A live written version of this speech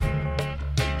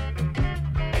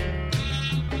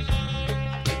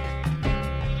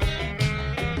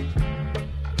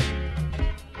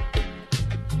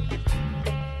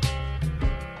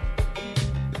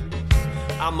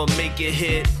I'ma make it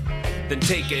hit, then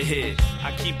take a hit.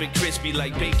 I keep it crispy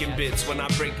like bacon bits when I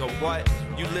break a what?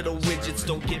 You little widgets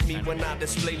don't get me when I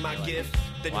display my gift.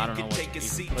 Then Well, I you don't know can what take a you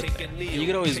seat, put take there. a knee. You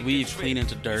could always take a weave trip. clean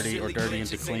into dirty or Silly dirty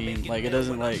into glitches ain't clean. making Like, it dough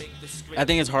doesn't, when I like... make the script. I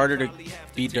think it's harder to Probably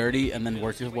have be to dirty take and then it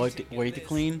work your way to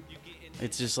clean.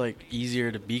 It's just, like,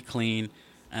 easier to be clean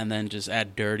and then just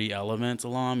add dirty elements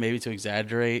along, maybe to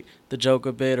exaggerate the joke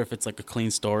a bit, or if it's, like, a clean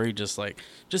story, just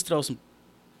throw some,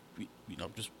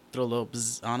 just throw a little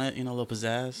buzz on it, a little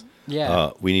pizzazz.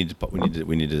 Yeah. We need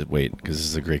to wait because this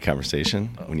is a great conversation.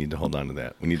 We need to hold on to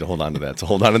that. So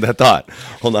hold on to that thought.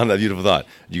 Hold on to that beautiful thought.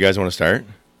 Do you guys want to start?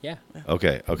 Yeah.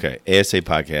 Okay. ASA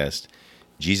podcast.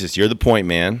 Jesus, you're the point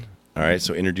man. All right.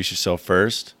 So introduce yourself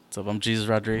first. What's up? I'm Jesus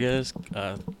Rodriguez,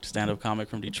 stand-up comic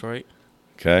from Detroit.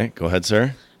 Okay. Go ahead,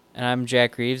 sir. And I'm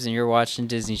Jack Reeves, and you're watching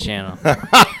Disney Channel.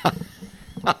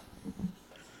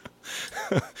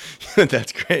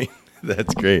 That's great.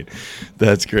 That's great.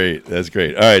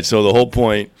 All right. So the whole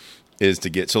point is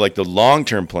to get, like the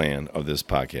long-term plan of this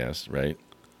podcast, right,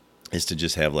 is to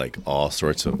just have like all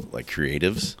sorts of like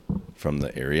creatives from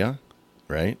the area,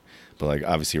 right? But like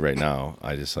obviously right now,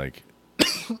 I just like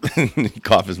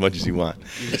cough as much as you want.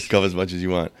 Cough as much as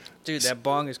you want. Dude, that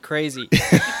bong is crazy.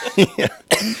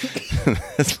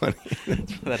 That's funny.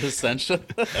 That is essential.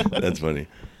 That's funny.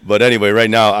 But anyway, right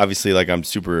now, obviously, like I'm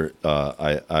super.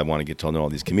 I want to get to know all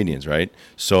these comedians, right?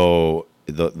 So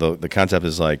the concept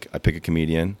is like I pick a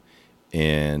comedian,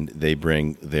 and they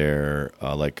bring their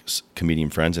comedian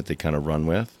friends that they kind of run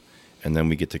with, and then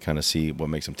we get to kind of see what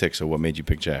makes them tick. So, what made you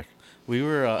pick Jack?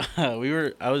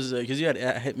 I was because you had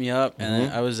hit me up, and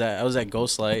then I was at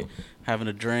Ghostlight having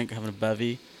a drink, having a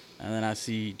bevy, and then I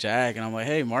see Jack, and I'm like,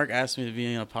 hey, Mark asked me to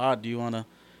be in a pod. Do you want to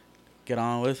get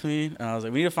on with me? And I was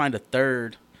like, we need to find a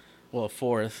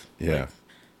fourth. Yeah.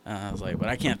 I was like, but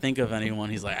I can't think of anyone.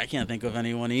 He's like, I can't think of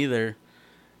anyone either.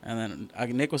 And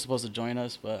then Nick was supposed to join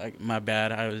us, but my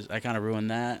bad. I kind of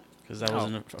ruined that because that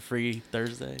wasn't a free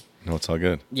Thursday. No, it's all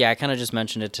good. Yeah, I kind of just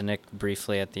mentioned it to Nick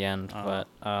briefly at the end, but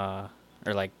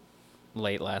or like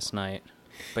late last night.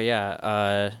 But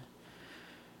yeah,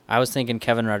 I was thinking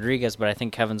Kevin Rodriguez, but I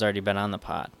think Kevin's already been on the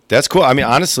pod. That's cool. I mean,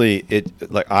 honestly,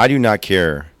 I do not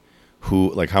care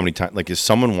who, like, how many times. Like, if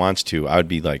someone wants to, I would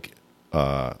be like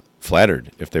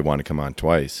flattered if they want to come on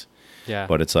twice. Yeah.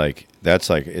 But it's like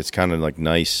it's kind of like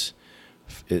nice.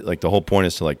 Like the whole point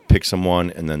is to like pick someone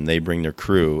and then they bring their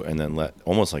crew and then let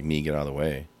almost like me get out of the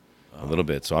way a little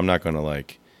bit. So I'm not gonna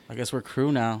like. I guess we're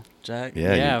crew now, Jack.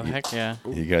 Yeah. Heck yeah.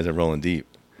 You guys are rolling deep.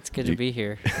 It's good to be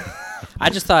here. I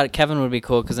just thought Kevin would be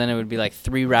cool because then it would be like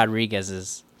 3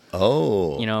 Rodriguez's.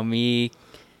 Oh. Me,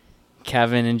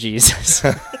 Kevin, and Jesus.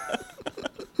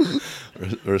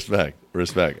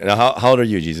 Respect. Now, how old are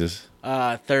you, Jesus?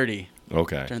 30.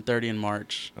 Okay. Turned 30 in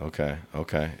March. Okay.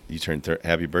 You turned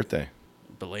happy birthday.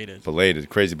 Belated.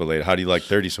 Crazy belated. How do you like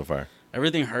 30 so far?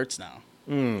 Everything hurts now.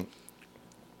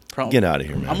 Get out of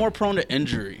here, man. I'm more prone to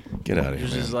injury. Get out of here,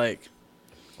 It's man. just like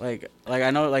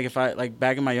I know, like if I like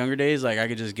back in my younger days, like I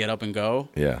could just get up and go.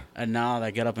 Yeah. And now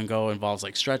that get up and go involves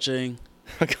like stretching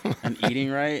and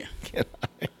eating right. Get out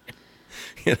of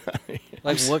here.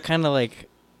 Like what kind of like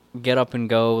get up and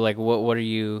go? Like what are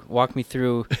you? Walk me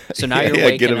through. So now you're yeah,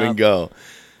 waking get up. up and go.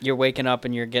 You're waking up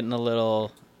and you're getting a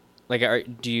little.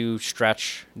 Like, do you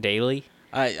stretch daily?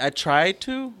 I try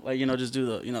to just do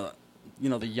the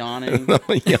the yawning.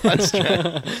 Yawn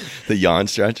stretch. The yawn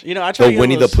stretch. I try. The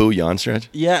Winnie the Pooh yawn stretch.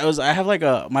 Yeah, I have like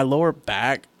my lower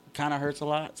back kind of hurts a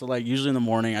lot. So like usually in the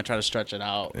morning I try to stretch it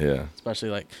out. Yeah. Especially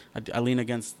like I lean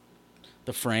against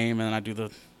the frame and then I do the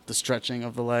stretching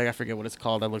of the leg. I forget what it's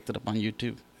called. I looked it up on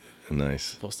YouTube. Nice.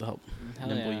 Supposed to help Hell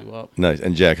nimble yeah. you up. Nice.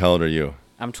 And Jack, how old are you?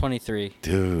 I'm 23.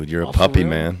 Dude, you're a Oh, for puppy, real?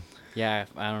 man. Yeah,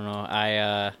 I don't know.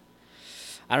 I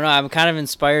don't know. I'm kind of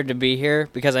inspired to be here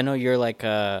because I know you're like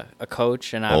a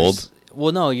coach and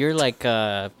you're like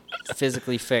a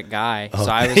physically fit guy. Oh,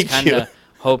 so I was thank kind you. of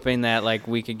hoping that like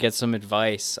we could get some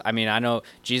advice. I mean, I know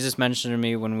Jesus mentioned to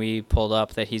me when we pulled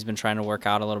up that he's been trying to work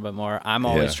out a little bit more. I'm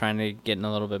always Yeah. trying to get in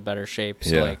a little bit better shape.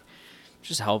 So Yeah. like,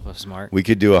 just help us, Mark. We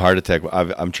could do a heart attack.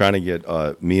 I'm trying to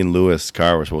get me and Lewis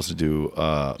Carr. We're supposed to do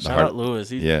the Shout heart. out Lewis.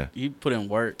 He put in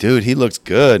work. Dude, he looks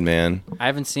good, man. I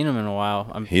haven't seen him in a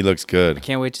while. He looks I good.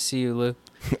 can't wait to see you, Lou.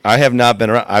 I have not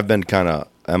been around. I've been kind of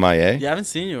MIA. Yeah, I haven't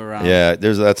seen you around. Yeah,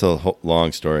 that's a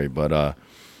long story, but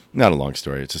not a long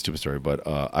story. It's a stupid story, but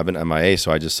I've been MIA,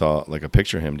 so I just saw like a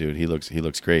picture of him, dude. He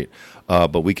looks great.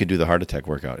 But we could do the heart attack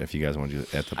workout if you guys want to do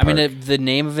it at the park. I mean, the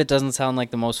name of it doesn't sound like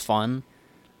the most fun.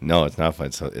 No, it's not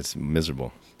fun. It's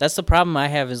miserable. That's the problem I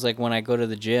have is like when I go to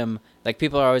the gym, like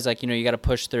people are always like, you got to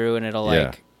push through and it'll Yeah.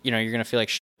 like, you're going to feel like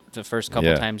the first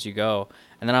couple times you go.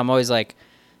 And then I'm always like,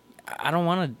 I don't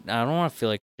want to feel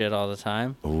like shit all the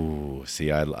time. Ooh,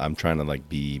 see, I'm trying to like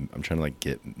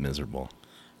get miserable.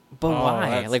 But Oh, why?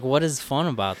 that's- Like, what is fun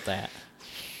about that?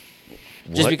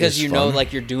 Just What because is you know, fun?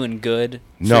 like you're doing good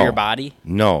No. for your body.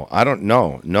 No, I don't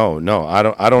know. No, I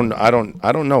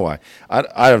don't know why.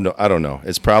 I don't know.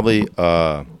 It's probably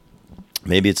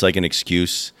maybe it's like an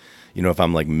excuse. You know, if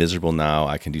I'm like miserable now,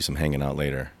 I can do some hanging out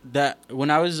later. That when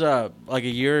I was like a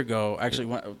year ago, actually,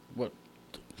 what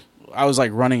I was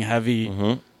like running heavy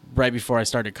right before I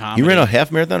started comedy. You ran a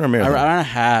half marathon or I marathon? ran a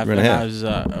half. You ran a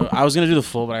and half. I was gonna do the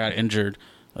full, but I got injured.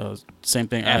 Same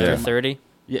thing After Yeah. 30,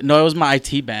 Yeah, no, it was my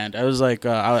IT band. I was like,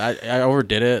 I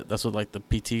overdid it. That's what like the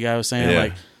PT guy was saying. Yeah.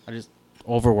 Like, I just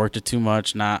overworked it too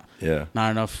much. Not Yeah.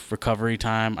 enough recovery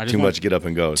time. I just Too went much get up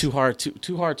and goes. too hard,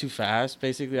 too fast.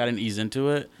 Basically, I didn't ease into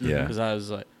it. Yeah. because I was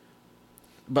like,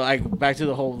 but like back to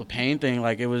the pain thing.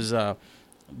 Like it was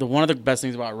one of the best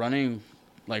things about running,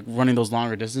 like running those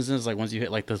longer distances. Like once you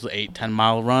hit like those 8-10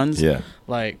 mile runs. Yeah.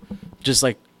 Like just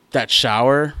like that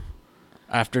shower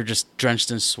after just drenched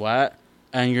in sweat,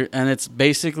 and it's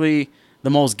basically the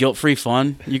most guilt-free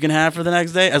fun you can have for the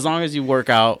next day, as long as you work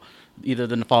out either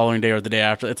the following day or the day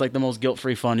after. It's like the most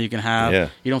guilt-free fun you can have. Yeah.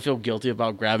 You don't feel guilty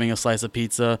about grabbing a slice of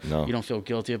pizza. No. You don't feel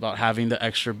guilty about having the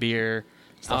extra beer.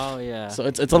 Stuff. oh yeah. So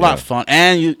it's a lot of fun,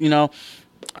 and you know,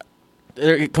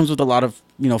 it comes with a lot of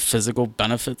physical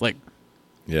benefits, like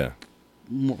Yeah.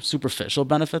 more superficial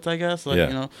benefits, I guess. Like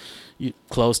Yeah. you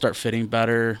clothes start fitting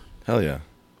better. Hell yeah.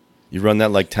 You run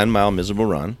that like 10-mile miserable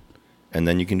run, and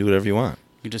then you can do whatever you want.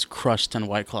 You just crush 10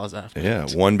 White Claws after. Yeah.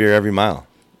 1 beer every mile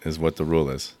is what the rule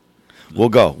is. We'll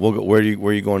go. Where are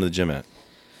you going to the gym at?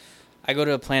 I go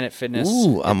to a Planet Fitness.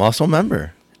 Ooh, I'm also a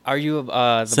member. Are you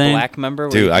the Same. black member?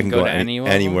 Where Dude, you I can go to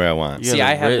anywhere I want. You See, guys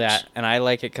are I have rich. that, and I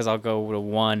like it because I'll go to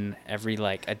one every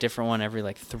a different one every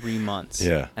 3 months.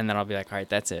 Yeah. And then I'll be like, all right,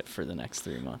 that's it for the next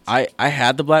 3 months. I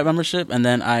had the black membership, and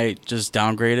then I just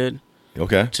downgraded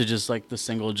Okay. to just like the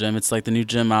single gym. It's like the new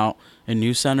gym out in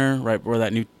New Center, right where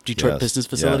that new Detroit Yes, Pistons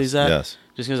facility's at. Yes.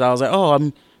 Just because I was like, oh,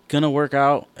 I'm gonna work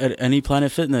out at any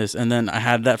Planet Fitness, and then I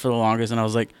had that for the longest, and I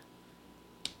was like,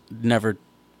 never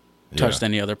touched Yeah.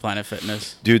 any other Planet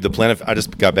Fitness. Dude, I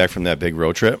just got back from that big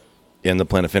road trip, and the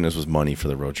Planet Fitness was money for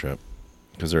the road trip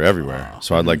because they're everywhere.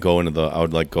 So I'd like I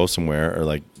would like go somewhere or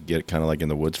like get kind of like in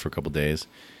the woods for a couple days,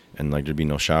 and like there'd be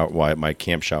no shower. Why my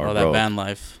camp shower Oh, that broke. van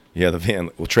life. Yeah, the van.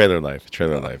 Well, trailer life,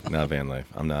 not van life.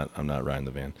 I'm not riding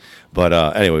the van. But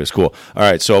anyway, it was cool. All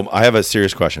right, so I have a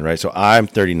serious question, right? So I'm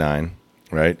 39,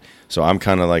 right? So I'm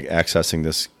kind of like accessing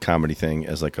this comedy thing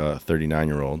as like a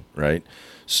 39-year-old, right?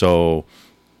 So,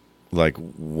 like,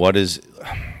 what is?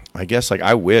 I guess like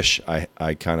I wish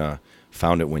I kind of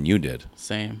found it when you did,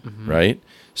 Same. right?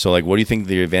 So like, what do you think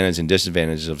the advantages and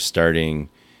disadvantages of starting?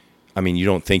 I mean, you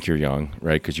don't think you're young,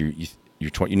 right? Because you're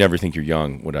 20, you never think you're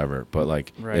young, whatever. But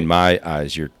like Right. in my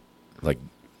eyes, you're like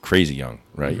crazy young,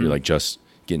 right? You're like just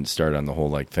getting started on the whole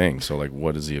like thing. So like,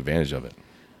 what is the advantage of it,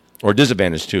 or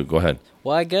disadvantage too? Go ahead.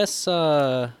 Well, I guess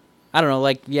I don't know.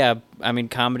 Like, yeah, I mean,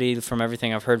 comedy from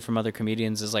everything I've heard from other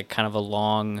comedians is like kind of a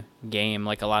long game.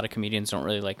 Like a lot of comedians don't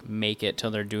really like make it till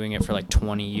they're doing it for like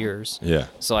 20 years. Yeah.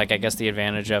 So like, I guess the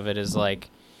advantage of it is like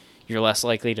you're less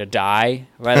likely to die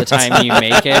by the time you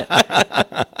make it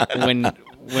when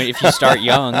if you start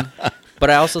young. But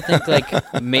I also think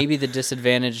like maybe the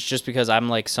disadvantage, just because I'm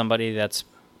like somebody that's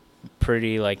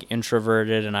pretty like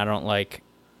introverted and I don't like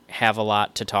have a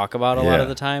lot to talk about a lot Yeah. of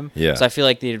the time. Yeah. So I feel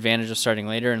like the advantage of starting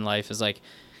later in life is like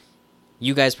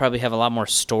you guys probably have a lot more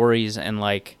stories and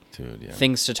like Dude, yeah.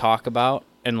 things to talk about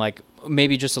and like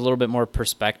maybe just a little bit more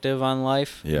perspective on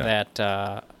life Yeah.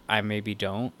 that I maybe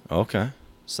don't. Okay.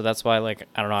 So that's why like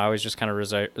I don't know, I always just kind of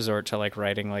resort to like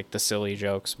writing like the silly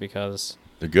jokes because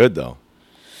They're good though.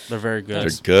 They're very good.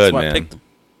 They're good, That's why I man. picked them.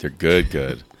 They're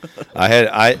good.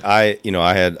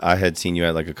 I had seen you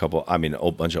at like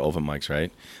a bunch of open mics,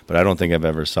 right? But I don't think I've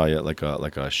ever saw you at like a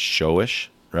showish,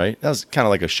 right? That was kind of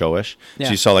like a showish. Yeah.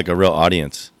 So you saw like a real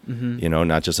audience, Mm-hmm. you know,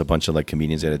 not just a bunch of like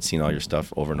comedians that had seen all your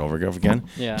stuff over and over again.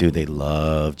 Yeah. Dude, they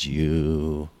loved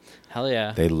you. hell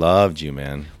yeah. They loved you,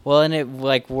 man. Well, and it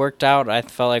like worked out. I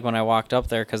felt like when I walked up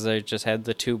there because they just had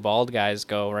the two bald guys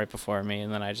go right before me,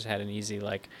 and then I just had an easy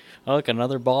like, oh look,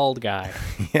 another bald guy.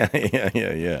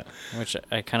 Yeah. Which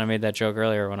I kind of made that joke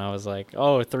earlier when I was like,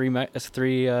 oh, three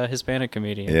Hispanic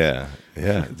comedians. Yeah.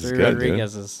 It's Three good, dude.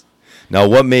 Rodriguez's. Now,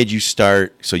 what made you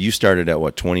start? So you started at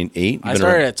what, 28? I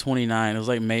started at 29. It was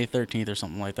like May 13th or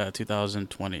something like that,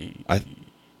 2020. I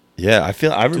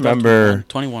remember.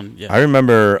 21, yeah. I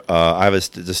remember. I have a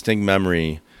distinct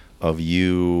memory of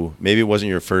you. Maybe it wasn't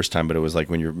your first time, but it was like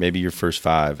when maybe your first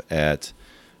five at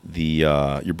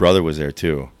the. Your brother was there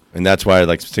too. And that's why I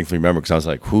like distinctly remember, because I was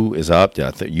like, who is up?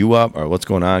 Yeah, you up? Or what's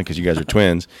going on? Because you guys are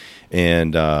twins.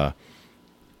 And gosh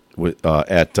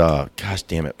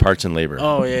damn it, Parts and Labor.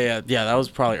 Oh, yeah. That was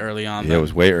probably early on. Yeah, it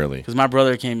was way early. Because my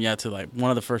brother came, to like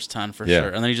one of the first 10 for Yeah. sure.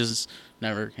 And then he just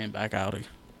never came back out.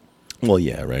 Well,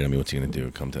 yeah, right. I mean, what's he going to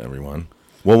do? Come to everyone?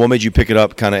 Well, what made you pick it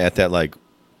up kind of at that like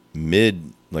late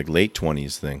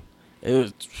 20s thing? It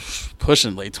was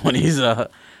pushing late 20s.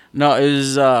 No, it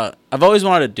was, I've always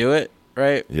wanted to do it,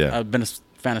 right? Yeah. I've been a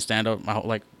fan of stand-up,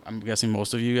 I'm guessing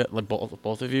most of you, like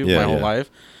both of you, Yeah, my whole yeah. life.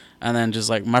 And then just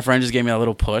like, my friend just gave me a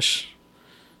little push.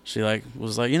 She like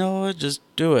was like, you know what, just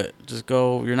do it. Just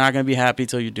go. You're not going to be happy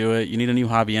till you do it. You need a new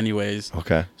hobby anyways.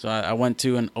 Okay. So I went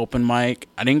to an open mic.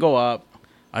 I didn't go up.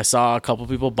 I saw a couple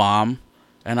people bomb.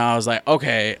 And I was like,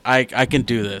 okay, I can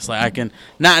do this. Like I can,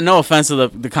 no offense to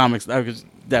the comics that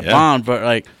Yeah. bombed, but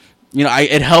like, you know,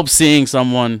 it helps seeing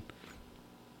someone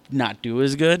not do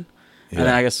as good. Yeah. And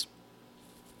then I guess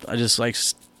I just like,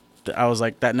 I was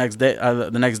like the next day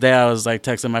I was like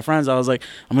texting my friends. I was like,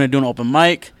 I'm going to do an open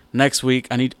mic next week.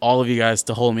 I need all of you guys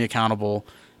to hold me accountable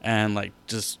and like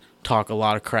just talk a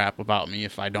lot of crap about me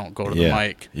if I don't go to the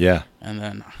mic. Yeah. And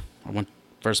then I went,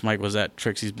 first mic was at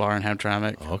Trixie's Bar in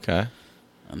Hamtramck. Okay.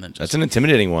 And then just, That's an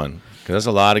intimidating one, because there's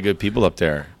a lot of good people up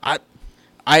there.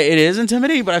 it is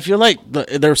intimidating, but I feel like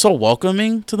they're so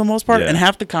welcoming to the most part, Yeah. and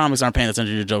half the comics aren't paying attention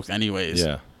to your jokes anyways.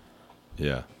 Yeah.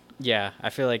 Yeah. Yeah, I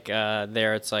feel like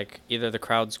there it's like either the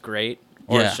crowd's great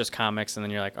or Yeah. it's just comics, and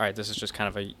then you're like, all right, this is just kind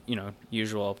of a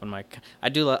usual open mic.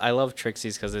 I love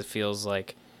Trixie's because it feels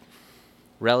like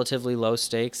relatively low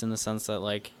stakes in the sense that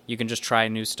like you can just try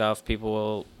new stuff.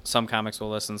 Some comics will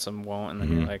listen, some won't, and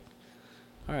then you're like,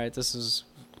 all right, this is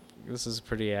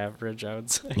pretty average, I would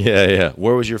say. Yeah.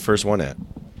 Where was your first one at?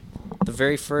 The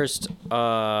very first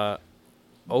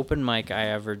open mic I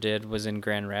ever did was in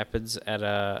Grand Rapids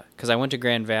because I went to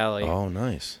Grand Valley. Oh,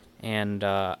 nice. And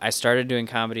I started doing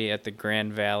comedy at the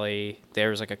Grand Valley. There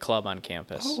was like a club on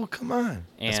campus. Oh, come on.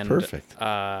 That's And perfect.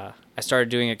 I started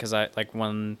doing it because I like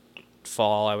one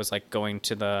fall I was like going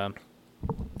to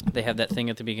they have that thing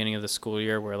at the beginning of the school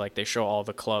year where like they show all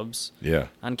the clubs Yeah.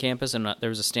 on campus, and there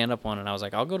was a stand-up one, and I was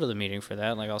like, I'll go to the meeting for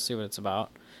that. Like, I'll see what it's about.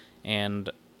 And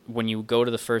when you go to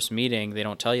the first meeting, they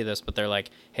don't tell you this, but they're like,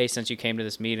 hey, since you came to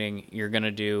this meeting, you're going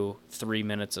to do 3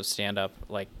 minutes of stand-up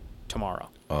like tomorrow.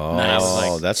 Oh, And I was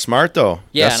like, that's smart though.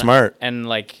 yeah, That's smart. And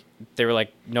like they were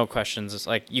like, no questions. It's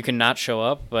like you can not show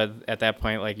up, but at that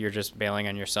point, like you're just bailing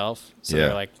on yourself. So Yeah.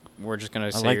 they're like, we're just gonna I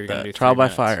say like you're gonna that. do Trial 3 by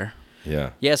minutes. fire.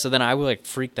 Yeah. Yeah. So then I would like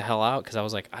freak the hell out because I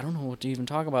was like, I don't know what to even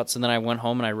talk about. So then I went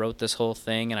home and I wrote this whole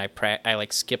thing, and I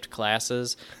like skipped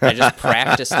classes. I just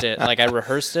practiced it, like I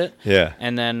rehearsed it. Yeah.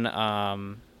 And then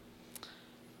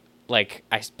like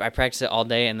I practiced it all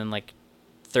day, and then like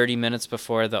 30 minutes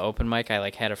before the open mic, I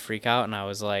like had a freak out, and I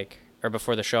was like, or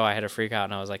before the show, I had a freak out,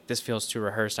 and I was like, this feels too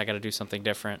rehearsed. I got to do something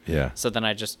different. Yeah. So then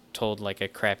I just told like a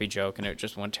crappy joke, and it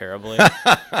just went terribly.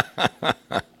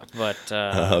 But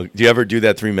Do you ever do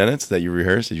that 3 minutes that you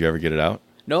rehearse? Did you ever get it out?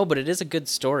 no, but it is a good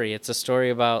story. It's a story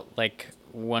about like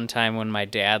one time when my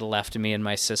dad left me and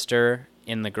my sister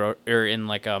in in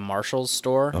like a Marshall's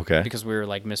store. Okay. Because we were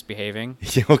like misbehaving,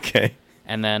 Okay.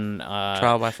 and then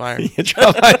Trial by fire.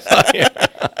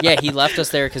 yeah, he left us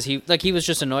there because he was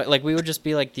just annoyed. Like we would just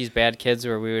be like these bad kids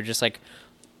where we would just like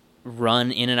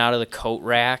run in and out of the coat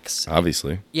racks.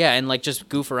 Obviously. Yeah, and like just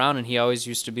goof around. And he always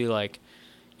used to be like,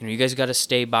 you guys got to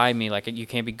stay by me. Like you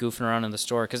can't be goofing around in the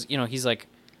store because he's like,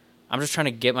 I'm just trying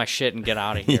to get my shit and get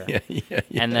out of here. Yeah.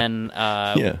 And then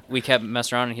Yeah. we kept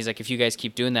messing around, and he's like, if you guys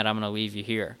keep doing that, I'm gonna leave you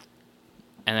here.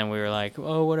 And then we were like,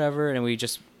 oh, whatever, and we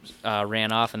just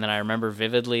ran off. And then I remember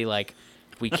vividly, like,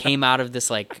 we came out of this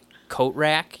like coat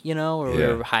rack, where we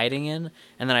Yeah. were hiding in,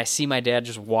 and then I see my dad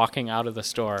just walking out of the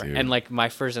store, Dude. and like my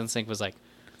first instinct was like,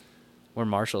 we're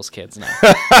Marshall's kids now.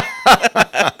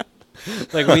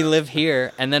 Like we live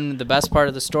here. And then the best part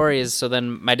of the story is, so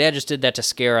then my dad just did that to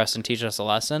scare us and teach us a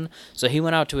lesson. So he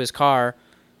went out to his car,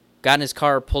 got in his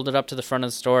car, pulled it up to the front of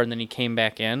the store, and then he came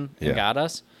back in and Yeah. got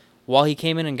us. While he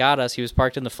came in and got us, he was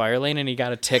parked in the fire lane, and he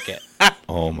got a ticket.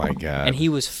 Oh my God. And he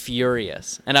was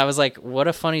furious. And I was like, what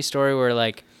a funny story where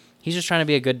like he's just trying to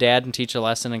be a good dad and teach a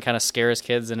lesson and kind of scare his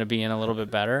kids into being a little bit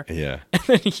better. Yeah. And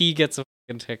then he gets a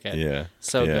fucking ticket. Yeah.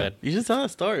 So Yeah. good. You should tell that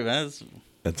story, man.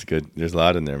 That's good. There's a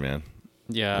lot in there, man.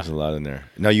 Yeah. There's a lot in there.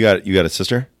 Now you got a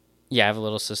sister? Yeah, I have a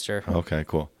little sister. Okay,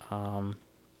 cool.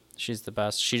 She's the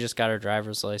best. She just got her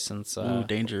driver's license. Ooh,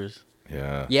 dangerous.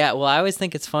 Yeah. Yeah, well, I always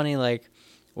think it's funny, like,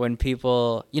 when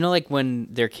people, like when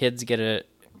their kids get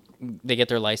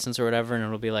their license or whatever, and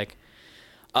it'll be like,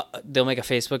 they'll make a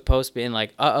Facebook post being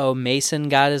like, "Uh-oh, Mason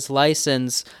got his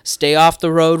license. Stay off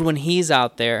the road when he's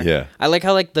out there." Yeah. I like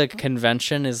how like the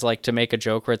convention is like to make a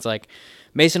joke where it's like,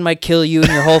 Mason might kill you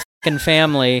and your whole fucking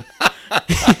family.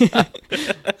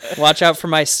 Watch out for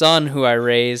my son who I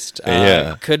raised.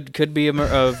 Yeah. Could be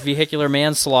a vehicular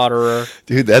manslaughterer.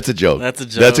 Dude, that's a joke. That's a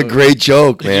joke. That's a great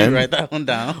joke, Did man. you write that one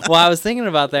down? Well, I was thinking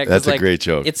about that. 'Cause, That's a like, great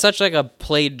joke. It's such like a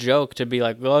played joke to be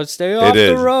like, "Well, stay off is.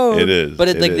 the road." It is. But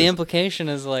It like is. the implication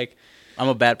is like, I'm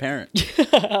a bad parent.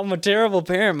 I'm a terrible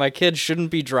parent. My kid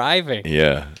shouldn't be driving.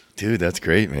 Yeah, dude, that's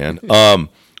great, man.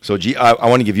 So I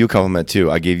want to give you a compliment too.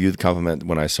 I gave you the compliment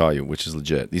when I saw you, which is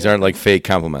legit. These aren't like fake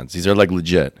compliments. These are like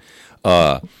legit.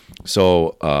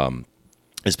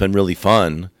 It's been really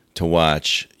fun to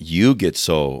watch you get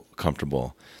so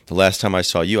comfortable. The last time I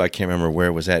saw you, I can't remember where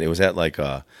it was at. It was at like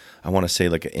I want to say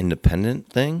like an independent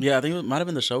thing. Yeah, I think it might have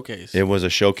been the showcase. It was a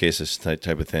showcase type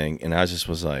of thing, and I just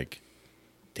was like,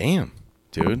 "Damn,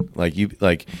 dude!" Like you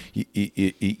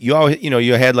always,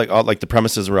 you had like all like the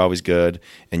premises were always good,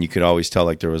 and you could always tell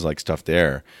like there was like stuff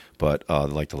there. But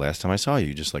like the last time I saw you,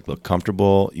 you just like look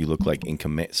comfortable. You look like in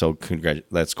command. So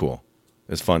that's cool.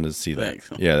 It's fun to see that. Thanks.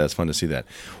 Yeah, that's fun to see that.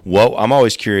 Well, I'm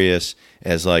always curious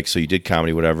as like, so you did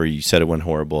comedy, whatever. You said it went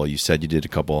horrible. You said you did a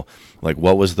couple. Like,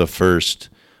 what was the first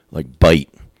like bite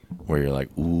where you're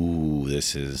like, ooh,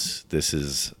 this is the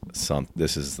thing.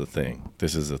 This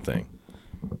is the thing.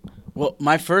 Well,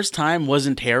 my first time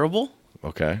wasn't terrible,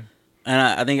 Okay. and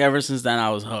I think ever since then I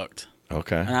was hooked.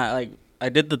 Okay. And I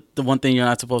did the one thing you're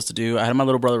not supposed to do. I had my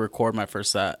little brother record my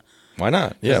first set. Why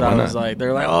not? Yeah, 'Cause why I not? was like,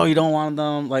 they're like, oh, you don't want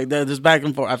them. Like, there's back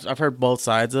and forth. I've heard both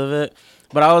sides of it.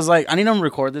 But I was like, I need them to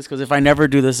record this because if I never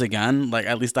do this again, like,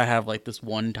 at least I have, like, this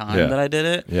one time Yeah. that I did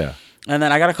it. Yeah. And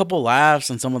then I got a couple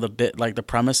laughs on some of the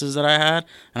premises that I had.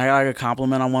 And I got, like, a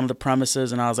compliment on one of the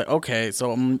premises. And I was like, okay,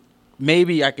 so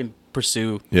maybe I can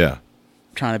pursue Yeah.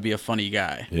 trying to be a funny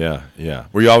guy. Yeah. Yeah.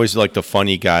 Were you always like the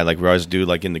funny guy? Like we always do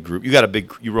like in the group.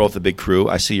 You roll with a big crew.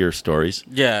 I see your stories.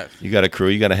 Yeah. You got a crew.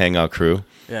 You got a hangout crew.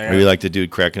 Yeah. Or you like the dude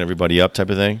cracking everybody up type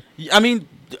of thing? I mean,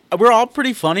 we're all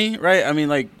pretty funny, right? I mean,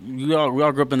 like, we all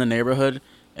grew up in the neighborhood.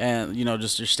 And,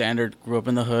 just your standard grew up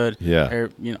in the hood. Yeah. Or,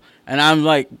 and I'm,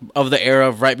 like, of the era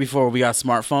of right before we got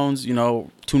smartphones.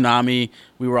 Toonami,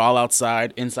 we were all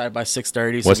outside, inside by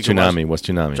 6:30. What's Toonami? What's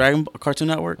Toonami? Cartoon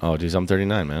Network. Oh, geez, I'm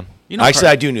 39, man. You Actually,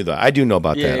 I do know that. I do know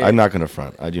about Yeah, that. yeah. I'm not going to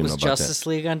front. I do Was know about Justice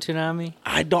League on Toonami?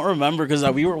 I don't remember because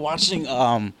we were watching.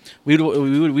 We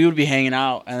would be hanging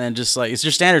out, and then just like it's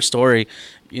your standard story.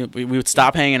 We would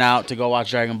stop hanging out to go watch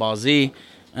Dragon Ball Z,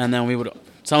 and then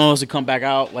some of us would come back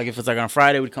out. Like if it's like on a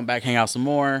Friday, we'd come back, hang out some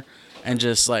more, and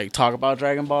just like talk about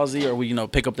Dragon Ball Z, or we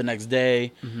pick up the next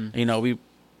day. We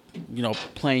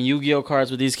playing Yu-Gi-Oh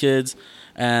cards with these kids,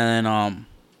 and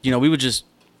we would just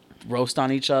roast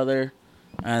on each other.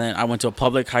 And then I went to a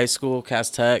public high school,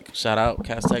 Cass Tech. Shout out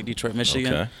Cass Tech, Detroit,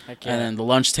 Michigan. Okay. Heck yeah. And then the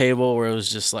lunch table where it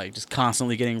was just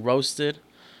constantly getting roasted.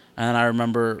 And then I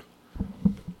remember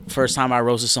first time I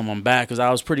roasted someone back because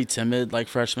I was pretty timid like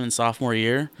freshman and sophomore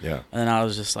year. Yeah. And then I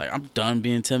was just like, I'm done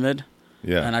being timid.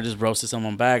 Yeah. And I just roasted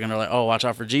someone back, and they're like, oh, watch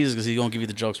out for Jesus because he's going to give you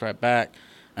the jokes right back.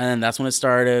 And then that's when it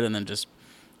started. And then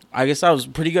I guess I was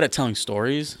pretty good at telling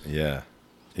stories Yeah.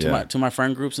 Yeah. to my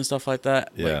friend groups and stuff like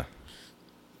that. Yeah.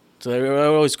 So they would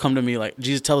always come to me like,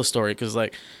 Jesus, tell a story. Because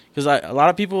a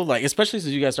lot of people, like, especially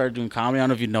since you guys started doing comedy, I don't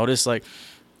know if you noticed, like,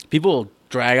 people will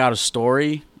drag out a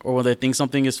story, or when they think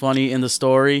something is funny in the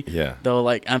story, Yeah. they'll,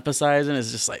 like, emphasize it.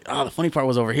 It's just like, oh, the funny part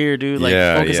was over here, dude. Like,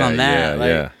 yeah, focus on that.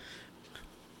 Yeah.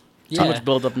 Too much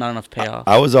build up, not enough payoff.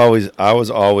 I was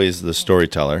always the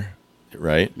storyteller,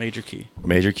 right? Major key.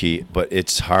 Major key, but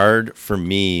it's hard for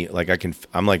me. Like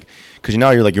I'm like, because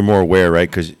you're more aware, right?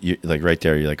 Because you like right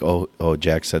there, you're like, oh,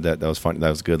 Jack said that was funny, that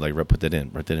was good. Like put that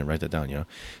in, write that down.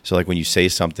 So like when you say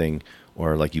something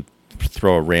or like you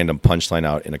throw a random punchline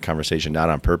out in a conversation, not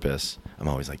on purpose, I'm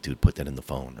always like, dude, put that in the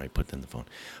phone, right? Put that in the phone.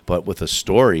 But with a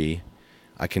story,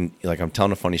 I can I'm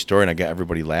telling a funny story and I get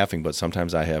everybody laughing, but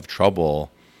sometimes I have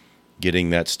trouble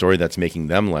getting that story that's making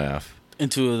them laugh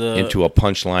Into a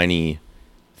punchline-y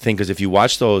thing. Because if you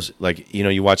watch those, like,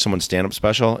 you watch someone's stand-up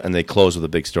special and they close with a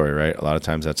big story, right? A lot of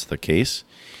times that's the case.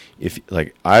 If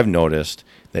like I've noticed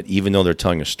that even though they're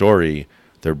telling a story,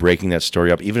 they're breaking that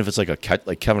story up. Even if it's like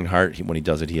like Kevin Hart, when he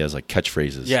does it, he has like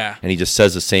catchphrases. Yeah. And he just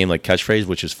says the same like catchphrase,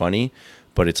 which is funny.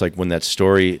 But it's like when that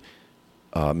story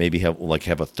maybe have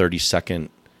a 30-second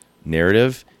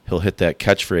narrative, he'll hit that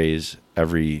catchphrase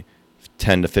every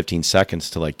 10 to 15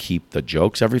 seconds to like keep the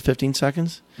jokes every 15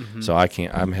 seconds. Mm-hmm. So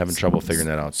I'm having trouble figuring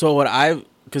that out. So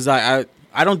because I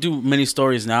don't do many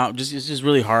stories now. It's just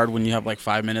really hard when you have like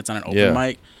 5 minutes on an open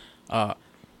mic.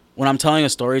 when I'm telling a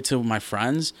story to my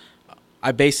friends,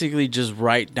 I basically just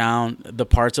write down the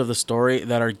parts of the story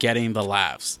that are getting the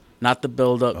laughs, not the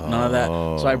build up, none of that.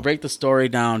 So I break the story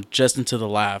down just into the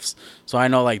laughs. So I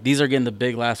know like these are getting the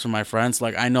big laughs from my friends.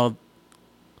 Like I know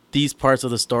these parts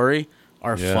of the story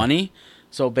are funny.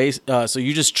 So so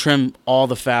you just trim all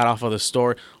the fat off of the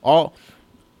story.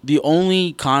 The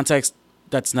only context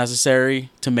that's necessary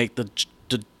to make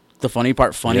the funny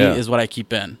part funny is what I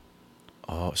keep in.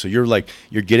 Oh, so you're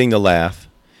getting the laugh,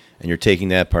 and you're taking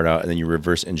that part out, and then you're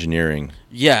reverse engineering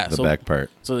the back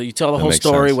part. So you tell the whole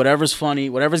story, sense. Whatever's funny,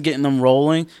 whatever's getting them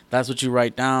rolling, that's what you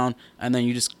write down, and then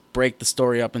you just break the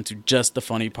story up into just the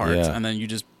funny parts, and then you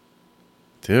just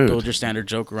build your standard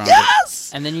joke around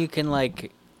it. And then you can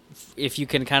like, if you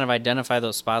can kind of identify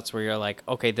those spots where you're like,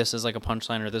 okay, this is like a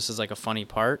punchline or this is like a funny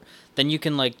part, then you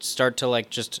can like start to like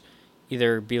just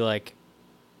either be like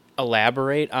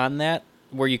elaborate on that,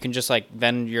 where you can just like,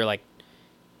 then you're like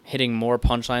hitting more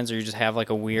punchlines, or you just have like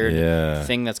a weird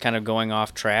thing that's kind of going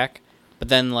off track. But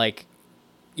then like,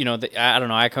 you know, I don't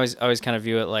know, I always kind of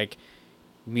view it like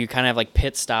you kind of have like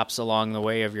pit stops along the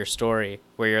way of your story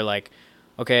where you're like,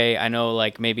 okay, I know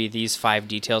like maybe these 5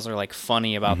 details are like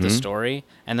funny about the story,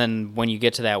 and then when you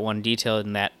get to that one detail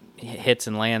and that hits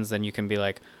and lands, then you can be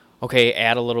like, okay,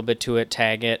 add a little bit to it,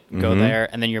 tag it, go there,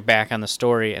 and then you're back on the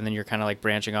story, and then you're kind of like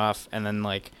branching off, and then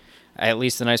like, at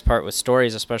least the nice part with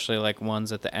stories, especially like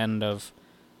ones at the end of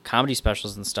comedy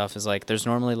specials and stuff, is like there's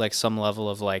normally like some level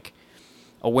of like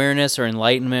awareness or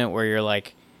enlightenment where you're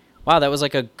like, wow, that was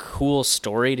like a cool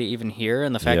story to even hear,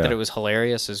 and the fact that it was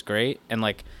hilarious is great. And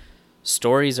like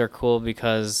stories are cool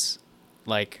because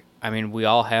like, I mean, we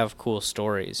all have cool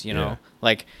stories, you know?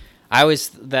 Like I always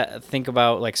think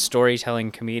about like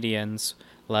storytelling comedians,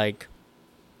 like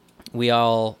we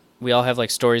all have like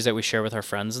stories that we share with our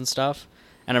friends and stuff.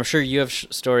 And I'm sure you have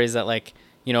stories that like,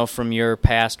 you know, from your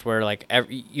past where like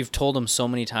you've told them so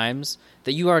many times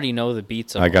that you already know the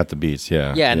beats of them. I got the beats,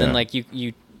 yeah. Yeah, and then like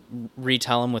you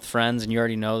retell them with friends and you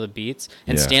already know the beats.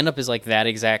 And stand-up is like that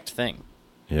exact thing.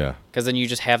 Yeah. Because then you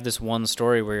just have this one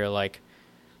story where you're like,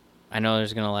 I know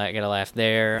there's going to get a laugh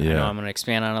there. I know I'm going to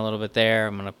expand on it a little bit there.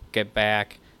 I'm going to get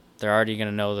back. They're already going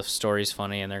to know the story's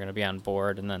funny and they're going to be on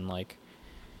board. And then like...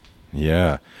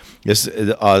 Yeah. Yes.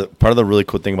 Part of the really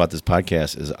cool thing about this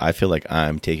podcast is I feel like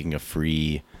I'm taking a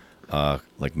free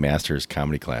like master's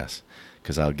comedy class,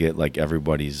 because I'll get like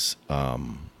everybody's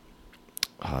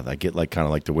I get like kind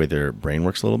of like the way their brain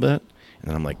works a little bit, and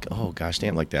then I'm like, oh gosh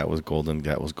damn, like that was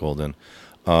golden.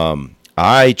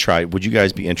 I tried, would you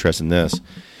guys be interested in this?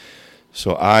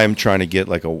 So I'm trying to get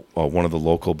like a one of the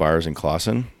local bars in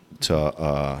Clawson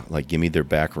to like give me their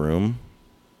back room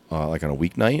like on a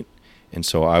weeknight. And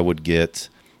so I would get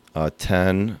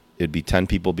 10, it'd be 10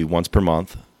 people, be once per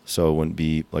month. So it wouldn't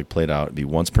be like played out. It'd be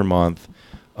once per month.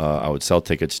 I would sell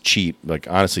tickets cheap. Like,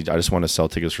 honestly, I just want to sell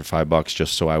tickets for $5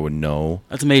 just so I would know.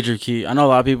 That's a major key. I know a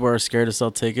lot of people are scared to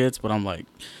sell tickets, but I'm like,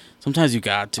 sometimes you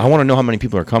got to. I want to know how many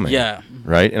people are coming. Yeah.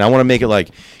 Right? And I want to make it like,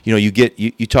 you know,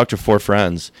 you talk to 4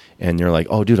 friends and you're like,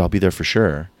 oh, dude, I'll be there for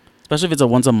sure. Especially if it's a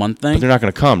once a month thing. But they're not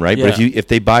going to come, right? Yeah. But if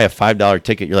they buy a $5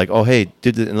 ticket, you're like, oh, hey,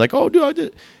 and like, oh, dude, I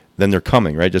did. Then they're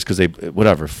coming, right? Just because they,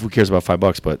 whatever. Who cares about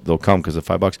 $5? But they'll come because of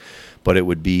 $5. But it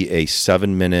would be a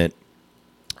 7-minute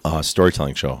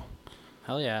storytelling show.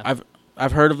 Hell yeah.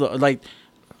 I've heard of the like.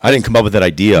 I didn't come up with that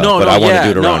idea, but I want to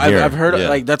do it around here. I've heard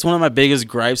like that's one of my biggest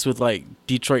gripes with like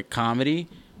Detroit comedy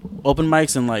open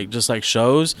mics and like just like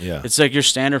shows. Yeah. It's like your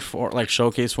standard like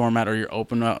showcase format or your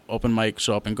open mic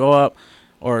show up and go up,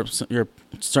 or your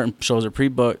certain shows are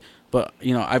pre-booked. But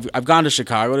you know, I've gone to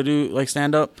Chicago to do like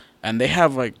stand up, and they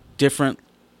have like different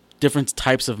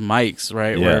types of mics,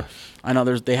 right? Yeah. Where I know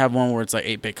they have one where it's like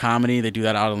 8-bit comedy. They do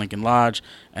that out of Lincoln Lodge,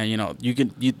 and you know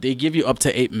they give you up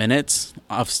to 8 minutes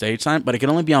of stage time, but it can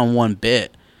only be on one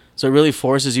bit. So it really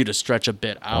forces you to stretch a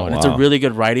bit out. And it's a really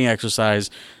good writing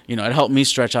exercise. You know, it helped me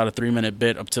stretch out a 3-minute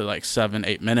bit up to like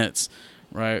 7-8 minutes,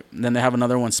 right? And then they have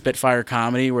another one, Spitfire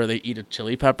Comedy, where they eat a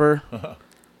chili pepper.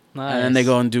 Nice. And then they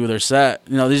go and do their set.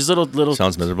 You know, these little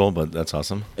sounds miserable, but that's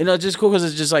awesome. You know, it's just cool because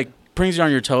it's just like brings you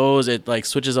on your toes. It like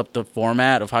switches up the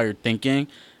format of how you're thinking,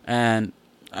 and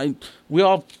we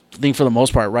all think for the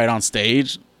most part right on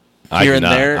stage. I do not.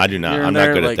 There, I do not. I'm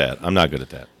not good at that. I'm not good at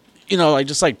that. You know, like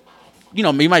just like, you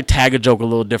know, you might tag a joke a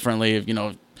little differently if, you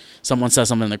know, someone says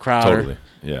something in the crowd. Totally.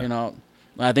 Yeah. You know,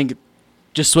 I think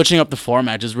just switching up the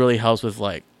format just really helps with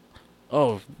like,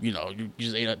 oh, you know, you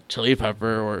just ate a chili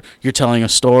pepper, or you're telling a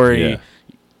story. Yeah.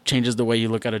 Changes the way you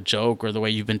look at a joke or the way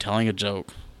you've been telling a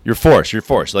joke. You're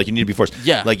forced. Like, you need to be forced.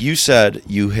 Yeah. Like you said,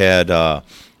 you had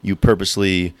you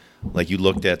purposely like you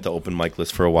looked at the open mic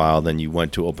list for a while, then you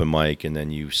went to open mic, and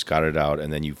then you scouted out,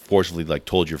 and then you forcefully like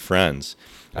told your friends.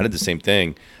 I did the same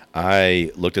thing.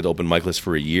 I looked at the open mic list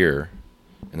for a year,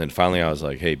 and then finally I was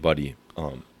like, hey, buddy,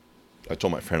 I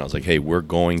told my friend, I was like, hey, we're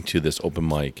going to this open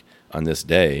mic on this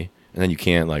day, and then you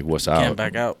can't like wuss out. Can't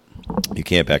back out. You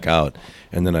can't back out.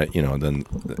 And then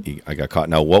I got caught.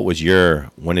 Now,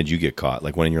 when did you get caught?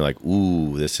 Like when you're like,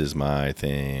 ooh, this is my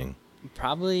thing.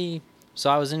 Probably. So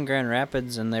I was in Grand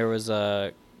Rapids, and there was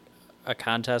a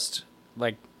contest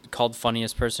like called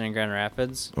Funniest Person in Grand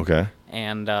Rapids. Okay.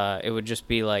 And it would just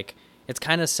be like, it's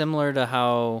kind of similar to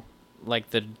how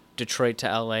like the Detroit to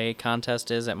LA contest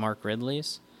is at Mark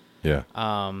Ridley's. Yeah.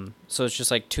 So it's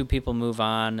just like two people move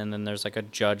on, and then there's like a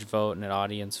judge vote and an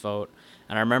audience vote.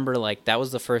 And I remember like that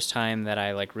was the first time that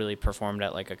I like really performed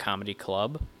at like a comedy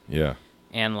club. Yeah.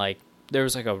 And like there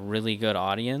was like a really good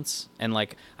audience, and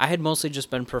like I had mostly just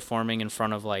been performing in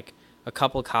front of like a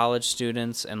couple college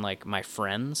students and like my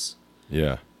friends.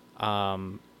 Yeah.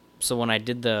 So when I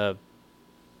did the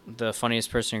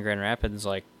Funniest Person in Grand Rapids,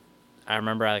 like I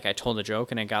remember I told a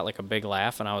joke and it got like a big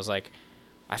laugh, and I was like,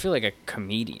 I feel like a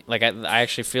comedian. Like I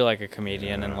actually feel like a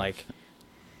comedian, and like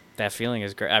that feeling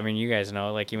is great. I mean, you guys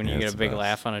know, like when you get a big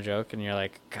laugh on a joke, and you're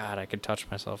like, God, I could touch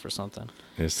myself or something.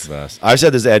 It's the best. I've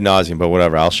said this ad nauseum, but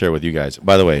whatever. I'll share with you guys.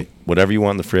 By the way, whatever you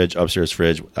want in the fridge, upstairs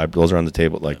fridge, those are on the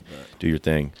table. Like, do your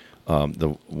thing.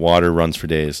 The water runs for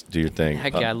days. Do your thing.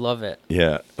 Heck yeah, I love it.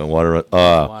 Yeah, the water.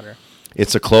 Water.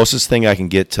 It's the closest thing I can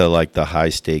get to like the high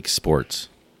stakes sports,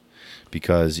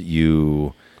 because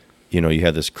you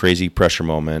have this crazy pressure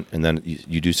moment, and then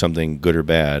you do something good or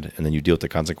bad, and then you deal with the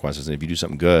consequences. And if you do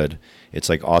something good, it's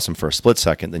like awesome for a split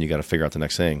second. Then you got to figure out the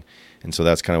next thing. And so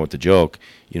that's kind of what the joke.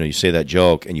 You say that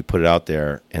joke and you put it out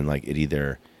there, and like it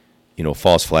either,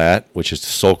 falls flat, which is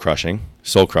soul crushing,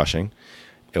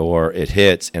 or it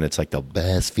hits, and it's like the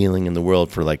best feeling in the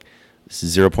world for like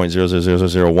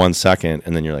 0.00001 second,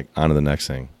 and then you're like on to the next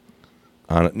thing.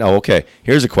 No, okay.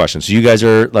 Here's a question. So you guys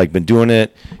are like been doing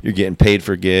it. You're getting paid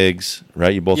for gigs,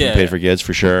 right? You both been paid for gigs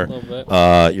for sure. A little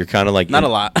bit. You're kind of like Not a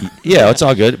lot. Yeah, it's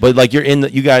all good. But like you're in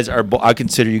the. You guys are. I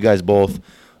consider you guys both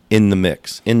in the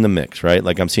mix, right?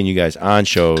 Like I'm seeing you guys on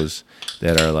shows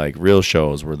that are like real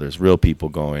shows where there's real people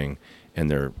going, and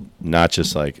they're not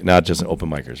just open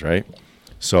micers, right?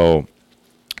 So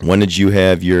when did you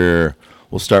have your?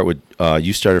 We'll start with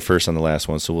you started first on the last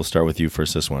one, so we'll start with you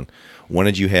first this one. When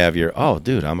did you have your, oh,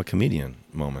 dude, I'm a comedian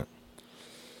moment?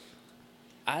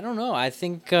 I don't know. I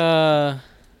think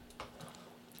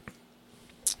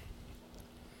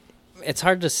it's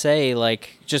hard to say,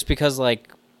 like, just because,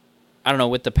 like, I don't know,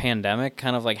 with the pandemic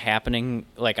kind of, like, happening,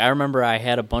 like, I remember I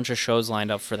had a bunch of shows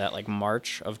lined up for that, like,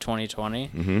 March of 2020.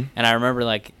 Mm-hmm. And I remember,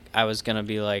 like, I was going to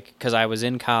be, like, because I was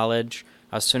in college,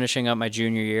 I was finishing up my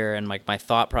junior year, and, like, my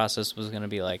thought process was going to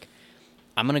be, like,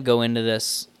 I'm going to go into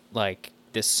this, like,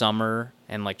 this summer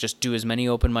and like just do as many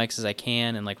open mics as I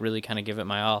can and like really kind of give it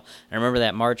my all. And I remember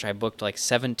that March I booked like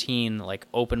 17 like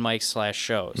open mics /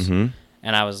 shows. Mm-hmm.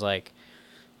 And I was like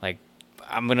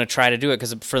I'm going to try to do it,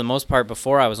 because for the most part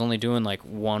before I was only doing like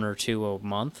 1 or 2 a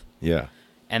month. Yeah.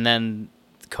 And then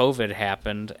COVID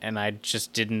happened and I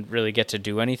just didn't really get to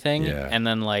do anything. Yeah. And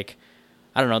then like,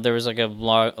 I don't know, there was like a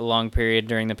long period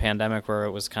during the pandemic where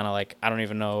it was kind of like, I don't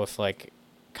even know if like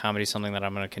comedy is something that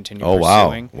I'm going to continue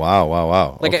pursuing.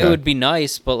 Wow. Like, okay. It would be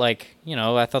nice, but, like,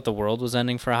 I thought the world was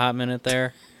ending for a hot minute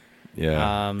there.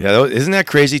 Yeah. Isn't that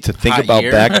crazy to think about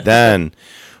year. back then?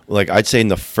 Like, I'd say in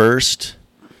the first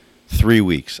 3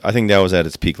 weeks, I think that was at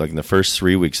its peak, like in the first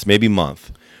 3 weeks, maybe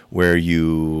month, where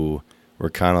you were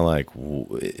kind of like,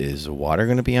 is the water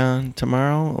going to be on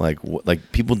tomorrow?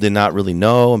 Like people did not really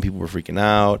know, and people were freaking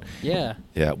out. Yeah.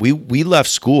 Yeah. We left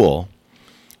school.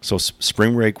 So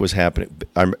spring break was happening.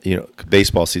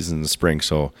 Baseball season in the spring.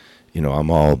 So,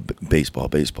 I'm all baseball,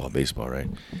 right?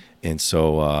 And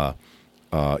so,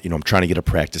 I'm trying to get a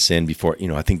practice in before,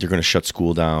 I think they're going to shut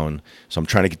school down. So I'm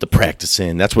trying to get the practice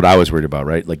in. That's what I was worried about,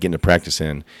 right? Like getting the practice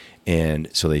in. And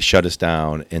so they shut us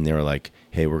down, and they were like,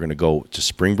 hey, we're going to go to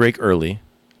spring break early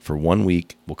for 1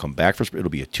 week. We'll come back it'll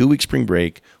be a 2-week spring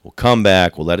break. We'll come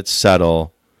back. We'll let it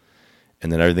settle.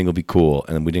 And then everything will be cool.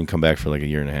 And then we didn't come back for like a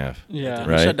year and a half. Yeah.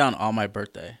 They shut down on my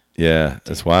birthday. Yeah,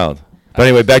 that's wild. But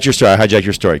anyway, back to your story. I hijacked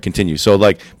your story. Continue. So,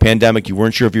 like, pandemic, you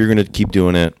weren't sure if you were going to keep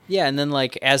doing it. Yeah, and then,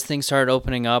 like, as things started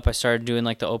opening up, I started doing,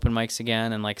 like, the open mics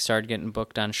again and, like, started getting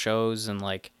booked on shows. And,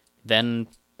 like, then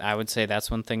I would say that's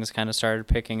when things kind of started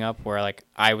picking up, where, like,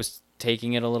 I was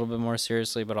taking it a little bit more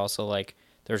seriously, but also, like,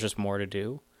 there's just more to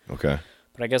do. Okay.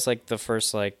 But I guess, like, the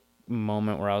first, like,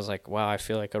 moment where I was like, wow, I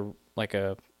feel like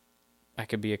I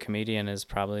could be a comedian is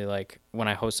probably like when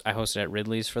I hosted at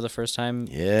Ridley's for the first time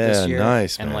Yeah, this year.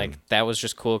 nice, and man. like that was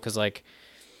just cool because like,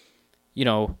 you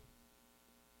know,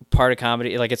 part of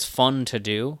comedy, like it's fun to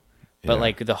do, but Yeah.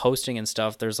 like the hosting and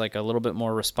stuff, there's like a little bit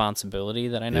more responsibility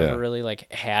that I never Yeah. really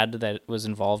like had that was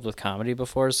involved with comedy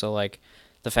before. So like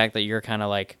the fact that you're kind of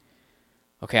like,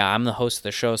 okay, I'm the host of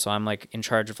the show, so I'm like in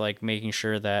charge of like making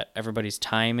sure that everybody's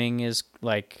timing is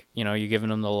like, you know, you're giving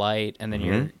them the light, and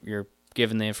then you're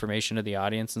giving the information to the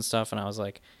audience and stuff. And I was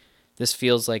like, this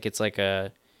feels like it's like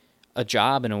a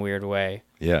job in a weird way,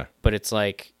 Yeah. but it's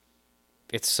like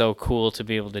it's so cool to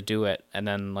be able to do it. And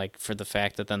then like for the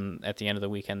fact that then at the end of the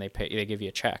weekend they give you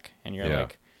a check, and you're Yeah.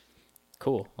 like,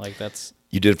 cool, like that's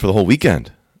You did it for the whole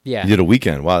weekend. yeah. You did a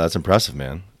weekend. Wow, that's impressive,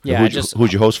 man. Yeah,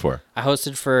 Who'd you host for? I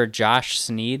hosted for Josh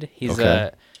Sneed. He's Okay.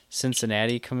 a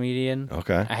Cincinnati comedian.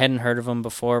 Okay. I hadn't heard of him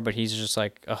before, but he's just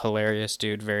like a hilarious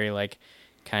dude, very like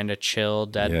kind of chill,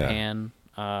 deadpan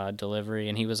delivery,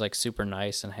 and he was like super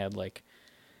nice and had like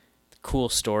cool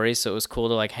stories. So it was cool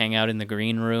to like hang out in the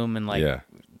green room and like Yeah.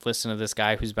 listen to this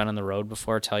guy who's been on the road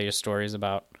before tell you stories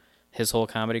about his whole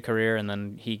comedy career, and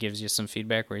then he gives you some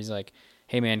feedback where he's like,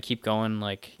 hey man, keep going,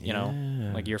 like, you know,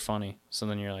 like you're funny. So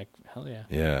then you're like, hell yeah.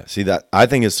 Yeah. See, that I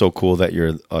think it's so cool that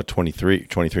you're 23,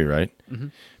 right? Mm-hmm.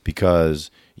 Because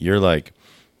you're like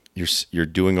you're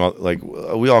doing all, like,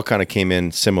 we all kind of came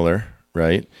in similar,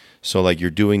 right? So like you're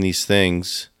doing these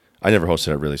things. I never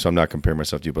hosted it really, so I'm not comparing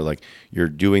myself to you, but like you're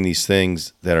doing these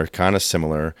things that are kind of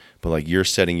similar, but like you're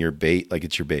setting your bait, like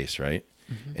it's your base, right?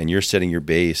 Mm-hmm. And you're setting your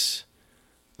base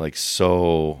like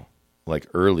so like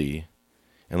early,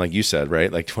 and like you said,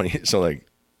 right? Like 20. So like,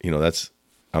 you know,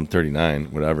 I'm 39,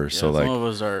 whatever. so some like of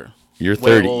us are you're way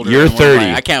 30. older You're and we're 30.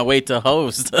 like, I can't wait to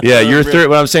host. Yeah, you're 30.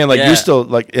 What I'm saying, like Yeah. you're still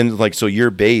like, and like, so your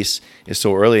base is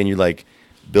so early, and you're like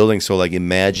building. So like,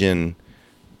 imagine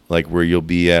like where you'll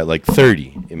be at like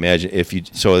 30. Imagine if you.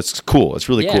 So it's cool. It's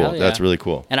really Yeah, cool. hell yeah. That's really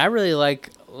cool. And I really like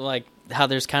how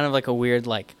there's kind of like a weird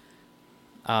like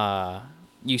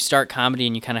you start comedy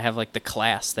and you kind of have like the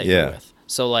class that Yeah. you're with.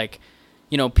 So like,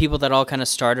 you know, people that all kind of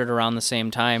started around the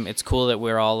same time. It's cool that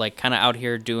we're all like kind of out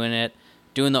here doing it,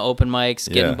 doing the open mics,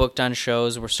 getting Yeah. booked on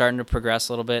shows. We're starting to progress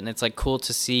a little bit, and it's like cool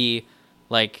to see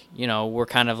like, you know, we're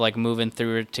kind of like moving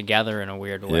through it together in a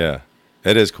weird way. Yeah,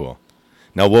 it is cool.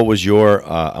 Now, what was your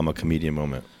I'm a comedian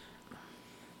moment?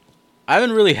 I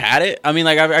haven't really had it. I mean,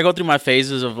 like I go through my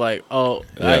phases of like,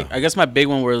 Yeah. I guess my big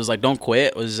one where it was like, don't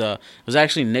quit was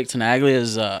actually Nick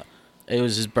Tenaglia's. It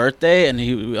was his birthday, and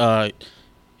he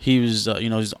was you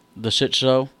know, he's the shit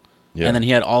show, Yeah. and then he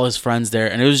had all his friends there,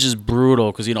 and it was just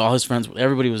brutal because, you know, all his friends,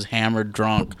 everybody was hammered,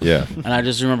 drunk. Yeah. And I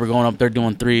just remember going up there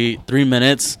doing three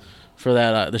minutes for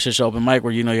that the shit show open mic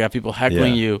where, you know, you have people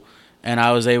heckling Yeah. you, and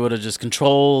I was able to just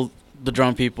control the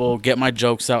drunk people, get my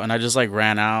jokes out, and I just like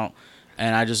ran out.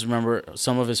 And I just remember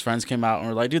some of his friends came out and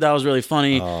were like, dude, that was really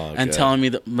funny. Oh, and good. telling me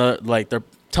that, like, they're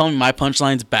telling me my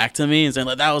punchlines back to me and saying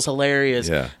like, that was hilarious.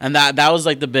 Yeah. And that was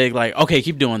like the big, like, okay,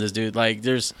 keep doing this, dude. Like,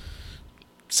 there's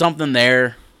something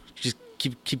there. Just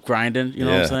keep grinding. You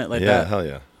know what I'm saying? Like yeah, that. hell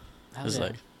yeah. Hell It's yeah.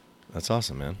 like, That's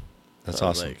awesome, man. That's so I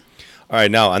was awesome. like- All right,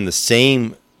 now on the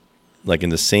same, like in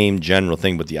the same general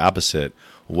thing, but the opposite.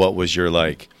 What was your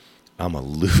like? I'm a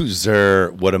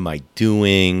loser. What am I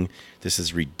doing? This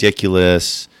is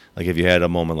ridiculous. Like, if you had a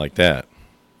moment like that,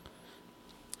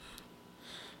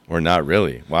 or not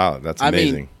really? Wow, that's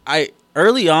amazing. I mean,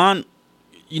 early on,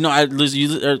 you know, I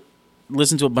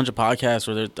listen to a bunch of podcasts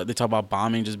where they talk about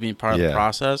bombing just being part of Yeah. the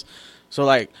process. So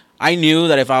like, I knew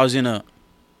that if I was gonna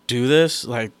do this,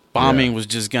 like, bombing Yeah. was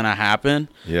just gonna happen.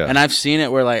 Yeah. And I've seen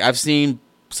it where, like, I've seen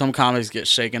some comics get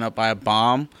shaken up by a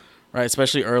bomb, right?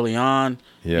 Especially early on.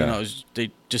 Yeah. You know,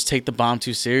 they just take the bomb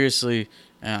too seriously.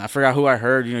 And I forgot who I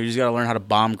heard. You know, you just gotta learn how to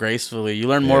bomb gracefully. You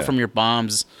learn more Yeah. from your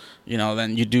bombs, you know,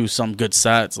 than you do some good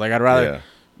sets. Like, I'd rather, Yeah.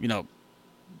 you know,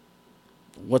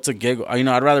 what's a giggle? You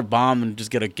know, I'd rather bomb than just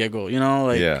get a giggle. You know,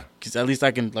 like, Yeah. because at least I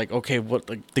can, like, okay, what,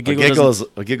 like, the A giggle,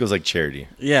 giggle is like charity.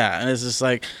 yeah, and it's just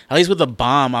like, at least with the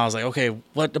bomb, I was like, okay,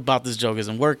 what about this joke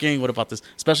isn't working? What about this?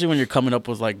 Especially when you're coming up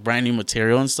with like brand new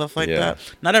material and stuff like Yeah. that.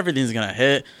 Not everything's gonna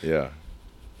hit. Yeah.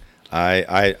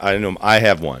 I know I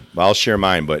have one. I'll share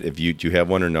mine, but if do you have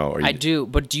one or no? Or I do,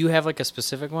 but do you have like a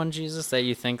specific one, Jesus, that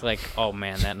you think like, oh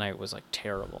man, that night was like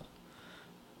terrible?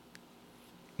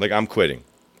 Like, I'm quitting.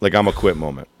 Like, I'm a quit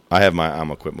moment. I have my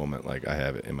I'm a quit moment. Like, I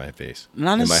have it in my face,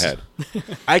 Not in my necess-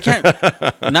 head. I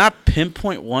can't not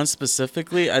pinpoint one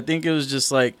specifically. I think it was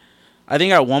just like, I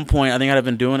think at one point, I think I'd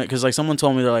been doing it because like someone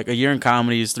told me that like a year in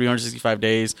comedy is 365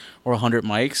 days or 100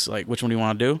 mics. Like, which one do you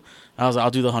want to do? I was like,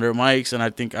 I'll do the 100 mics, and I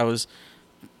think I was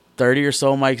 30 or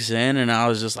so mics in, and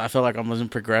I felt like I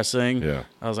wasn't progressing. Yeah.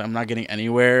 I was like, I'm not getting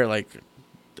anywhere. Like,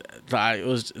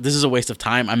 this is a waste of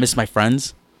time. I miss my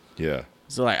friends. Yeah.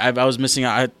 So like I was missing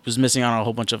out. I was missing out on a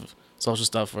whole bunch of social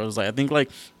stuff. Where it was like I think like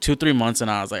 2-3 months, and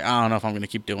I was like, I don't know if I'm gonna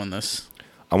keep doing this.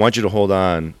 I want you to hold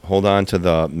on to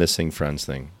the missing friends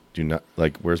thing. Do not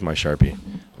where's my Sharpie?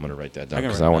 I'm gonna write that down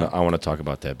because I want to talk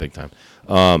about that big time.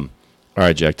 All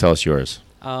right, Jack, tell us yours.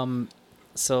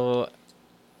 So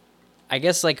I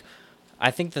guess like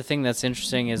I think the thing that's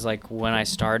interesting is like when I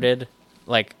started,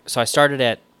 like so I started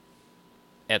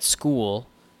at school.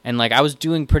 And, like, I was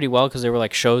doing pretty well because there were,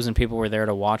 like, shows and people were there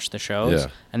to watch the shows.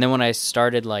 Yeah. And then when I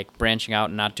started, like, branching out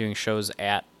and not doing shows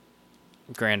at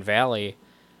Grand Valley,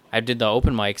 I did the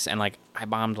open mics and, like, I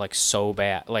bombed, like, so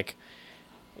bad. Like,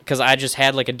 because I just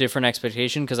had, like, a different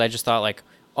expectation because I just thought, like,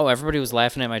 oh, everybody was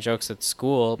laughing at my jokes at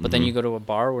school. But then you go to a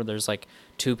bar where there's, like,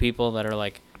 2 people that are,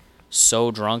 like, so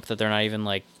drunk that they're not even,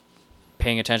 like,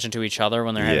 paying attention to each other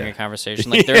when they're having a conversation.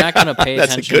 Like, they're not going to pay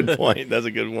attention. That's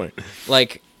a good point.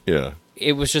 Like, yeah.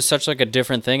 It was just such like a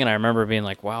different thing, and I remember being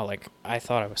like, wow, like I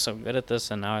thought I was so good at this,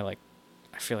 and now I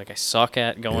feel like I suck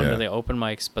at going to the open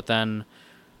mics. But then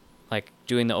like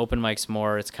doing the open mics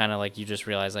more, it's kind of like you just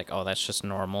realize like, oh, that's just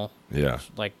normal. Yeah.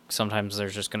 Like sometimes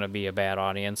there's just going to be a bad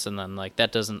audience, and then like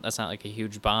that's not like a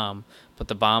huge bomb. But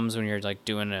the bombs when you're like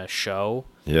doing a show,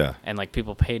 and like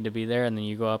people paid to be there, and then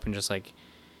you go up and just like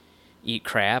eat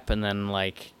crap, and then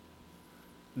like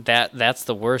that's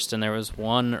the worst. And there was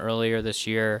one earlier this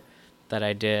year that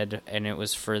I did, and it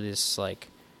was for this like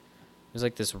it was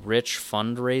like this rich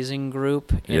fundraising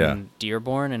group in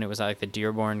Dearborn, and it was like the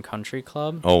Dearborn Country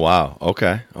Club. Oh wow.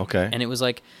 Okay. And it was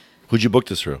like, who'd you book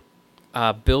this through?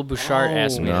 Bill Bouchard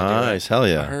asked me to do it. Nice. Hell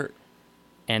yeah.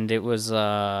 And it was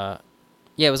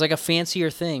it was like a fancier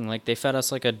thing. Like they fed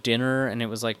us like a dinner, and it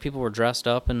was like people were dressed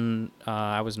up, and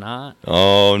I was not.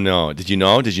 Oh no. Did you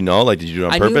know? Like did you do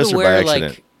it on purpose or by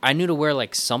accident? I knew to wear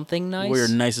like something nice. Wear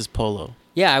your nicest polo.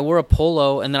 Yeah, I wore a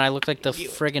polo, and then I looked like the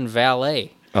friggin'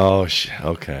 valet. Oh,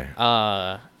 okay.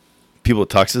 People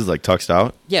tuxes, like tuxed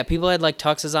out? Yeah, people had like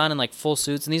tuxes on and like full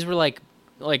suits, and these were like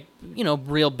you know,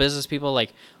 real business people,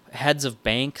 like heads of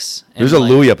banks. And there's a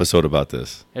Louis episode about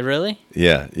this. Really?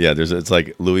 Yeah. It's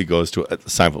like Louis goes to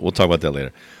Seinfeld. We'll talk about that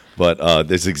later. But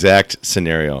this exact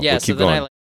scenario. Yeah, we'll so keep then going. I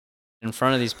in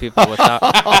front of these people without.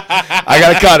 I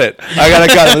gotta cut it.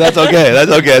 But that's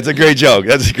okay. It's a great joke.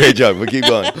 But keep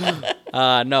going.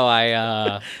 No,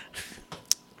 I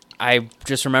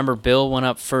just remember Bill went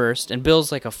up first, and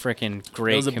Bill's like a freaking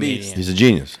great comedian. He's a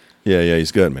genius. Yeah,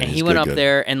 he's good, man. And he went up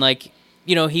there, and like,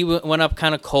 you know, he went up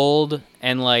kind of cold,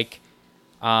 and like,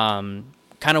 kind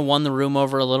of won the room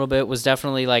over a little bit. Was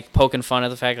definitely like poking fun at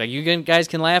the fact like you guys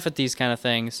can laugh at these kind of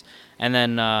things, and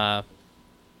then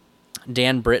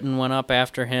Dan Britton went up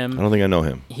after him. I don't think I know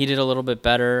him. He did a little bit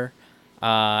better,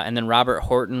 and then Robert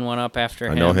Horton went up after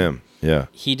him. I know him. Yeah.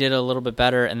 He did a little bit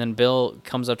better, and then Bill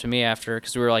comes up to me after,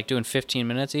 because we were like doing 15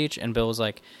 minutes each, and Bill was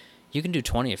like, you can do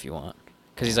 20 if you want,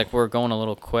 because he's like, we're going a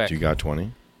little quick. You got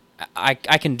 20? I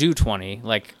can do 20.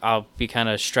 Like, I'll be kind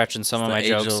of stretching some of my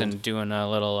jokes and doing a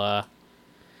little,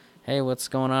 hey, what's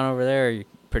going on over there, you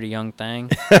pretty young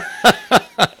thing? But,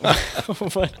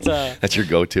 that's your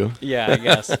go-to? Yeah, I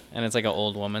guess. And it's like an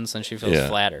old woman, so she feels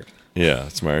flattered. Yeah,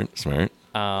 smart.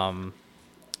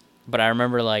 But I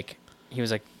remember, like, he was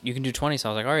like, you can do 20. So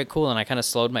I was like, all right, cool. And I kind of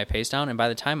slowed my pace down. And by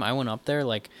the time I went up there,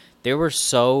 like, they were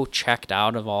so checked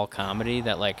out of all comedy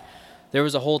that, like, there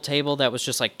was a whole table that was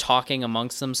just, like, talking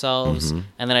amongst themselves. Mm-hmm.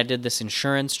 And then I did this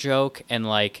insurance joke. And,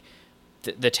 like,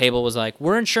 the table was like,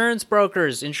 we're insurance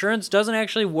brokers. Insurance doesn't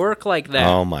actually work like that.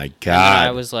 Oh, my God. And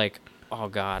I was like, oh,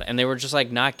 God. And they were just,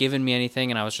 like, not giving me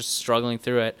anything. And I was just struggling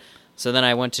through it. So then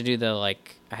I went to do the,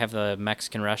 like, I have the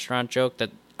Mexican restaurant joke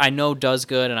that I know does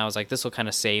good, and I was like, this will kind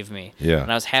of save me. Yeah.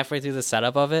 And I was halfway through the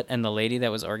setup of it, and the lady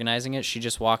that was organizing it, she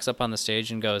just walks up on the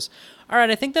stage and goes, all right,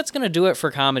 I think that's going to do it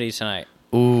for comedy tonight.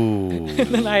 Ooh. And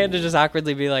then I had to just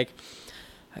awkwardly be like,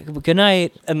 good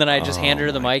night. And then I just handed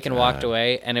her the mic and walked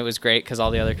away, and it was great because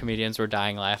all the other comedians were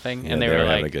dying laughing. Yeah, and they were like,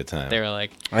 having a good time. They were like,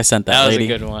 I sent that lady.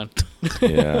 was a good one.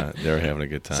 Yeah, they were having a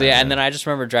good time. So yeah, and then I just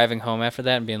remember driving home after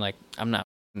that and being like, I'm not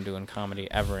doing comedy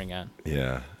ever again.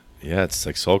 Yeah. Yeah, it's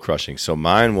like soul crushing. So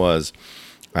mine was,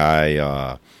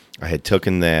 I had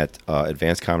taken that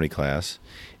advanced comedy class,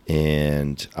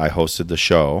 and I hosted the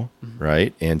show,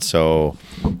 right? And so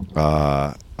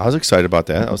I was excited about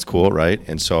that. That was cool, right?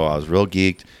 And so I was real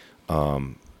geeked.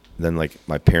 Then like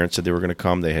my parents said they were going to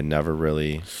come. They had never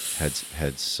really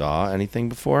had saw anything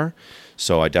before,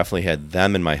 so I definitely had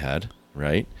them in my head,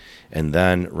 right? And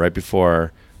then right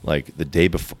before like the day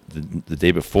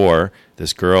before,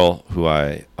 this girl who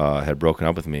I had broken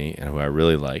up with me and who I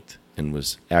really liked and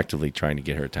was actively trying to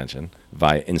get her attention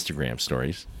via Instagram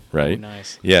stories. Right. Oh,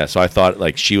 nice. Yeah. So I thought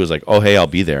like she was like, oh, hey, I'll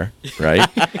be there. Right.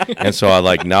 And so I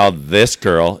like now this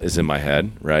girl is in my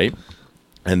head. Right.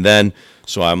 And then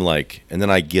so I'm like, and then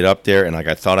I get up there and like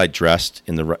I thought I dressed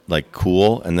in the like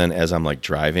cool. And then as I'm like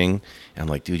driving, I'm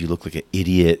like, dude, you look like an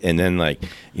idiot. And then like,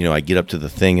 you know, I get up to the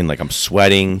thing and like I'm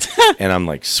sweating and I'm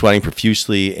like sweating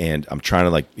profusely and I'm trying to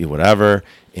like whatever.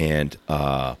 And,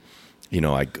 you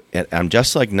know, I'm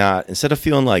just like not, instead of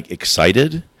feeling like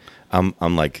excited,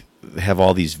 I'm like, have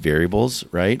all these variables,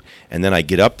 right? And then I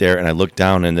get up there and I look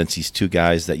down and it's these two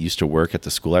guys that used to work at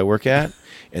the school I work at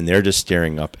and they're just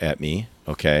staring up at me,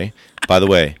 okay? By the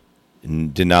way,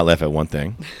 did not laugh at one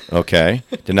thing, okay?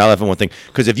 Did not laugh at one thing.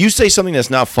 Because if you say something that's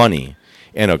not funny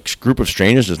and a group of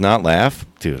strangers does not laugh,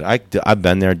 dude, I've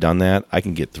been there, done that. I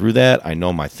can get through that. I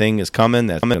know my thing is coming.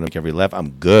 That's coming. I make every laugh. I'm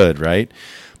good, right?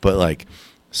 But like,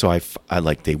 so I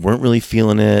like, they weren't really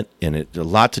feeling it and it a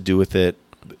lot to do with it.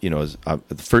 You know,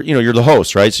 you're the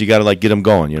host, right? So you got to like get them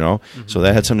going, you know? Mm-hmm. So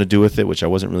that had something to do with it, which I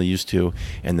wasn't really used to.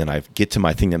 And then I get to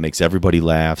my thing that makes everybody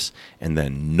laughs, and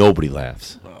then nobody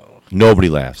laughs. Oh. Nobody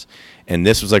laughs. And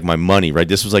this was like my money, right?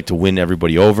 This was like to win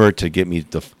everybody over, to get me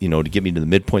to get me to the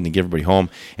midpoint and get everybody home.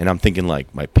 And I'm thinking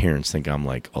like my parents think I'm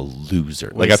like a loser.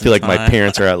 Like I feel like my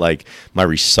parents are at like my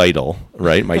recital,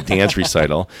 right? My dance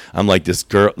recital. I'm like this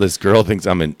girl thinks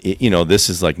I'm this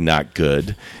is like not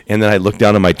good. And then I look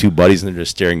down at my two buddies and they're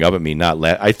just staring up at me, not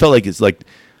I felt like it's like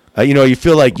you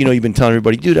feel like you've been telling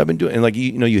everybody, dude, I've been doing, and like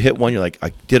you hit one, you're like,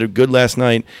 I did it good last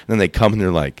night. And then they come and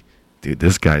they're like, dude,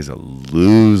 this guy's a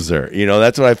loser.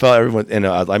 That's what I felt. Everyone, and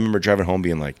I remember driving home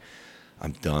being like,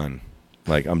 I'm done.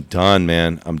 Like, I'm done,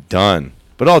 man. I'm done.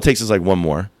 But all it takes is like one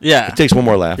more. Yeah. It takes one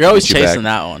more laugh. You're always chasing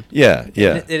that one. Yeah,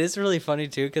 yeah. It is really funny,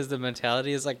 too, because the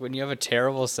mentality is like when you have a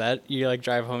terrible set, you like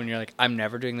drive home and you're like, I'm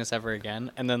never doing this ever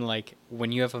again. And then like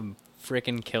when you have a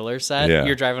freaking killer set,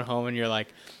 you're driving home and you're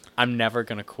like, I'm never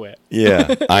going to quit.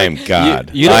 Yeah. I am God.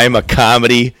 I am a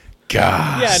comedy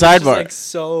God. Yeah, sidebar. Like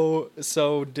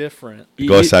so different.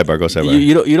 Go sidebar.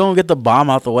 You don't get the bomb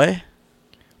out the way.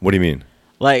 What do you mean?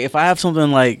 Like if I have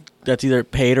something like that's either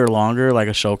paid or longer, like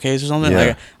a showcase or something,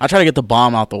 like I try to get the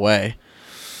bomb out the way.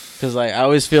 Because like I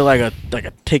always feel like a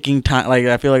ticking time. Like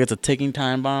I feel like it's a ticking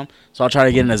time bomb. So I'll try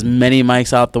to get in as many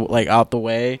mics out the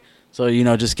way. So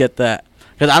just get that.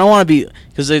 Because I don't want to be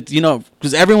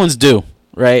because everyone's due.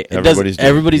 Right, everybody's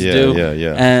due.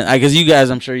 Yeah. And because you guys,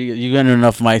 I'm sure you get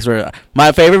enough mics. Where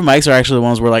my favorite mics are actually the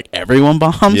ones where like everyone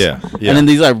bombs. Yeah. And then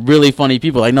these are really funny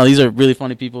people. Like no, these are really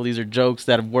funny people. These are jokes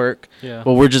that work. Yeah.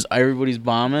 But everybody's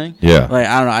bombing. Yeah. Like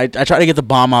I don't know. I try to get the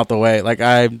bomb out the way. Like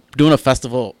I'm doing a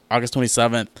festival August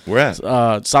 27th. Where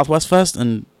at? Southwest Fest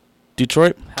in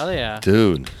Detroit. Hell yeah,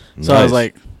 dude. So I was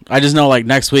like, I just know like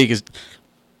next week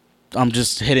I'm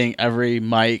just hitting every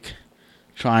mic,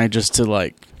 trying to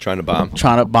bomb.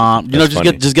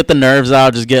 Just get the nerves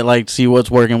out. Just get see what's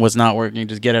working, what's not working.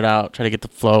 Just get it out. Try to get the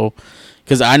flow.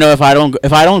 Because I know if I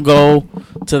don't go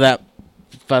to that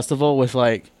festival with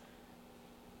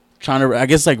trying to, I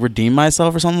guess redeem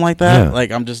myself or something like that. Yeah.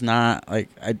 Like I'm just not I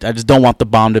just don't want the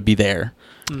bomb to be there,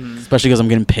 especially because I'm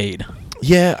getting paid.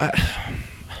 Yeah,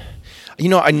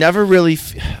 I never really.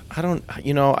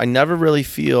 I never really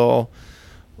feel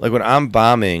like when I'm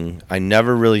bombing. I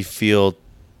never really feel.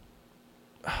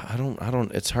 I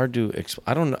don't. It's hard to.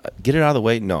 I don't get it out of the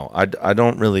way. No, I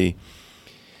don't really.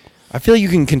 I feel like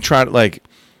you can try to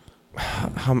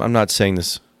I'm not saying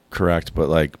this correct, but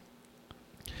like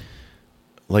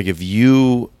if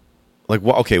you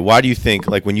okay, why do you think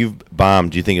when you've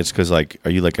bombed? Do you think it's because are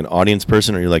you an audience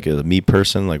person or are you a me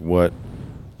person? What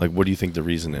do you think the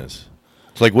reason is?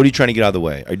 So what are you trying to get out of the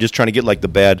way? Are you just trying to get the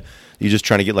bad? Are you just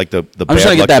trying to get the bad? I'm just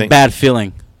trying to get that bad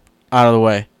feeling out of the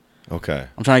way. Okay.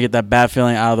 I'm trying to get that bad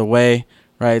feeling out of the way,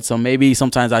 right? So maybe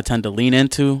sometimes I tend to lean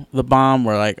into the bomb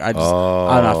where I'm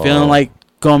not feeling like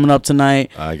coming up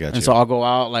tonight. I got you. And so I'll go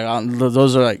out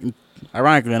those are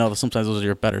ironically I know that sometimes those are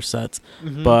your better sets,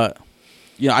 but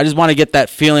I just want to get that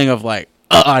feeling of I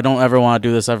don't ever want to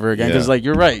do this ever again because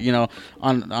you're right,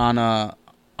 on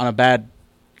a bad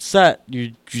set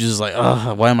you just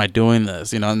why am I doing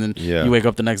this, and then you wake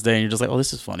up the next day and you're just oh,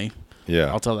 this is funny. Yeah,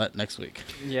 I'll tell that next week.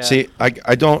 Yeah. See, I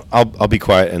don't. I'll be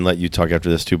quiet and let you talk after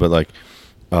this too. But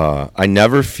I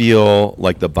never feel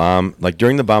the bomb.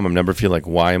 During the bomb, I never feel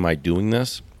why am I doing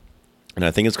this? And I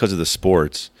think it's because of the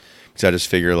sports. Because I just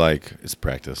figure it's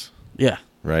practice. Yeah.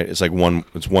 Right. It's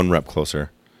it's one rep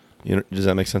closer. Does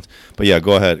that make sense? But yeah,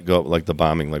 go ahead. Go the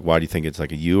bombing. Why do you think it's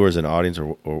a you or as an audience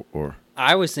or?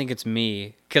 I always think it's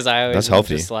me because I always that's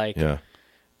healthy. Just yeah.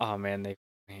 oh man,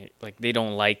 they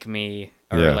don't like me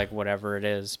or Yeah. like whatever it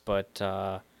is. But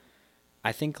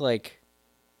I think like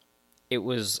it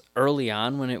was early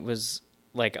on when it was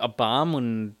like a bomb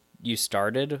when you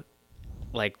started,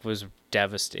 like was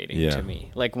devastating Yeah. to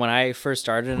me. Like when I first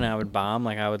started and I would bomb,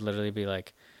 like I would literally be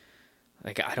like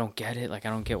I don't get it. Like I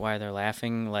don't get why they're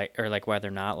laughing, like or like why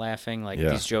they're not laughing. Like Yeah.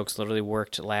 these jokes literally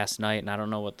worked last night, and I don't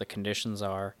know what the conditions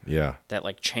are Yeah. that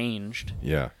like changed.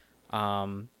 Yeah.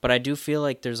 But I do feel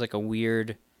like there's like a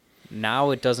weird.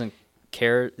 Now it doesn't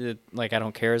care. Like I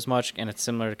don't care as much, and it's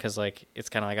similar because like it's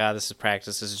kind of like this is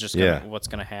practice. This is just what's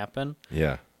gonna happen.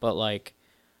 Yeah. But like,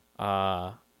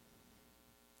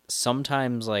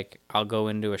 sometimes like I'll go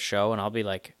into a show and I'll be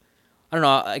like, I don't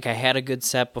know, like I had a good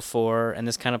set before, and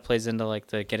this kind of plays into like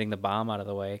the getting the bomb out of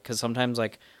the way. Because sometimes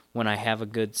like when I have a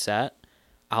good set,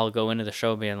 I'll go into the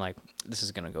show being like, this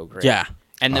is gonna go great. Yeah.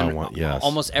 And then yes,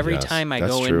 almost every yes. time I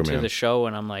That's go true, into man. the show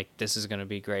and I'm like, this is gonna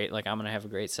be great. Like I'm gonna have a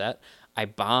great set. I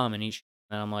bomb in each,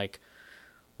 and I'm like,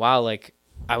 wow, like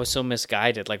I was so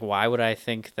misguided. Like why would I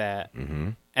think that?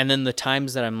 Mm-hmm. And then the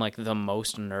times that I'm like the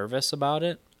most nervous about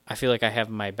it, I feel like I have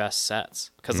my best sets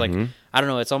because like I don't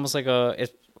know, it's almost like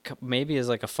it maybe is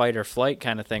like a fight or flight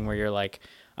kind of thing where you're like,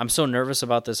 I'm so nervous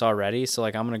about this already, so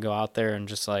like I'm gonna go out there and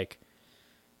just like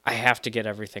I have to get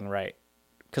everything right.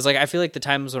 Because like I feel like the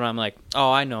times when I'm like, oh,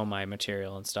 I know my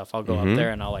material and stuff, I'll go up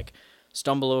there and I'll like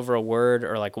stumble over a word,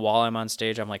 or like while I'm on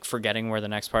stage I'm like forgetting where the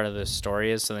next part of the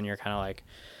story is, so then you're kind of like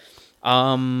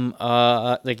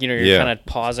like, you know, you're kind of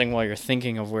pausing while you're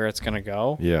thinking of where it's gonna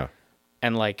go. Yeah.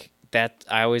 And like that,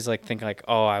 I always like think like,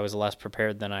 oh, I was less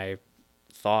prepared than I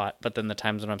thought. But then the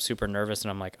times when I'm super nervous and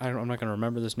I'm like, I'm not gonna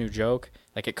remember this new joke,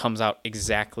 like it comes out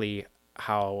exactly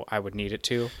how I would need it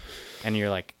to, and you're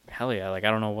like, hell yeah, like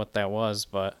I don't know what that was.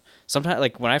 But sometimes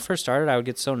like when I first started, I would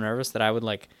get so nervous that I would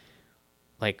like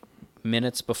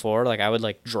minutes before, like I would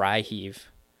like dry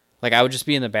heave, like I would just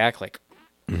be in the back like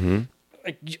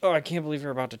like, oh, I can't believe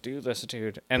you're about to do this,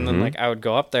 dude. And then like I would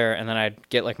go up there and then I'd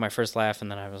get like my first laugh,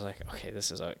 and then I was like, okay, this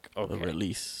is like okay. A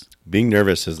release. Being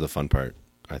nervous is the fun part,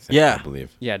 I think. Yeah. I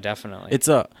believe. Yeah, definitely.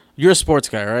 You're a sports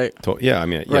guy, right? Yeah, I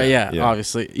mean, Right, yeah,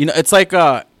 obviously. You know, it's like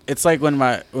when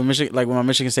my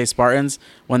Michigan State Spartans,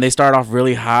 when they start off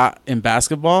really hot in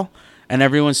basketball and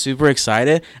everyone's super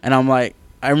excited, and I'm like,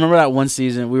 I remember that one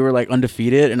season we were like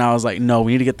undefeated, and I was like, no,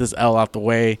 we need to get this L out the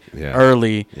way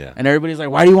early. Yeah. And everybody's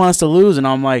like, why do you want us to lose? And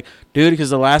I'm like, dude,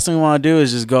 because the last thing we want to do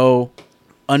is just go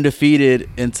undefeated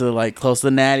into like close to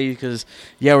the natty, because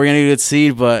we're gonna get a good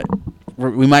seed, but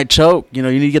we might choke. You know,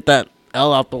 you need to get that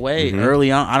L out the way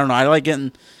early on. I don't know. I like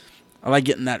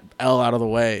getting that L out of the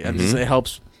way. And just, it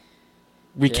helps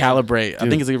recalibrate. I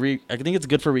think it's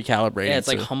good for recalibrating. Yeah, it's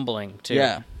like humbling too.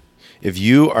 Yeah. If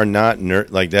you are not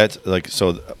like that's like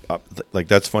so like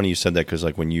that's funny you said that, because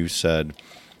like when you said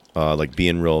like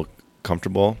being real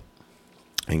comfortable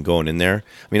and going in there,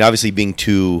 I mean obviously being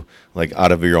too like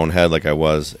out of your own head like I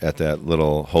was at that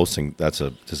little hosting, that's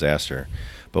a disaster.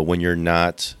 But when you're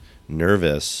not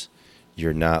nervous,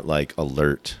 you're not like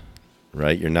alert,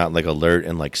 right? You're not like alert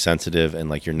and like sensitive, and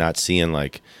like you're not seeing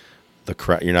like the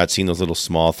crowd. You're not seeing those little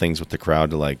small things with the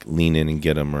crowd to like lean in and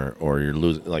get them, or you're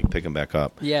losing, like pick them back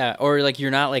up. Yeah, or like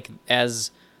you're not like as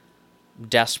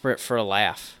desperate for a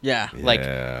laugh. Yeah. Like,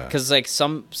 because like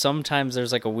sometimes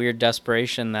there's like a weird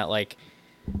desperation that like,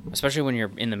 especially when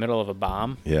you're in the middle of a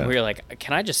bomb, where you're like,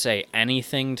 can I just say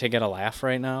anything to get a laugh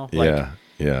right now? Like,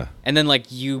 yeah. And then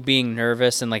like you being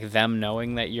nervous and like them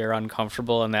knowing that you're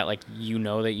uncomfortable and that like you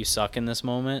know that you suck in this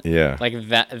moment. Yeah. Like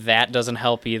that doesn't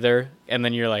help either. And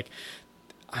then you're like,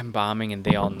 I'm bombing and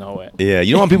they all know it. Yeah,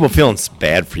 you don't want people feeling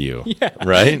bad for you. Yeah.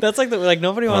 Right? That's like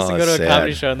nobody wants to go to a sad.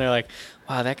 comedy show and they're like,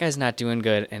 wow, that guy's not doing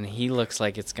good and he looks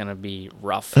like it's gonna be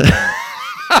rough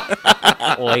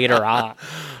later on.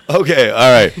 Okay,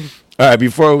 all right.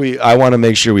 Before I want to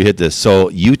make sure we hit this. So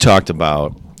you talked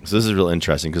about. So this is real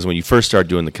interesting, because when you first start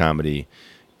doing the comedy,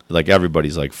 like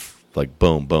everybody's like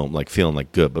boom, boom, like feeling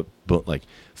like good, but boom, like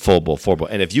full bowl.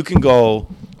 And if you can go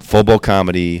full bowl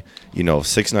comedy,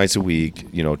 6 nights a week,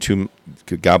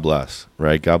 God bless,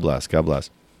 right? God bless.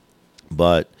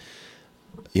 But,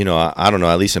 I don't know,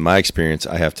 at least in my experience,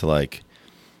 I have to like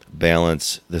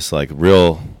balance this like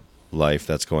real life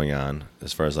that's going on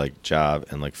as far as like job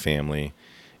and like family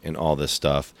and all this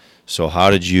stuff. So how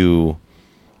did you...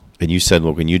 And you said,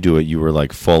 look, when you do it, you were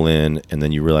like full in, and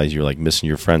then you realized you're like missing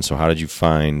your friends. So how did you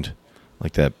find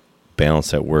like that balance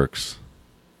that works?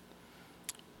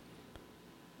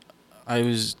 I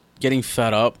was getting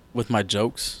fed up with my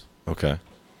jokes. Okay.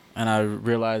 And I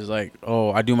realized like,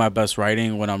 I do my best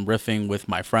writing when I'm riffing with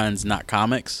my friends, not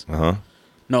comics. Uh-huh.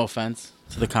 No offense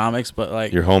to the comics, but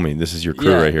like Your homie. This is your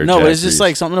crew right here. No, Jack but it's just Reese.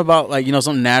 like something about like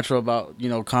something natural about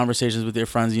conversations with your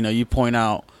friends. You point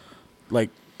out like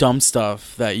dumb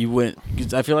stuff that you wouldn't.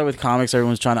 'Cause I feel like with comics,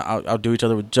 everyone's trying to outdo each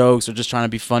other with jokes or just trying to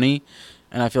be funny,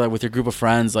 and I feel like with your group of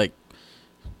friends, like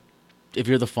if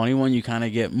you're the funny one, you kind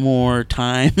of get more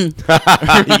time.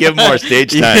 you get more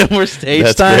stage You time. get more stage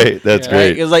That's time. great. That's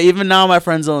great. Because like even now, my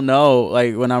friends don't know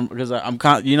like when because I'm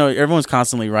everyone's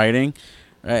constantly writing,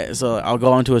 right? So I'll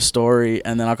go into a story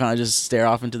and then I'll kind of just stare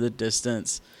off into the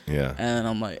distance, Yeah. and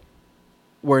I'm like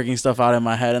working stuff out in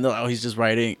my head, and they're like, oh, he's just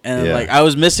writing, and Yeah. like I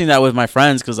was missing that with my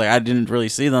friends because like I didn't really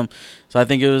see them, so I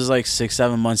think it was like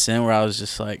 6-7 months in where I was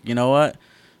just like, you know what?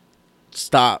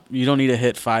 Stop. You don't need to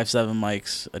hit 5-7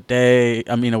 mics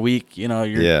a week.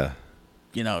 Yeah.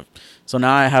 So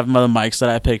now I have other mics that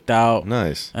I picked out.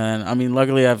 Nice. And I mean,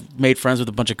 luckily I've made friends with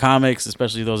a bunch of comics,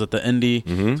 especially those at the indie.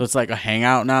 Mhm. So it's like a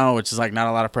hangout now, which is like not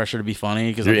a lot of pressure to be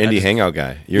funny. Cause You're an indie hangout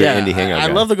guy. You're an indie hangout guy.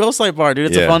 I love the Ghostlight Bar, dude.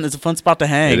 It's Yeah. a fun spot to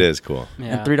hang. It is cool. Yeah.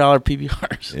 And $3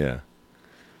 PBRs. Yeah.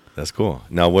 That's cool.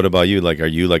 Now, what about you? Like, are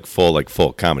you like full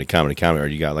comedy, or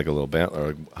you got like a little band,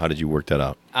 or how did you work that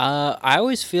out? I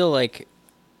always feel like,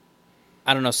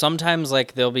 I don't know, sometimes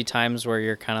like there'll be times where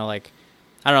you're kind of like,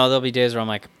 I don't know, there'll be days where I'm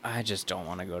like, I just don't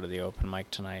want to go to the open mic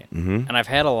tonight. Mm-hmm. And I've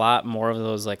had a lot more of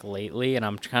those like lately, and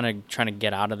I'm kind of trying to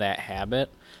get out of that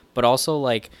habit. But also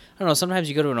like, I don't know, sometimes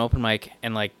you go to an open mic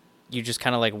and like you just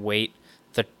kind of like wait.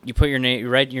 You put your name, you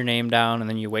write your name down, and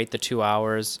then you wait the 2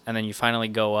 hours, and then you finally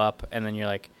go up, and then you're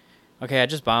like, okay, I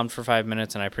just bombed for 5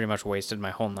 minutes, and I pretty much wasted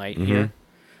my whole night here.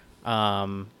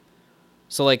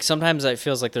 So like sometimes it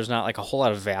feels like there's not like a whole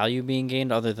lot of value being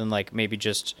gained other than like maybe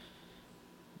just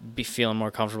be feeling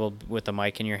more comfortable with the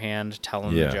mic in your hand,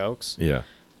 telling the jokes. Yeah.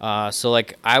 So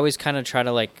like I always kind of try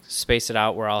to like space it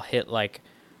out where I'll hit like,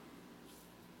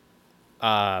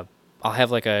 I'll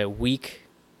have like a week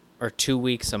or 2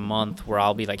 weeks a month where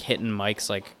I'll be like hitting mics,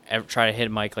 like try to hit a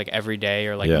mic like every day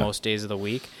or like most days of the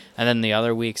week. And then the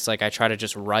other weeks, like I try to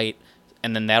just write,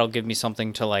 and then that'll give me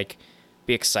something to like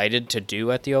be excited to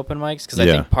do at the open mics. Cause I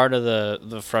think part of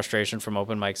the frustration from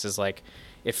open mics is like,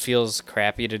 it feels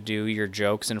crappy to do your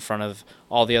jokes in front of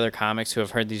all the other comics who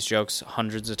have heard these jokes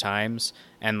hundreds of times,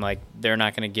 and like they're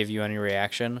not going to give you any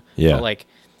reaction. Yeah. But like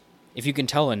if you can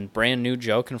tell a brand new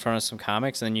joke in front of some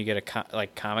comics and then you get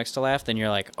comics to laugh, then you're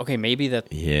like, okay, maybe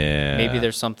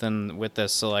there's something with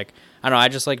this. So like, I don't know, I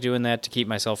just like doing that to keep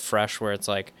myself fresh, where it's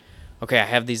like, okay, I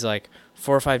have these like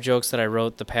 4 or 5 jokes that I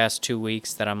wrote the past 2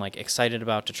 weeks that I'm like excited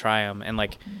about to try them, and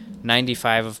like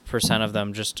 95% of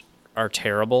them just are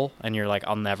terrible, and you're like,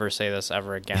 I'll never say this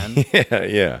ever again.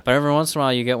 Yeah. But every once in a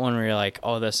while you get one where you're like,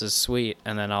 oh, this is sweet,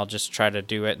 and then I'll just try to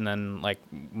do it and then like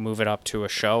move it up to a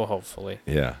show, hopefully.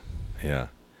 Yeah. Yeah.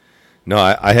 No,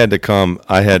 I had to come.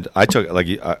 I took like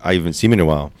I even seen me in a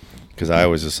while because I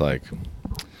was just like,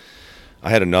 I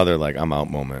had another like I'm out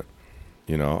moment.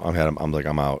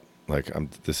 I'm out. Like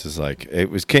this is like I had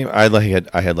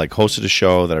like hosted a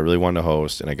show that I really wanted to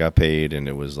host, and I got paid, and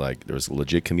it was like there was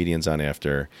legit comedians on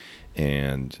after,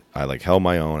 and I like held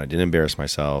my own. I didn't embarrass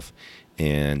myself,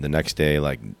 and the next day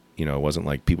like it wasn't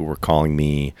like people were calling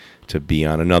me to be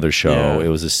on another show. Yeah. It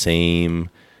was the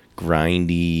same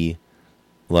grindy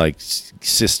like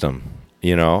system,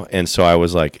 and so I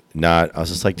was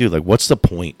just like, dude, like what's the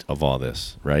point of all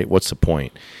this, right? What's the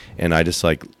point? And I just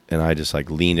like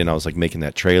leaned in. I was like making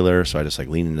that trailer, so I just like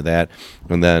leaned into that.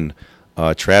 And then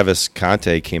Travis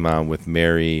Conte came on with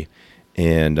Mary,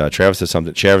 and Travis said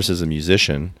something. Travis is a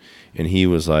musician, and he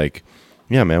was like,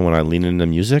 yeah, man, when I lean into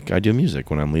music, I do music.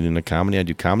 When I'm leaning into comedy, I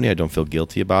do comedy. I don't feel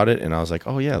guilty about it. And I was like,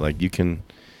 oh yeah, like you can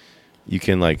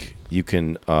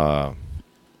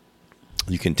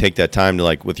take that time to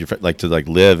like with your like to like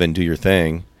live and do your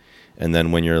thing, and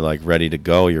then when you're like ready to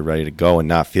go, you're ready to go and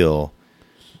not feel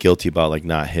guilty about like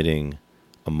not hitting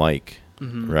a mic,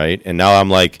 right? And now I'm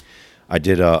like, I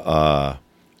did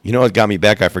what got me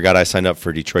back? I forgot I signed up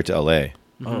for Detroit to LA.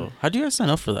 Oh, how'd you guys sign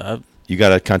up for that? You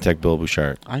gotta contact Bill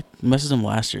Bouchard. I messaged him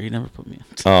last year. He never put me in.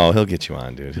 Oh, he'll get you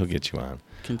on, dude. He'll get you on.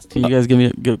 Can you guys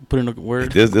put in a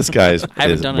word? This guy's. I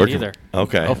haven't done working. it either.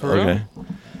 Okay. Oh, for okay. real?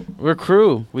 We're a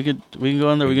crew. We can go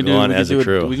on there. We can go on as a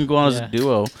crew. We can go on as a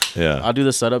duo. Yeah. I'll do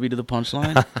the setup. You do the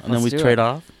punchline, and then we do trade it.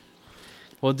 off.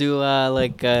 We'll do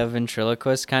like a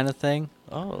ventriloquist kind of thing,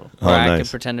 Oh, where I nice.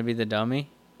 could pretend to be the dummy.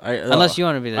 Unless you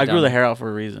want to be the I dummy. grew the hair out for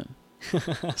a reason.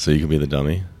 So you can be the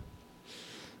dummy.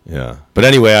 Yeah. But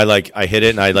anyway, I hit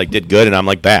it and I like did good, and I'm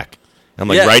like back. I'm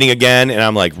like writing again, and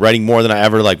I'm like writing more than I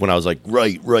ever like when I was like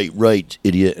right,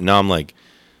 idiot. And now I'm like,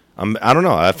 I don't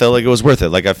know. I felt like it was worth it.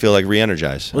 Like I feel like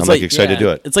re-energized. Well, I'm like excited to do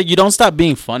it. It's like you don't stop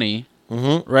being funny,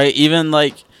 right? Even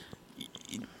like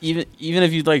even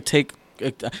if you like take,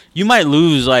 you might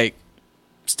lose like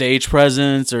stage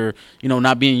presence or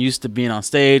not being used to being on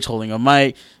stage holding a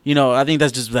mic. I think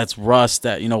that's rust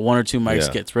that one or two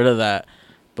mics gets rid of that.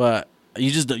 But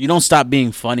you don't stop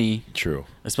being funny. True.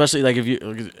 Especially like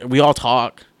we all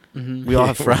talk. Mm-hmm. We all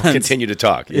have friends. Continue to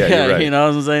talk. Yeah, you're right. You know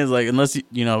what I'm saying? It's like, unless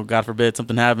you God forbid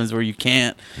something happens where you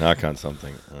can't knock on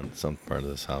something on some part of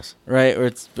this house, right?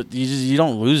 But you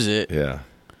don't lose it. Yeah,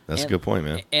 that's a good point,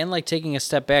 man. And like taking a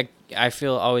step back, I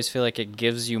always feel like it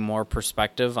gives you more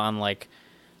perspective on like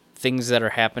things that are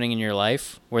happening in your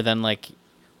life. Where then like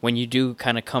when you do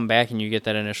kind of come back and you get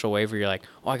that initial wave where you're like,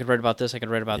 oh, I could write about this, I could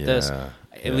write about this.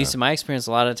 At least in my experience,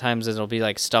 a lot of times it'll be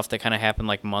like stuff that kind of happened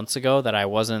like months ago that I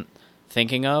wasn't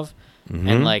thinking of,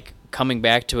 and like coming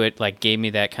back to it like gave me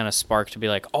that kind of spark to be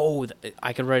like, oh,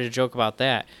 I could write a joke about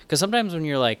that. Because sometimes when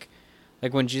you're like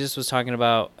when Jesus was talking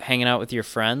about hanging out with your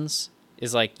friends,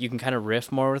 is like you can kind of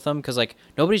riff more with them because like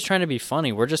nobody's trying to be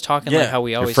funny. We're just talking like how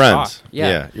we always talk.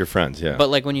 Yeah, your friends. Yeah. But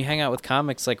like when you hang out with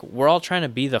comics, like we're all trying to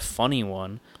be the funny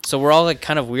one. So we're all like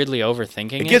kind of weirdly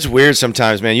overthinking it. It gets weird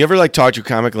sometimes, man. You ever like talk to a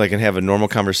comic like and have a normal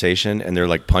conversation and they're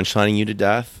like punchlining you to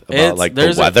death about like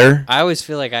the weather? I always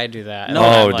feel like I do that.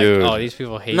 No, dude. Oh, these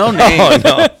people hate no me. names.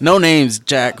 No names,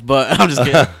 Jack. But I'm just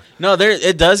kidding. No,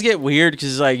 it does get weird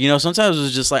because like sometimes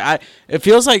it's just like it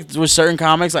feels like with certain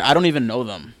comics like I don't even know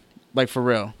them. Like, for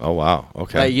real. Oh, wow.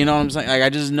 Okay. Like, you know what I'm saying? Like, I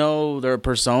just know their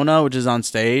persona, which is on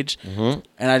stage. Mm-hmm.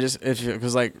 And I just,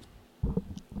 because, like,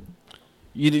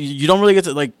 you don't really get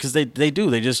to, like, because they do.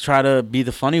 They just try to be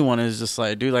the funny one. Is just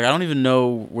like, dude, like, I don't even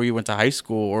know where you went to high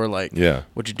school or, like,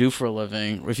 what you do for a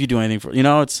living. Or if you do anything for,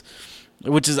 it's,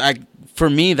 which is, for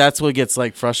me, that's what gets,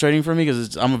 like, frustrating for me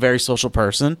because I'm a very social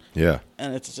person. Yeah.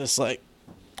 And it's just, like,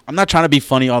 I'm not trying to be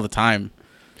funny all the time.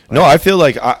 No, I feel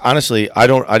like honestly, I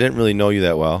didn't really know you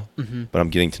that well, but I'm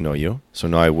getting to know you. So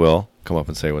now I will come up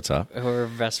and say what's up. We're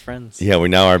best friends. Yeah, we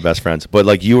now are best friends. But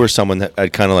like you were someone that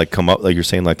I'd kind of like come up, like you're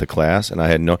saying, like the class, and I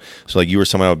had so like you were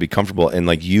someone I would be comfortable, and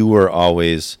like you were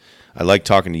always, I like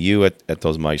talking to you at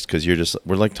those mics because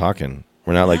we're like talking.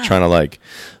 We're not like trying to like,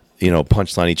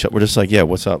 punchline each other. We're just like, yeah,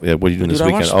 what's up? Yeah, what are you doing this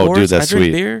weekend? Oh, dude, that's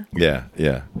sweet. Beer.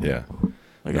 Yeah.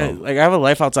 Like, I have a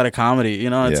life outside of comedy,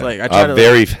 It's like I try to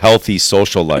very healthy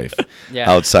social life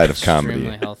outside of comedy.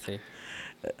 Extremely healthy.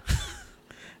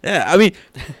 Yeah, I mean,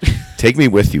 take me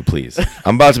with you, please.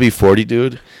 I'm about to be 40,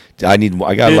 dude. I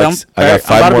got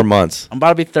 5 more months. I'm about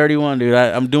to be 31, dude.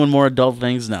 I'm doing more adult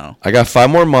things now. I got 5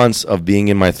 more months of being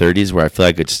in my 30s where I feel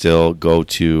like I could still go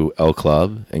to El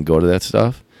Club and go to that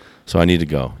stuff. So I need to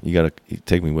go. You gotta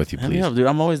take me with you, please. Yeah, dude.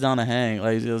 I'm always down to hang.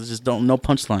 Like, just no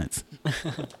punchlines.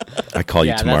 I call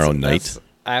you tomorrow night.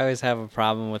 I always have a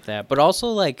problem with that. But also,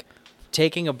 like,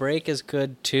 taking a break is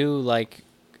good, too. Like,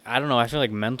 I don't know. I feel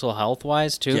like mental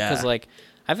health-wise, too. Because, like,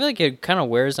 I feel like it kind of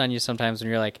wears on you sometimes when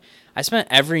you're like, I spent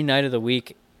every night of the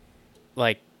week,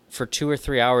 like, for 2 or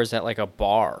 3 hours at, like, a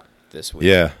bar this week.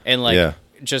 Yeah. And, like,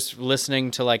 just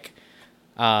listening to, like,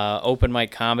 open mic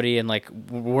comedy and like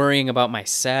worrying about my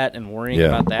set and worrying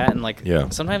about that and like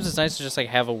sometimes it's nice to just like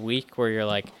have a week where you're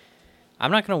like,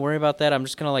 I'm not gonna worry about that. I'm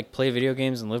just gonna like play video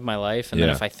games and live my life. And then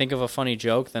if I think of a funny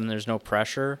joke, then there's no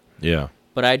pressure. Yeah.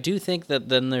 But I do think that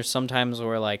then there's sometimes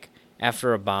where like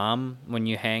after a bomb when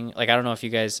you hang, like I don't know if you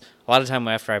guys, a lot of time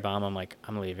after I bomb, I'm like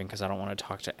I'm leaving because I don't want to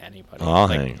talk to anybody. I'll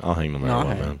hang no matter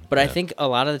what, man. But I think a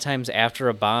lot of the times after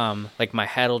a bomb, like my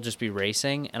head will just be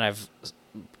racing, and I've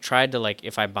tried to like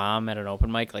if I bomb at an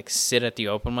open mic, like sit at the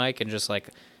open mic and just like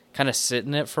kind of sit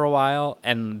in it for a while,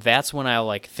 and that's when I'll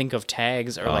like think of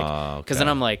tags or like because then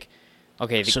I'm like,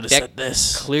 okay,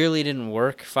 that clearly didn't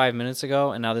work 5 minutes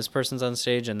ago, and now this person's on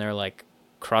stage and they're like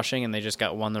crushing and they just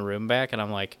won the room back, and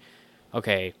I'm like,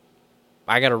 okay,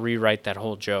 I got to rewrite that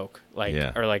whole joke, like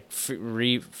or like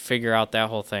figure out that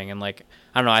whole thing, and like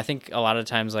I don't know, I think a lot of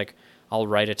times like I'll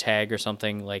write a tag or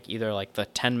something like either like the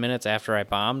 10 minutes after I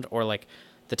bombed or like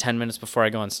the 10 minutes before I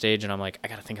go on stage, and I'm like, I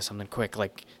got to think of something quick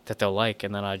like that they'll like,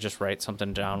 and then I just write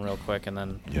something down real quick, and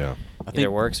then either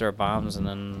it works or it bombs, and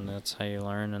then that's how you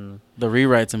learn. And the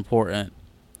rewrite's important.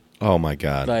 Oh my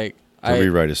God. Like the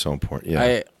rewrite is so important.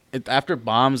 Yeah. After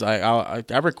bombs, I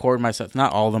record my sets,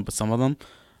 not all of them, but some of them,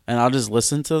 and I'll just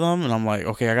listen to them, and I'm like,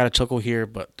 okay, I got to chuckle here,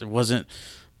 but it wasn't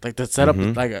like the setup.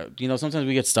 Like sometimes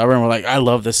we get stubborn. We're like, I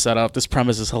love this setup. This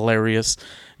premise is hilarious,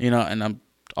 and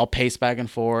I'll pace back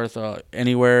and forth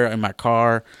anywhere in my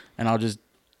car, and I'll just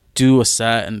do a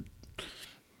set and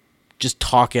just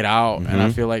talk it out. And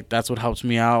I feel like that's what helps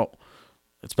me out,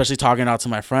 especially talking out to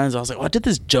my friends. I was like, well, I did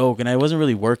this joke, and it wasn't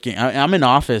really working. I'm in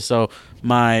office, so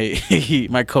my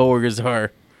my coworkers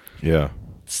are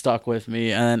stuck with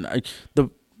me. And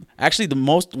actually the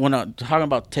most when I'm talking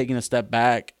about taking a step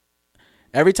back.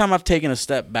 Every time I've taken a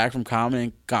step back from comedy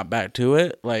and got back to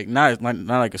it, like not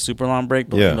like a super long break,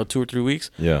 but 2 or 3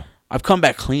 weeks. Yeah. I've come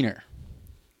back cleaner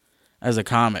as a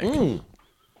comic.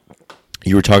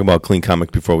 You were talking about clean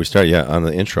comic before we started, on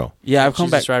the intro. Yeah, I've come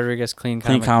Jesus back Rodriguez, clean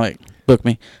comic. Book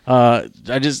me. I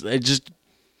just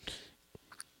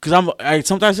because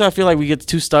sometimes I feel like we get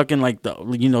too stuck in like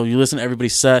you listen to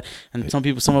everybody's set, and some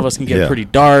of us can get pretty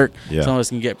dark. Yeah. Some of us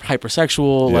can get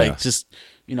hypersexual, like just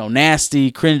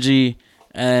nasty, cringy,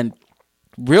 and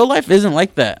real life isn't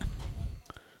like that.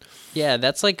 Yeah,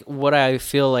 that's like what I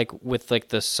feel like with like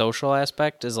the social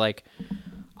aspect is like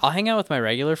I'll hang out with my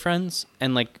regular friends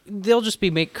and like they'll just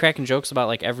be cracking jokes about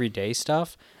like everyday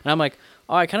stuff, and I'm like,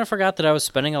 oh, I kind of forgot that I was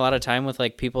spending a lot of time with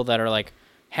like people that are like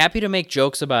happy to make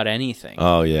jokes about anything.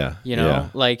 Oh yeah,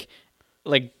 like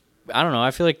I don't know.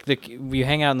 I feel like you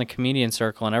hang out in the comedian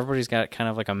circle and everybody's got kind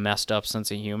of like a messed up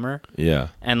sense of humor. Yeah,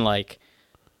 and like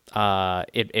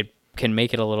it can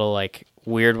make it a little like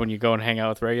weird when you go and hang out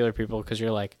with regular people because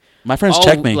you're like, my friends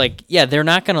check me. Like, yeah, they're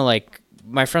not gonna like.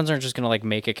 My friends aren't just gonna like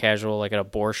make a casual like an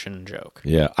abortion joke.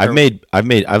 Yeah, I've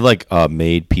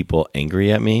made people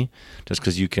angry at me just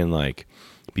because you can like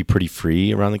be pretty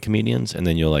free around the comedians, and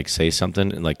then you'll like say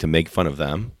something and like to make fun of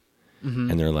them,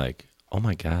 and they're like, "Oh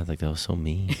my god, like that was so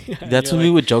mean." That's with me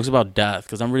with jokes about death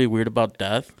because I'm really weird about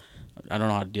death. I don't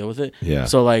know how to deal with it. Yeah.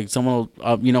 So like someone,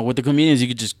 will, with the comedians, you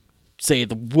could just say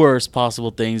the worst possible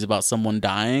things about someone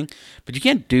dying, but you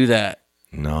can't do that.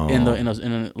 No. In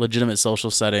a legitimate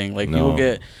social setting, like No.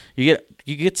 you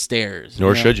get stares.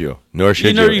 Nor should you. Nor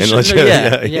should you.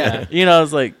 Yeah.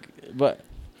 It's like, but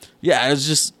yeah, it's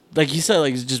just like you said,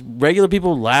 like it's just regular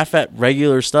people laugh at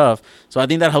regular stuff. So I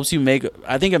think that helps you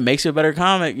I think it makes you a better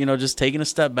comic. Just taking a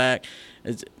step back,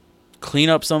 clean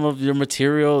up some of your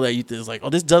material that it's like, oh,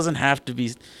 this doesn't have to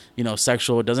be,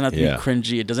 sexual. It doesn't have to be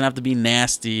cringy. It doesn't have to be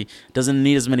nasty. It doesn't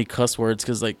need as many cuss words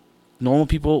because like normal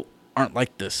people aren't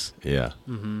like this. Yeah.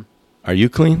 Mm-hmm. Are you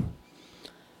clean?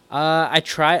 I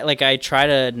try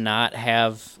to not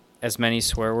have as many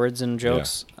swear words in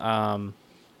jokes. Yeah.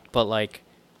 But like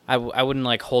I wouldn't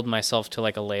like hold myself to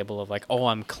like a label of like, oh,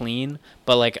 I'm clean.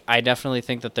 But like I definitely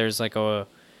think that there's like I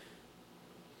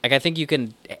think you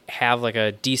can have like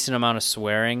a decent amount of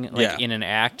swearing like in an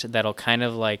act that'll kind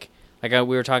of like we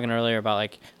were talking earlier about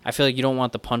like I feel like you don't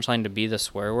want the punchline to be the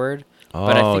swear word. Oh,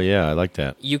 but I think I like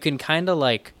that. You can kind of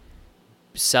like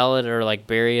sell it or like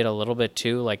bury it a little bit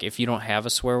too, like if you don't have a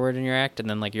swear word in your act and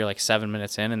then like you're like 7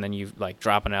 minutes in and then you like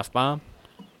drop an F-bomb.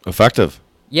 Effective.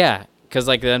 Yeah, because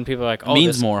like then people are like, oh,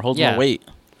 means more, holds more weight.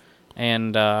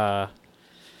 And I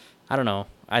don't know,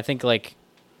 I think like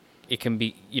it can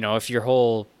be, if your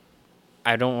whole,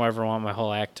 I don't ever want my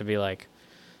whole act to be like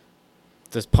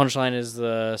this punchline is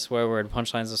the swear word,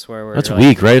 punchline's the swear word. That's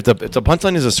weak, right? If the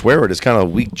punchline is a swear word, it's kind of a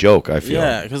weak joke, I feel.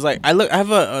 Yeah, because like I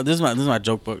have this is my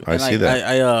joke book. I see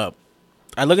that.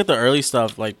 I look at the early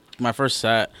stuff, like my first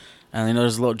set, and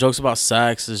there's little jokes about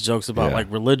sex, there's jokes about like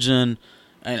religion,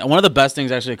 and one of the best things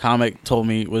actually a comic told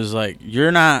me was like,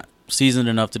 you're not seasoned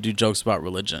enough to do jokes about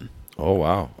religion. Oh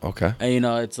wow, okay. And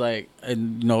it's like,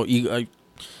 and no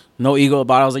ego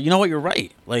about it. I was like, you know what, you're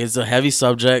right. Like it's a heavy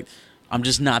subject. I'm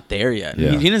just not there yet.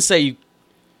 Yeah. He didn't say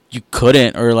you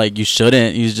couldn't or like you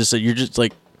shouldn't. He's just you're just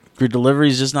like your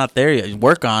delivery's just not there yet. You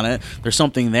work on it. There's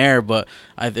something there, but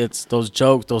it's those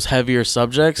jokes, those heavier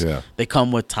subjects. Yeah. They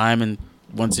come with time, and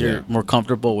once you're more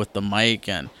comfortable with the mic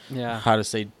and how to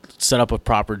set up a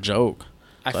proper joke.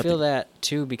 I feel that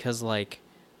too because like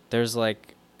there's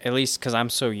like at least because I'm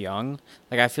so young,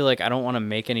 like I feel like I don't want to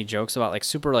make any jokes about like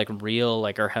super like real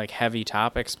like or like heavy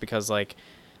topics because like.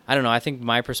 I don't know. I think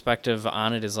my perspective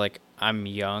on it is like I'm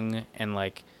young and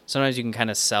like sometimes you can kind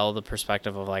of sell the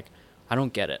perspective of like I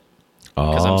don't get it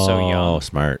because I'm so young. Oh,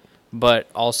 smart. But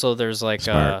also there's like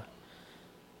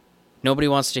nobody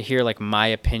wants to hear like my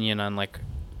opinion on like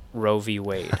Roe v.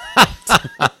 Wade.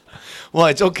 Well,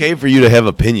 it's okay for you to have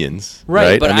opinions,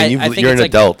 right? But I mean, I think you're an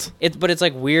like, adult. But it's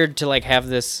like weird to like have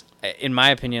this. In my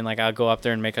opinion, like I'll go up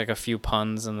there and make like a few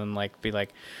puns and then like be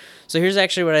like. So here's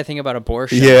actually what I think about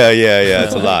abortion. Yeah.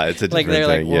 It's a lot. It's a like different they're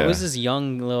thing. like, well, who's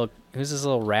this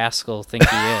little rascal think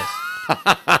he is?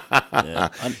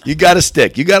 You got a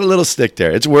stick. You got a little stick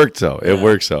there. It's worked though. It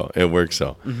works though.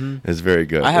 Mm-hmm. It's very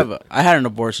good. I had an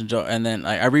abortion joke, and then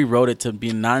I rewrote it to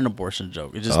be not an abortion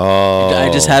joke. It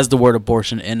just has the word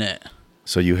abortion in it.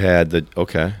 So you had the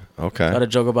okay. I had a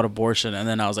joke about abortion, and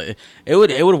then I was like, it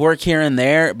would work here and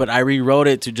there, but I rewrote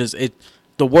it to just it.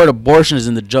 The word abortion is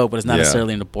in the joke, but it's not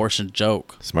necessarily an abortion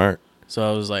joke. Smart. So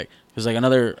I was like, Because like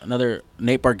another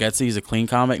Nate Bargatze, he's a clean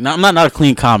comic. No, I'm not a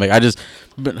clean comic.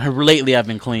 But lately I've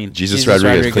been clean. Jesus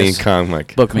Rodriguez, clean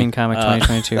comic. Book Clean me. Comic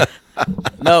 2022.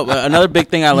 No, but another big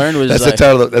thing I learned was That's like, the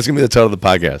title. That's gonna be the title of the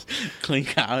podcast. clean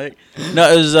comic.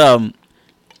 No, it was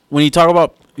when you talk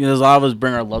about, there's a lot of us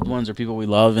bring our loved ones or people we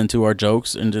love into our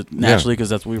jokes, and just naturally because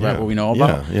that's what we write, what we know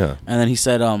about. Yeah. And then he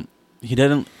said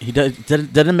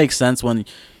didn't make sense when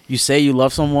you say you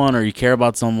love someone or you care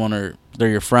about someone or they're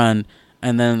your friend,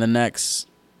 and then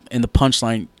in the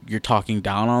punchline you're talking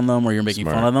down on them or you're making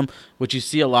fun of them, which you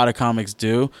see a lot of comics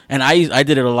do, and I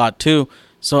did it a lot too.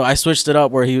 So I switched it up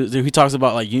where he talks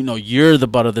about like, you're the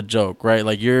butt of the joke, right?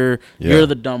 Like you're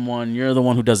the dumb one, you're the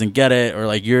one who doesn't get it, or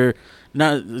like you're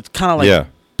not. It's kind of like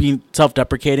being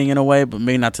self-deprecating in a way, but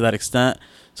maybe not to that extent.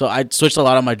 So I switched a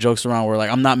lot of my jokes around where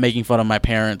like I'm not making fun of my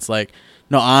parents. Like,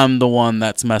 no, I'm the one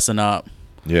that's messing up.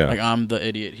 Yeah. Like I'm the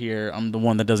idiot here. I'm the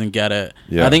one that doesn't get it.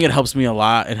 Yeah. I think it helps me a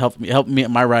lot. It helped me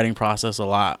my writing process a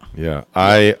lot. Yeah.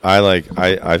 I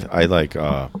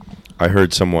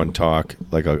heard someone talk,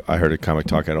 I heard a comic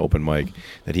talk at an open mic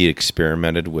that he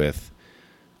experimented with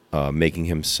making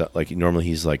himself, like normally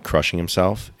he's like crushing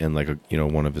himself, and like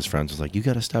one of his friends was like, you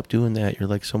got to stop doing that, you're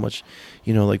like so much,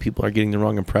 like people are getting the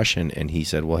wrong impression. And he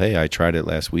said, well, hey, I tried it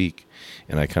last week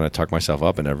and I kind of talked myself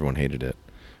up and everyone hated it,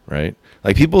 right?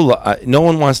 Like people, no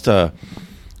one wants to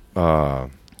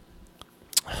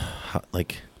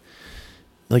like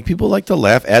people like to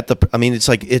laugh at it's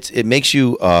like it makes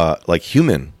you like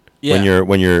human. Yeah.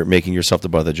 When you're making yourself the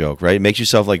butt of the joke, right? It makes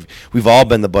yourself like, we've all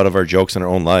been the butt of our jokes in our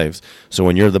own lives. So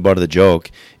when you're the butt of the joke,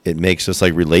 it makes us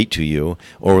like relate to you.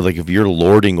 Or like if you're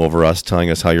lording over us, telling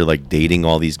us how you're like dating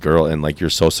all these girls and like you're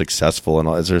so successful and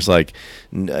all, it's just like,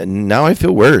 now I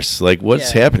feel worse. Like what's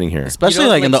happening here? Especially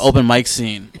like in the open mic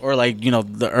scene or like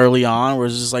the early on where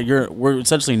it's just like we're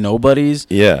essentially nobodies.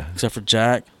 Yeah. Except for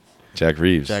Jack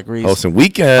Reeves. Hosting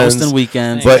weekends.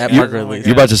 But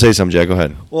you're about to say something, Jack. Go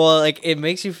ahead. Well, like it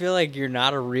makes you feel like you're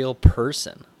not a real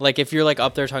person. Like if you're like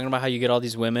up there talking about how you get all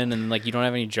these women and like you don't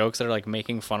have any jokes that are like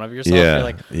making fun of yourself. Yeah. You're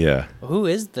like, who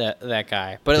is that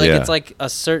guy? But like it's like a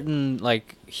certain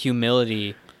like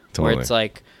humility where it's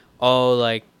like, oh,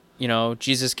 like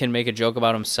Jesus can make a joke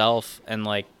about himself and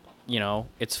like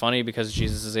it's funny because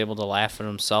Jesus is able to laugh at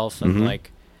himself and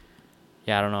like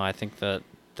I don't know. I think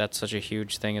that's such a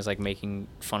huge thing, is like making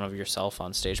fun of yourself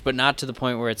on stage, but not to the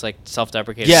point where it's like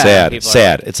self-deprecating. Yeah,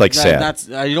 sad. It's like sad. That's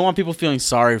you don't want people feeling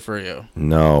sorry for you.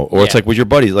 No, or it's like with your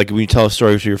buddies. Like when you tell a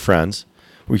story to your friends,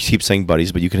 we keep saying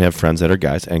buddies, but you can have friends that are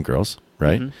guys and girls,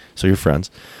 right? So you're friends.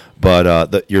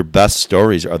 But your best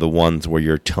stories are the ones where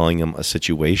you're telling them a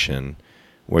situation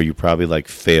where you probably like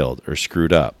failed or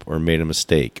screwed up or made a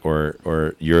mistake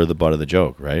or you're the butt of the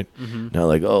joke, right? Not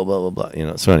like, oh, blah, blah,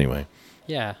 blah. So anyway.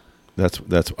 Yeah. That's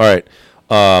all right.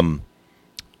 I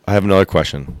have another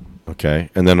question, okay,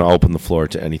 and then I'll open the floor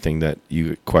to anything that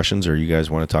questions or you guys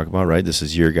want to talk about. Right, this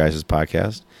is your guys'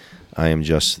 podcast. I am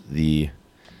just the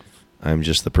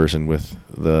person with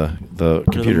the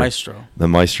computer. You're the maestro. The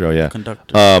maestro, yeah.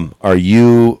 Conductor. Are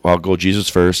you? I'll go Jesus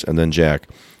first, and then Jack.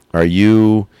 Are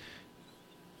you?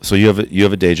 So you have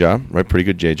a day job, right? Pretty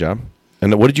good day job.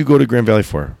 And what did you go to Grand Valley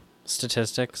for?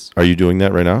 Statistics. Are you doing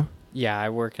that right now? Yeah, I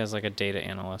work as like a data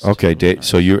analyst. Okay,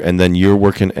 so you're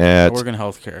working at... I work in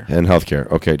healthcare. In healthcare.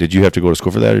 Okay, did you have to go to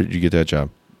school for that, or did you get that job?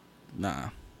 Nah.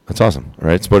 That's awesome,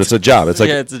 right? But it's a job. It's like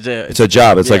it's a job. It's a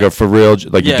job. It's like a for real.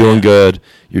 Like you're doing good.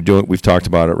 We've talked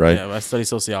about it, right? Yeah, I study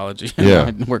sociology. Yeah,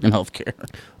 I work in healthcare.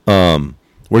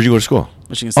 Where'd you go to school?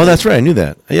 Michigan State. Oh, that's right. I knew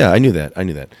that. Yeah, I knew that.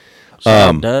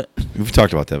 We've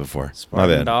talked about that before.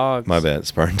 Spartan Dogs. My bad.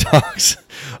 Spartan Dogs.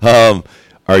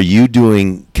 Are you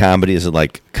doing comedy? Is it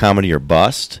like comedy or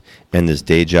bust? And this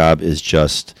day job is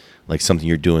just like something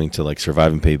you're doing to like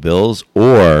survive and pay bills?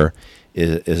 Or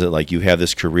is it like you have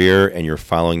this career and you're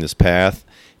following this path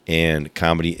and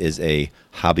comedy is a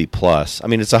hobby plus? I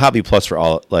mean, it's a hobby plus for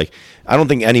all. Like, I don't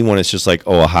think anyone is just like,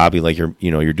 oh, a hobby, like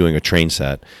you're doing a train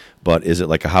set. But is it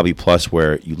like a hobby plus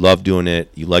where you love doing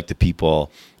it, you like the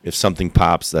people, if something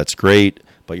pops, that's great,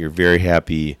 but you're very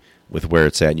happy with where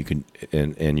it's at, and you can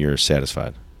and you're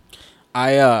satisfied?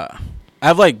 I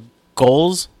have like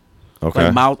goals.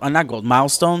 Okay. Like not goals,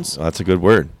 milestones. Oh, that's a good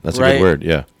word. That's a good word.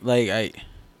 Yeah. Like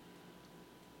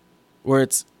where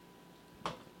it's,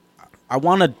 I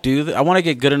want to I want to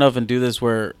get good enough and do this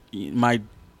where my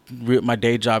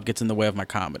day job gets in the way of my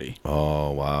comedy.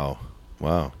 Oh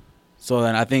wow. So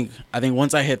then I think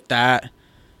once I hit that,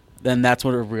 then that's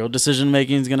where real decision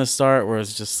making is gonna start. Where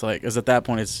it's just like, because at that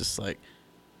point it's just like,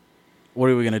 what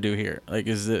are we gonna do here? Like,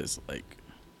 is this like,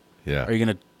 yeah? Are you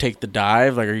gonna take the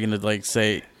dive? Like, are you gonna like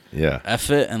say, Yeah. F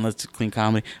it and let's clean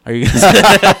comedy. Are you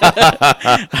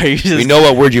gonna are you just We know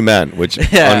what word you meant, which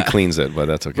Yeah. uncleans it, but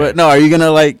that's okay. But no, are you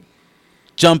gonna like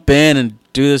jump in and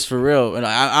do this for real? And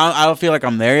I don't feel like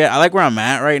I'm there yet. I like where I'm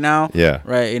at right now. Yeah.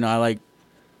 Right. I like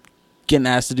getting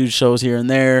asked to do shows here and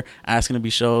there, asking to be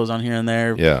shows on here and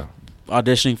there, Yeah.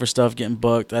 auditioning for stuff, getting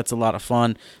booked. That's a lot of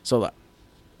fun. So like,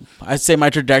 I'd say my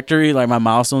trajectory, like my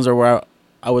milestones, are where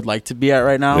I would like to be at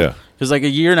right now. Yeah. Because like a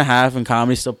year and a half in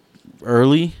comedy still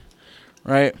early,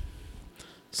 right?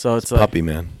 So it's like, Puppy,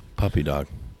 man. Puppy dog.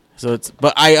 so it's,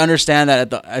 but I understand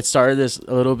that I started this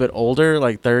a little bit older,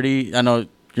 like 30. I know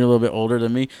you're a little bit older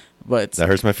than me, but That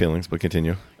hurts my feelings, but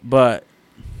continue. but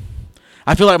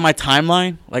I feel like my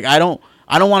timeline, like I don't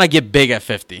want to get big at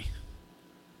 50.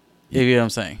 You get what I'm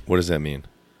saying? What does that mean?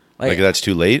 Like, Like that's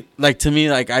too late? like to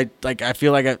me, like I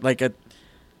feel like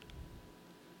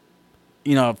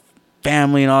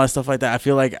family and all that stuff like that. I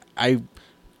feel like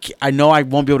I know I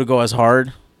won't be able to go as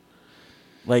hard,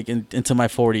 like into my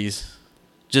 40s,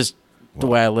 just the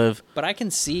way I live. But I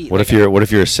can see. What if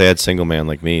you're a sad single man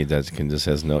like me that can just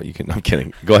has no? You can. I'm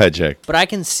kidding. Go ahead, Jack. But I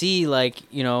can see, like,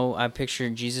 I picture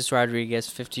Jesus Rodriguez,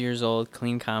 50 years old,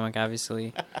 clean comic,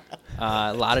 obviously.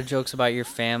 A lot of jokes about your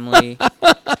family,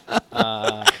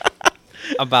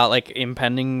 about like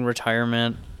impending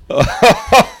retirement.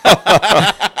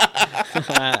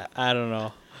 I don't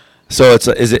know. So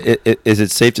is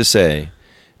it safe to say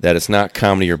that it's not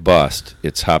comedy or bust?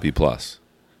 It's hobby plus.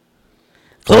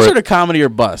 Closer to comedy or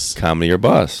bust. Comedy or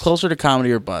bust. Closer to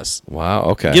comedy or bust. Wow.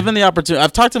 Okay. Given the opportunity,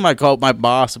 I've talked to my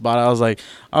boss about it. I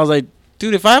was like,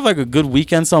 dude, if I have like a good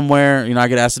weekend somewhere, I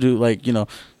get asked to do like,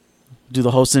 do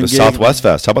the hosting the gig. Southwest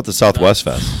Fest. How about the Southwest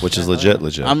Fest, which is legit?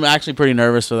 I'm actually pretty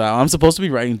nervous for that. I'm supposed to be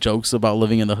writing jokes about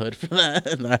living in the hood for that,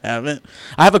 and I haven't.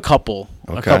 I have a couple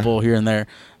here and there,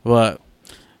 but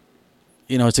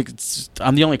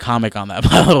I'm the only comic on that.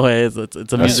 By the way, it's a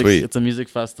That's music. sweet. It's a music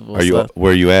festival.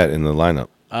 Where are you at in the lineup?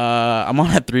 I'm on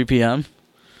at 3 p.m.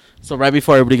 So right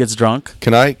before everybody gets drunk.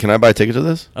 Can I buy a ticket to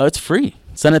this? It's free.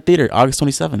 Senate Theater, August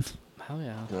 27th. Hell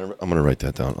yeah. I'm gonna write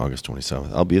that down. August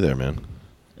 27th. I'll be there, man.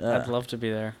 I'd love to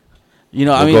be there. We'll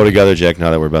go together, Jack.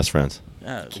 Now that we're best friends,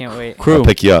 Can't wait. Crew. I'll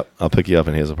pick you up. I'll pick you up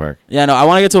in Hazel Park. Yeah, no, I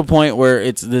want to get to a point where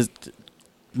it's this.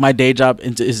 My day job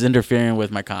is interfering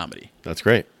with my comedy. That's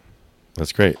great.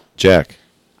 That's great, Jack.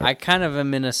 I kind of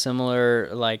am in a similar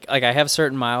like I have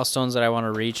certain milestones that I want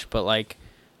to reach, but like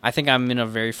I think I'm in a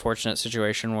very fortunate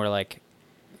situation where like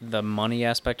the money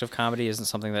aspect of comedy isn't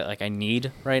something that like I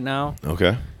need right now.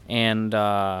 Okay. And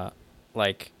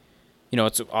like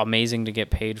it's amazing to get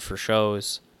paid for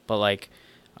shows, but like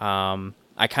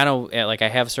I kind of like I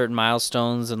have certain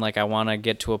milestones and like I want to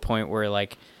get to a point where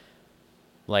like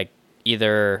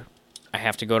either I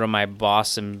have to go to my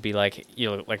boss and be like,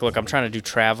 look, I'm trying to do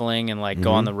traveling and like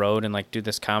go on the road and like do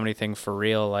this comedy thing for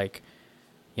real, like,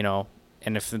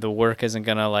 and if the work isn't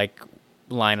gonna like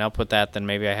line up with that, then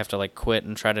maybe I have to like quit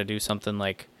and try to do something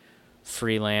like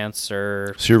freelance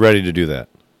or. So you're ready to do that?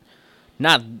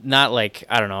 Not like,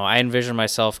 I don't know. I envision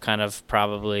myself kind of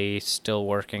probably still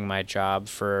working my job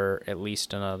for at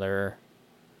least another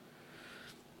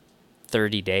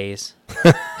 30 days.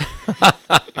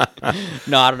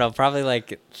 No, I don't know. Probably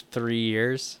like 3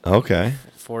 years. Okay.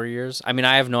 4 years. I mean,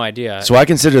 I have no idea. So I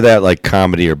consider that like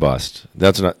comedy or bust.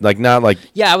 That's not like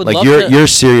Yeah, I would like love you're to. you're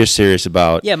serious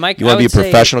about. Yeah, Mike, You want I to be a would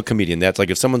say- professional comedian. That's like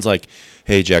if someone's like,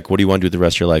 "Hey, Jack, what do you want to do the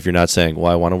rest of your life?" You're not saying,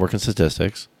 "Well, I want to work in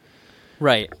statistics."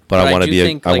 Right. But I wanna do be a-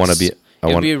 think, I like, wanna be- I It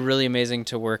would wanna- be really amazing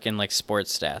to work in like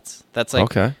sports stats. That's like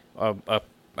Okay. a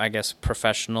I guess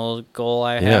professional goal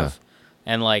I have. Yeah.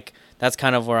 And like that's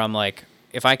kind of where I'm like,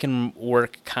 if I can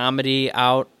work comedy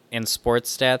out and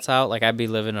sports stats out, like I'd be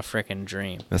living a freaking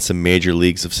dream. That's the major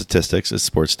leagues of statistics is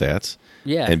sports stats.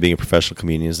 Yeah. And being a professional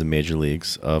comedian is the major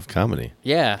leagues of comedy.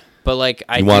 Yeah. But like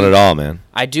You want it all, man.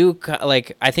 I do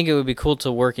like I think it would be cool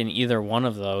to work in either one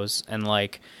of those, and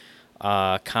like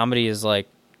comedy is like,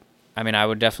 I mean, I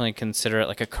would definitely consider it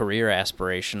like a career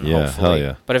aspiration. Yeah, hopefully. hell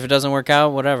yeah. But if it doesn't work out,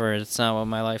 whatever. It's not what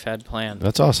my life had planned.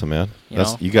 That's awesome, man.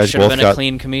 You guys should have both been got a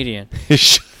clean comedian.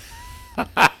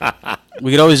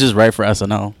 We could always just write for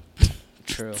SNL.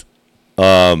 True.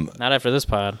 Not after this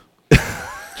pod.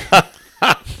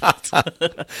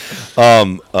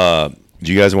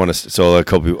 Do you guys want to? So a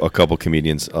couple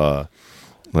comedians,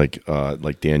 like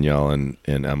Danielle and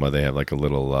Emma, they have like a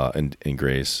little and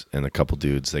Grace and a couple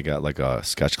dudes. They got like a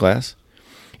sketch class,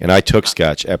 and I took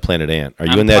sketch at Planet Ant. Are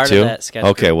you I'm in that part of too? that sketch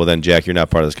Okay, group. well then, Jack, you're not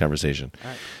part of this conversation. All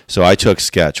right. So I took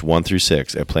sketch 1 through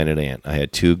 6 at Planet Ant. I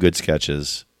had 2 good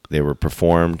sketches. They were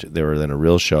performed. They were then a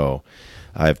real show.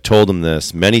 I've told him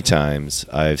this many times.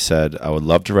 I've said I would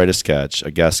love to write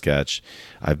a guest sketch.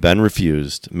 I've been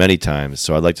refused many times,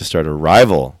 so I'd like to start a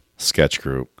rival sketch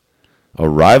group,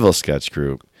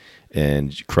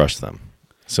 and crush them.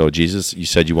 So, Jesus, you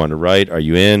said you wanted to write. Are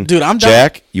you in? Dude, I'm down.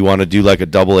 Jack, you want to do like a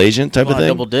double agent type of thing?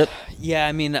 Double dip. Yeah,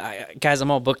 I mean, guys,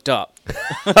 I'm all booked up.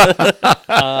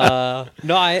 No,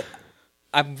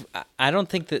 I don't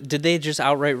think that. Did they just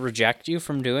outright reject you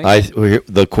from doing it?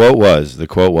 The quote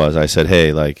was, I said,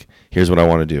 hey, like, here's what I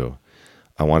want to do.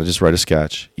 I want to just write a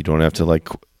sketch. You don't have to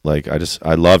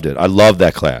I loved it. I loved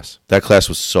that class. That class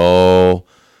was so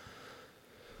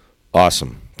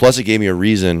awesome. Plus, it gave me a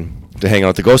reason to hang out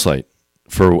at the Ghostlight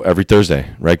for every Thursday,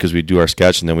 right? Because we do our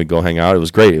sketch and then we go hang out. It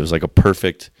was great. It was like a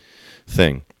perfect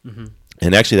thing. Mm-hmm.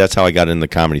 And actually, that's how I got in the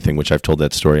comedy thing, which I've told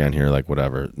that story on here, like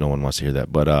whatever. No one wants to hear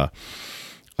that. But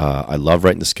I love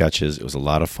writing the sketches. It was a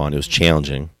lot of fun. It was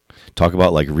challenging. Talk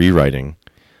about like rewriting.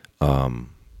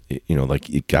 Like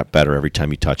it got better every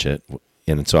time you touch it.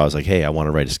 And so I was like, hey, I want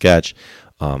to write a sketch.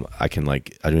 I can I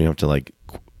don't even have to like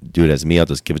do it as me. I'll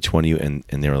just give it to one of you. And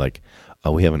they were like,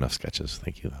 oh, we have enough sketches.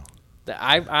 Thank you, though.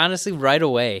 I honestly, right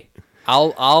away,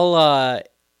 I'll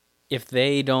if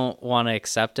they don't want to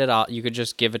accept it, you could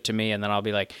just give it to me, and then I'll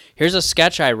be like, here's a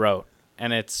sketch I wrote,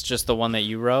 and it's just the one that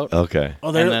you wrote. Okay.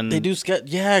 Oh, they do sketch.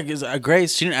 Yeah, because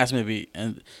Grace, she didn't ask me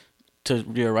to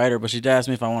be a writer, but she did ask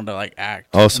me if I wanted to like act.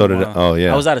 Oh, so did it. Oh,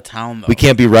 yeah. I was out of town though. We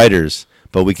can't be writers,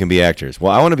 but we can be actors.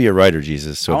 Well, I want to be a writer,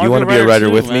 Jesus. So if you want to be a writer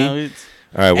with me,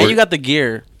 all right. And you got the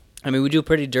gear. I mean, we do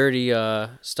pretty dirty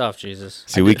stuff, Jesus.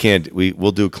 See, we can't.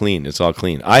 We'll do clean. It's all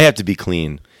clean. I have to be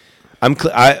clean.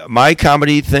 My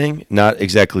comedy thing, not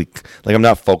exactly like I'm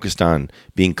not focused on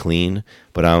being clean,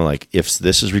 but I'm like, if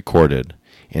this is recorded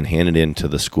and handed in to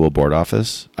the school board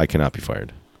office, I cannot be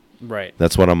fired. Right.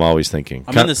 That's what I'm always thinking.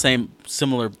 I'm in the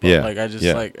similar boat. Yeah. Like I just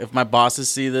Yeah. if my bosses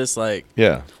see this, like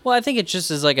Yeah. Well, I think it just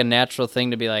is like a natural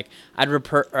thing to be like,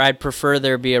 I'd prefer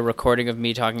there be a recording of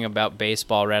me talking about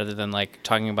baseball rather than like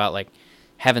talking about like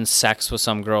having sex with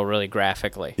some girl really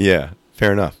graphically. Yeah.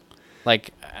 Fair enough.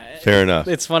 Like, Fair enough.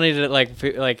 It's funny to like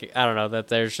I don't know, that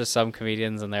there's just some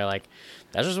comedians and they're like,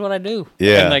 that's just what I do.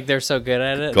 Yeah. And like they're so good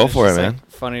at it. Go It's for just, it, man.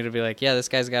 like, funny to be like, yeah, this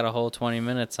guy's got a whole 20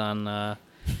 minutes on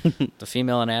the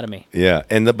female anatomy. Yeah,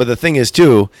 but the thing is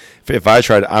too, if I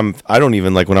try to, I don't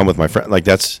even like when I'm with my friend. Like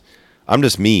I'm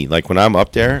just me. Like when I'm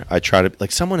up there, I try to.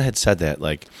 Like someone had said that.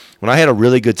 Like when I had a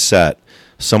really good set,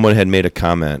 someone had made a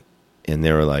comment, and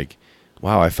they were like,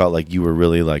 "Wow, I felt like you were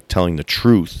really like telling the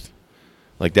truth."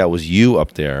 Like that was you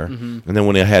up there. Mm-hmm. And then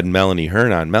when I had Melanie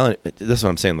Hearn on, this is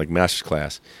what I'm saying. Like master's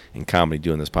class in comedy,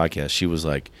 doing this podcast, she was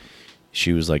like,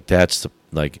 that's the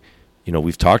like. You know,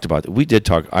 we've talked about it. We did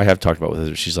talk. I have talked about it with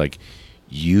her. She's like,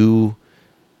 you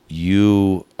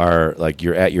are like,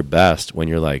 you're at your best when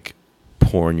you're like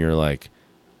pouring your like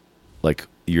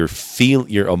your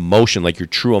emotion, like your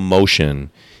true emotion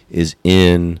is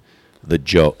in the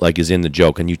joke,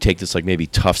 and you take this like maybe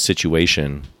tough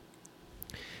situation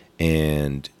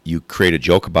and you create a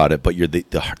joke about it, but you're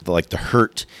the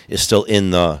hurt is still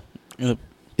in the joke,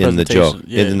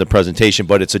 in the presentation,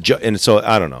 but it's a joke, and so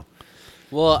I don't know.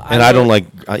 Well, I don't like.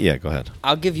 Yeah, go ahead.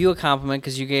 I'll give you a compliment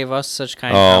because you gave us such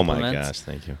kind compliments. Oh my gosh,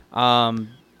 thank you.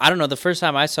 I don't know. The first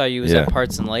time I saw you was at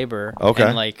Parts and Labor. Okay.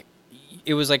 And like,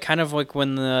 it was like kind of like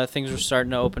when the things were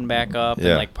starting to open back up,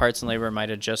 and like Parts and Labor might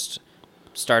have just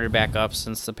started back up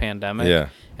since the pandemic. Yeah.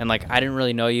 And like I didn't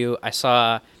really know you. I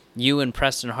saw you and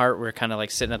Preston Hart were kind of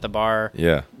like sitting at the bar.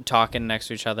 Yeah. Talking next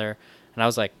to each other. And I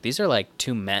was like, these are like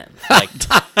two men. Like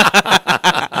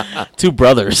two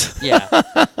brothers. Yeah.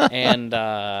 And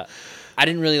I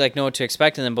didn't really like know what to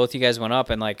expect, and then both you guys went up,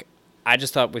 and like I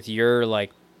just thought with your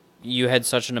like you had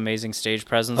such an amazing stage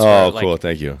presence. Oh, like, cool,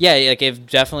 thank you. Yeah, like it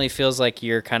definitely feels like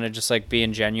you're kind of just like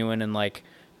being genuine, and like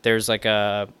there's like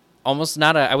a almost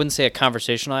not a, I wouldn't say a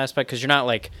conversational aspect because you're not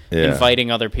like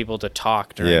inviting other people to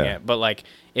talk during it, but like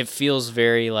it feels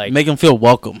very like make them feel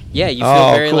welcome. Yeah, you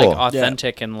feel very cool. like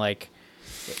authentic and like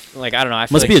I don't know. I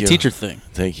feel must like be a teacher thing.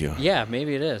 Thank you. Yeah,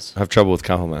 maybe it is. I have trouble with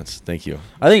compliments. Thank you.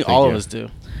 I think all of us do.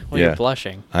 Well, you're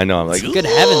blushing. I know. I'm like, good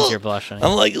heavens, you're blushing.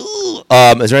 I'm like, ooh.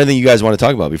 Is there anything you guys want to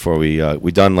talk about before we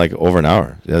done like over an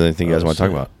hour? Is there anything you guys want to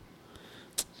talk about?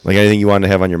 Like anything you want to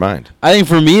have on your mind? I think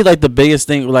for me, like the biggest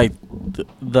thing, like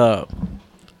the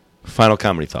final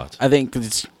comedy thoughts. I think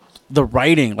it's the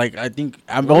writing. Like I think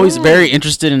I'm always very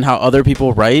interested in how other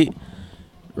people write.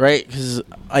 Right, because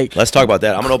like let's talk about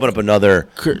that. I'm gonna open up another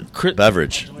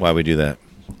beverage while we do that.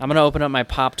 I'm gonna open up my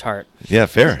Pop-Tart. Yeah,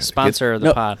 fair. Sponsor of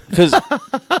the pod. Because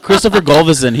Christopher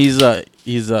Golvison, he's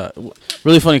a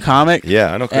really funny comic.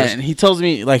 Yeah, I know Chris. And he tells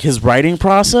me like his writing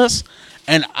process,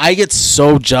 and I get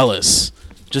so jealous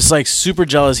just like super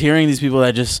jealous hearing these people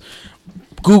that just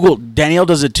Google. Danielle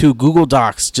does it too. Google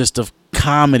Docs just of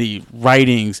comedy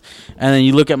writings, and then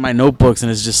you look at my notebooks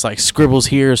and it's just like scribbles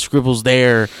here, scribbles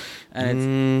there,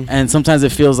 and and sometimes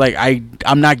it feels like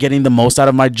I'm not getting the most out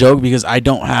of my joke because I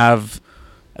don't have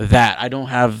that.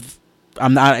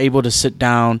 I'm not able to sit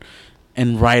down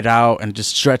and write out and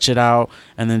just stretch it out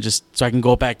and then just so I can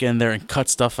go back in there and cut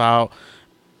stuff out.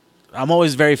 I'm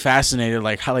always very fascinated,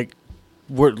 like how how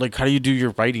do you do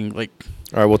your writing? Like,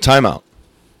 all right, well, time out.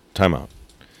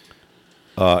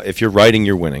 If you're writing,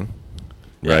 you're winning,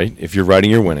 right? If you're writing,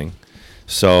 you're winning.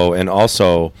 So, and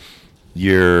also,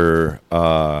 you're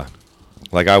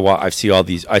like I see all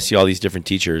these different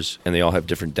teachers, and they all have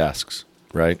different desks,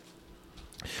 right?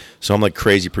 So I'm like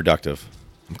crazy productive.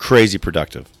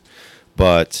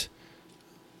 But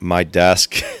my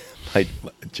desk,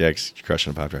 Jack's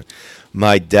crushing a Pop-Tart.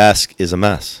 My desk is a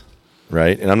mess,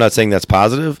 right? And I'm not saying that's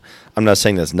positive. I'm not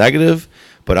saying that's negative.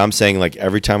 But I'm saying like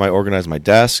every time I organize my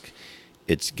desk,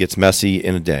 it gets messy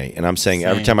in a day. And I'm saying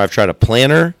every time I've tried a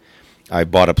planner, I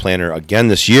bought a planner again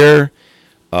this year.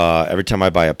 Every time I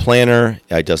buy a planner,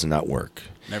 it does not work.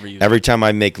 Every time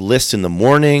I make lists in the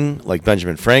morning, like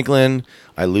Benjamin Franklin,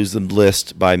 I lose the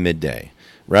list by midday,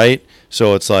 right?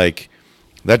 So it's like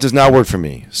that does not work for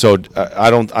me. So I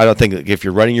don't think like, if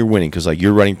you're writing, you're winning because like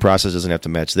your writing process doesn't have to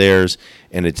match theirs,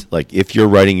 and it's like if you're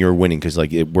writing, you're winning because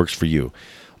like it works for you.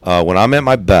 When I'm at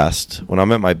my best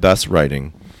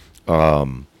writing,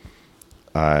 and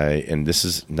this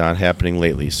is not happening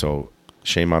lately, so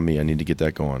shame on me. I need to get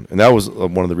that going. And that was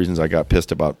one of the reasons I got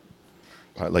pissed about.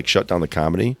 Like shut down the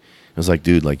comedy. It was like,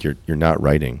 dude, like you're not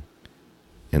writing,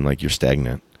 and like you're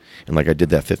stagnant. And like I did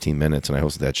that 15 minutes, and I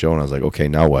hosted that show, and I was like, okay,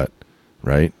 now what,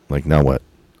 right? Like now what?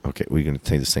 Okay, we're gonna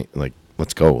take the same. Like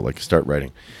let's go. Like start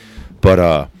writing.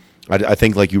 But I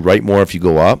think like you write more if you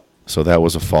go up. So that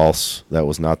was that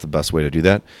was not the best way to do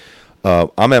that.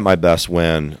 I'm at my best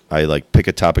when I like pick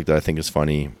a topic that I think is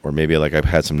funny, or maybe like I've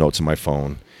had some notes in my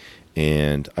phone,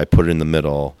 and I put it in the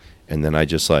middle, and then I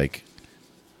just like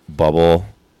bubble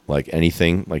like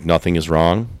anything, like nothing is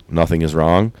wrong,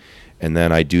 and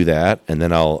then I do that, and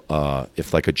then I'll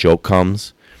if like a joke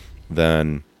comes,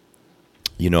 then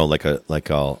you know like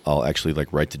I'll actually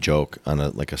like write the joke on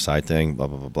a side thing, blah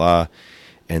blah blah blah,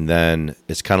 and then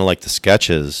it's kind of like the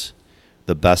sketches.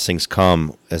 The best things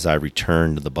come as I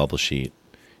return to the bubble sheet,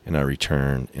 and I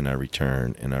return,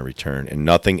 and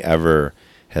nothing ever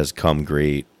has come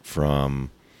great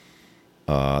from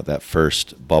that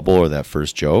first bubble or that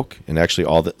first joke. And actually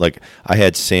all that, like I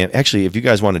had Sam, actually, if you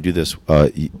guys want to do this,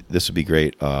 this would be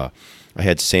great. I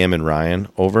had Sam and Ryan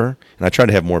over, and I try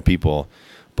to have more people,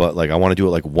 but like I want to do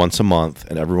it like once a month,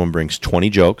 and everyone brings 20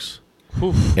 jokes.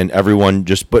 Oof. And everyone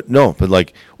but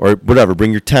like, or whatever,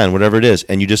 bring your 10, whatever it is.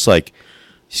 And you just like,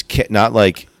 not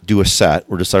like do a set.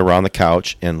 We're just like around the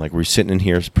couch, and like we're sitting in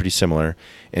here, it's pretty similar.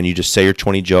 And you just say your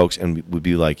 20 jokes, and would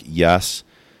be like, yes,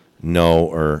 no,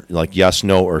 or like yes,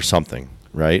 no, or something,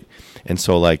 right? And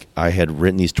so like I had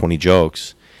written these 20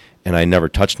 jokes, and I never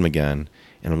touched them again.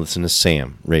 And I'm listening to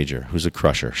Sam Rager, who's a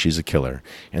crusher. She's a killer.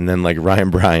 And then like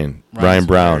Ryan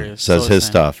Brown says his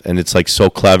stuff, and it's like so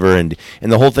clever. And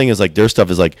the whole thing is like their stuff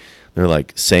is like they're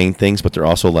like saying things, but they're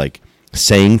also like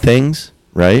saying things,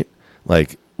 right?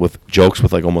 Like with jokes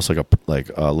with like almost like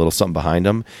a little something behind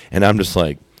them. And I'm just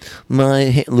like,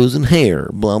 losing hair,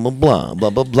 blah blah blah blah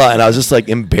blah blah. And I was just like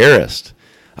embarrassed.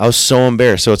 I was so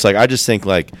embarrassed. So it's like I just think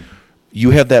like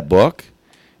you have that book,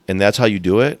 and that's how you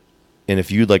do it. And if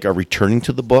you like are returning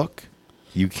to the book,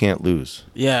 you can't lose.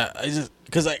 Yeah,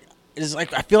 because I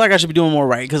feel like I should be doing more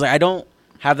right because I don't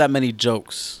have that many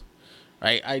jokes.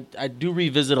 Right, I do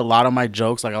revisit a lot of my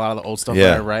jokes, like a lot of the old stuff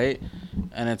that I write,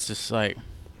 and it's just like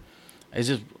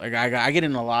I get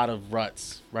in a lot of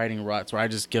writing ruts where I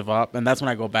just give up, and that's when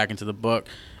I go back into the book.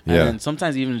 And then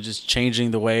sometimes even just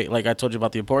changing the way, like I told you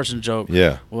about the abortion joke.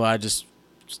 Yeah. Well,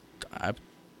 I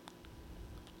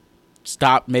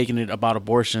stop making it about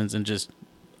abortions and just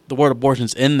the word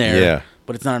abortion's in there,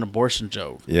 but it's not an abortion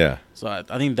joke. Yeah. So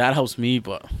I think that helps me,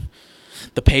 but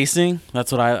the pacing,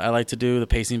 that's what I like to do, the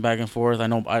pacing back and forth. I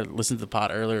know I listened to the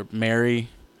pod earlier. Mary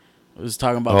was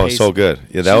talking about pacing. So good.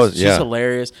 Yeah, she's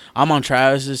hilarious. I'm on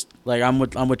Travis's, like I'm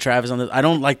with Travis on this. I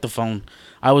don't like the phone.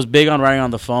 I was big on writing on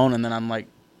the phone, and then I'm like,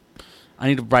 I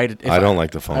need to write it. I don't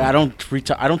like the phone. I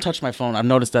don't touch my phone. I've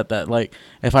noticed that like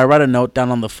if I write a note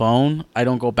down on the phone, I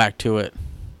don't go back to it.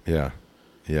 Yeah.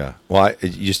 Yeah. Well,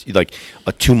 you just like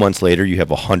 2 months later, you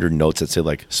have 100 notes that say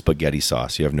like spaghetti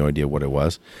sauce. You have no idea what it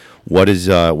was. What is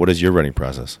your writing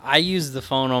process? I use the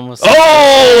phone almost.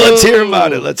 Let's hear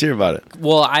about it.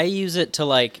 Well, I use it to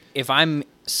like if I'm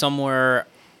somewhere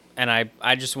and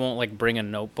I just won't like bring a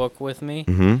notebook with me.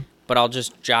 Mm-hmm. But I'll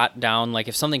just jot down like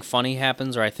if something funny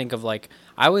happens or I think of like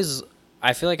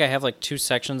I feel like I have like 2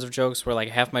 sections of jokes where like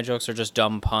half my jokes are just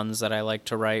dumb puns that I like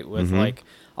to write with like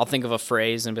I'll think of a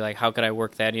phrase and be like, how could I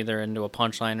work that either into a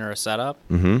punchline or a setup?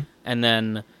 Mm-hmm. And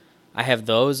then I have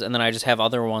those, and then I just have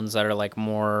other ones that are like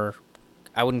more,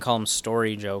 I wouldn't call them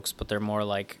story jokes, but they're more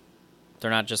like,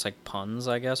 they're not just like puns,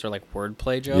 I guess, or like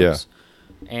wordplay jokes.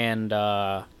 Yeah. And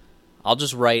I'll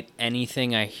just write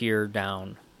anything I hear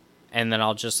down, and then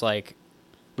I'll just like,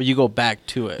 but you go back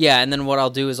to it. yeah, and then what I'll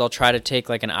do is I'll try to take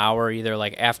like an hour either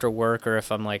like after work, or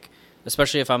if I'm like,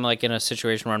 especially if I'm like in a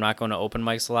situation where I'm not going to open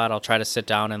mics a lot, I'll try to sit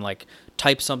down and like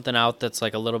type something out that's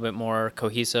like a little bit more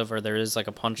cohesive, or there is like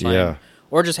a punchline. Yeah.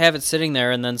 Or just have it sitting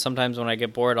there, and then sometimes when I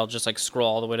get bored, I'll just like scroll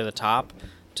all the way to the top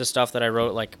to stuff that I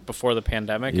wrote like before the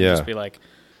pandemic, and just be like,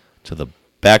 to the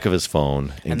back of his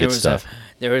phone and get stuff.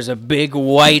 There was a big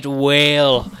white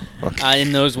whale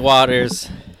in those waters.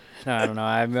 No, I don't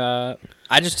know.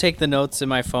 I just take the notes in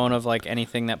my phone of like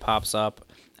anything that pops up,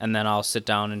 and then I'll sit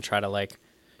down and try to like,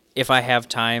 if I have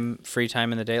time, free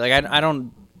time in the day, like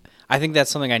I think that's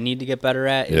something I need to get better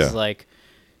at is like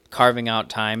carving out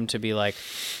time to be like,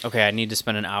 okay, I need to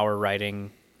spend an hour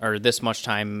writing or this much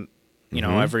time, you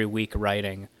know, every week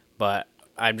writing, but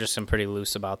I'm pretty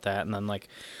loose about that. And then like,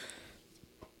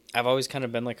 I've always kind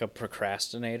of been like a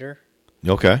procrastinator.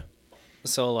 Okay.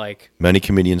 So like many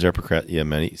comedians are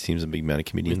seems to be many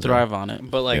comedians thrive on it.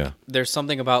 But like there's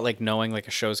something about like knowing like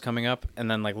a show's coming up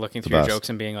and then like looking through your jokes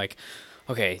and being like,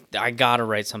 okay, I gotta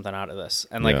write something out of this.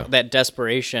 And like that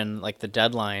desperation, like the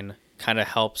deadline kind of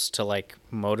helps to like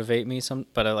motivate me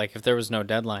but like if there was no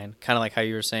deadline, kind of like how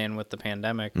you were saying with the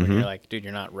pandemic, when you're like, dude,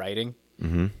 you're not writing.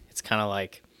 It's kind of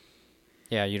like,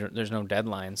 yeah, there's no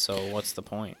deadline, so what's the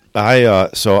point?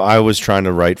 So I was trying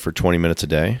to write for 20 minutes a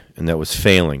day, and that was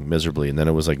failing miserably. And then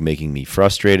it was like making me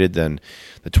frustrated. Then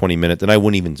the 20 minute, then I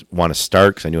wouldn't even want to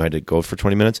start because I knew I had to go for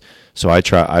 20 minutes. So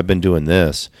I've been doing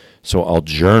this. So I'll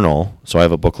journal. So I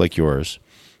have a book like yours,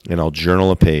 and I'll journal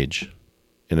a page,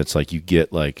 and it's like you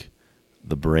get like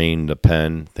the brain, the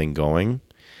pen thing going,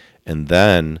 and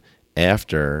then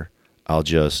after I'll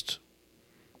just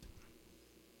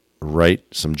write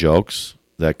some jokes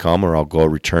that come, or I'll go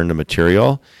return the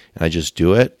material, and I just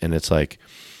do it. And it's like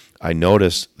I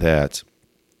noticed that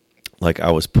like I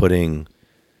was putting,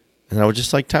 and I would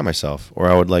just like time myself, or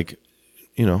I would like,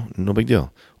 you know, no big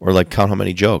deal, or like count how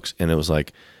many jokes, and it was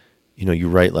like, you know, you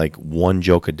write like 1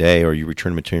 joke a day, or you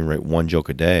return material and write 1 joke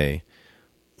a day.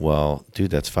 Well,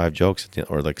 dude, that's 5 jokes,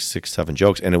 or like 6, 7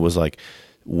 jokes. And it was like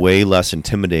way less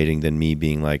intimidating than me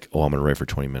being like, oh, I'm going to write for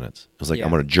 20 minutes. It was like, I'm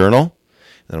going to journal,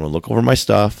 then I'm going to look over my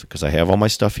stuff because I have all my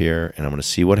stuff here, and I'm going to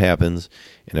see what happens.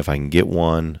 And if I can get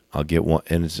 1, I'll get 1.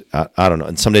 And it's, I don't know.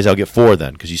 And some days I'll get 4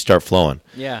 then because you start flowing.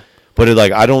 Yeah. But it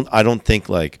like, I don't think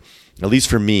like, at least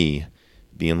for me,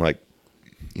 being like,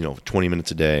 you know, 20 minutes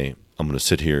a day, I'm going to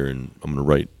sit here and I'm going to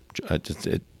write.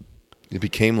 It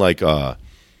became like a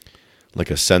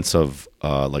sense of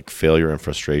like failure and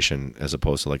frustration as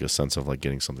opposed to like a sense of like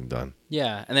getting something done.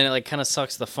 Yeah, and then it like kind of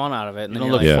sucks the fun out of it. And then you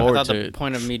you're don't like, look forward I thought to the it.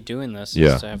 point of me doing this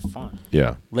is to have fun.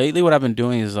 Yeah. Lately, what I've been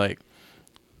doing is like,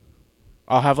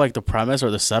 I'll have like the premise or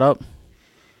the setup,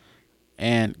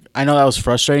 and I know that was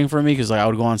frustrating for me because like I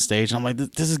would go on stage and I'm like,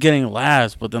 this is getting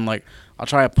laughs, but then like I'll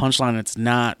try a punchline and it's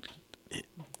not.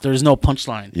 There's no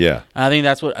punchline. Yeah. And I think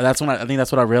that's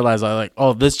what I realized. I like,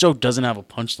 oh, this joke doesn't have a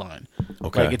punchline.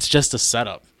 Okay. Like it's just a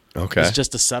setup. Okay. It's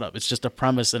just a setup. It's just a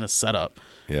premise and a setup.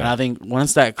 Yeah. And I think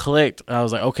once that clicked, I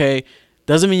was like, okay,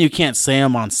 doesn't mean you can't say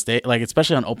them on stage, like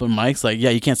especially on open mics. Like, yeah,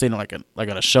 you can't say them like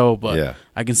at a show, but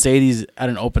I can say these at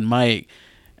an open mic,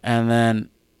 and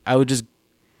then I would just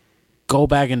go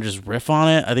back and just riff on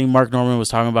it. I think Mark Norman was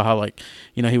talking about how like,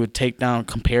 you know, he would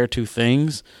compare 2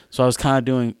 things. So I was kind of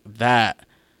doing that.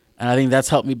 And I think that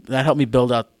helped me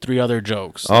build out 3 other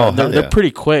jokes. Oh, they're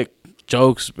pretty quick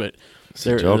jokes, but it's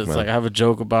like I have a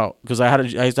joke about, because I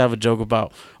used to have a joke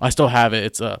about, I still have it.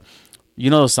 It's you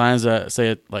know those signs that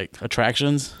say like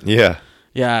attractions? Yeah.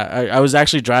 Yeah, I was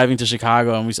actually driving to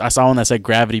Chicago and I saw one that said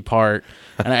Gravity Park,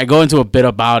 and I go into a bit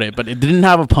about it, but it didn't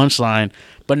have a punchline.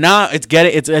 But now it's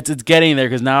getting there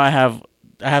because now I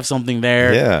have something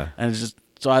there. Yeah. And it's just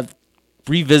so I'm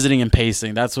revisiting and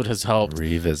pacing. That's what has helped.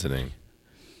 Revisiting.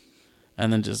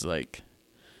 And then just like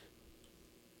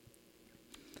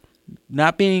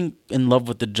not being in love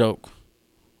with the joke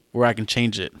where I can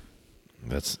change it.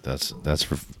 That's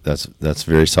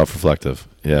very self-reflective.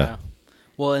 Yeah.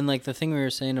 Well, and like the thing we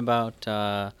were saying about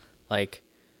like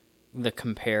the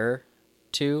compare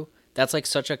to, that's like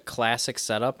such a classic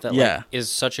setup that like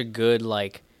is such a good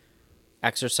like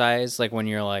exercise, like when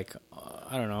you're like,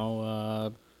 I don't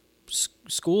know,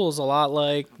 school's a lot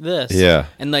like this. Yeah.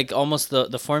 And like almost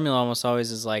the formula almost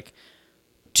always is like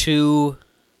 2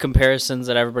 comparisons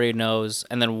that everybody knows,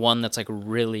 and then one that's like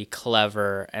really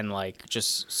clever and like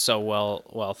just so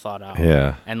well thought out.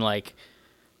 Yeah. And like,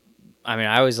 I mean,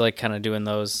 I always like kind of doing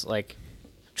those, like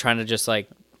trying to just like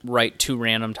write 2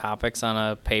 random topics on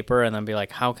a paper and then be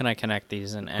like, how can I connect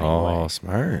these in any way?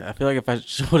 Smart. I feel like if I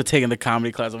would have taken the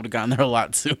comedy class, I would have gotten there a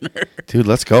lot sooner. Dude,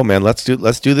 let's go, man. Let's do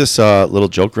this little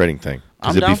joke writing thing.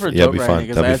 I'm down for joke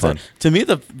writing. That'd be fun. To me,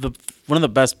 the one of the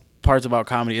best parts about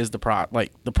comedy is the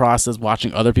process,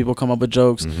 watching other people come up with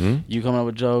jokes. Mm-hmm. You coming up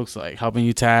with jokes, like helping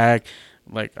you tag.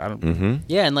 Like I don't. Mm-hmm.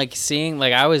 Yeah, and like seeing,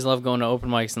 like I always love going to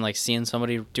open mics and like seeing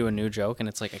somebody do a new joke and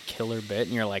it's like a killer bit and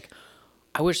you're like,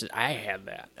 I wish that I had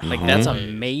that. Like that's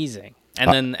amazing.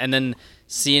 And then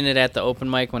seeing it at the open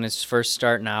mic when it's first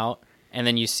starting out, and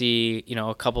then you see, you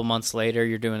know, a couple months later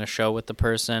you're doing a show with the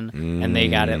person and they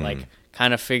got it like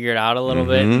kind of figured out a little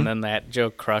bit, and then that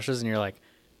joke crushes and you're like,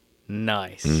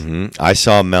 nice. I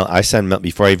saw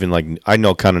before I even I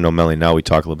know Melanie now. We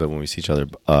talk a little bit when we see each other.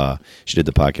 She did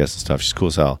the podcast and stuff. She's cool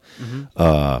as hell.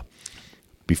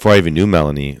 Before I even knew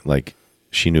Melanie, like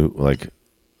she knew, like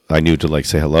I knew to like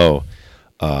say hello.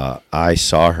 I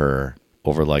saw her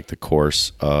over like the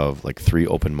course of like 3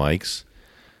 open mics,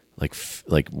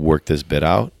 like work this bit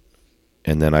out,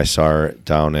 and then I saw her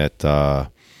down at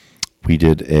we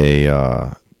did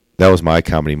a that was my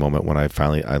comedy moment when I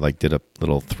did a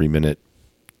little 3-minute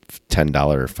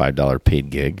 $10 or $5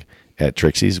 paid gig at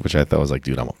Trixie's, which I thought was like,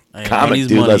 dude, I'm a comic,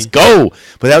 dude, let's go.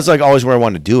 But that was like always where I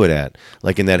wanted to do it at,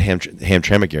 like in that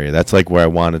Hamtramck area. That's like where I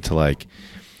wanted to like.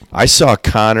 I saw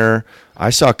Connor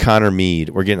Mead.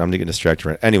 I'm getting distracted.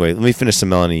 Right. Anyway, let me finish the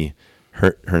Melanie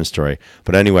Hearn story.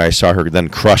 But anyway, I saw her then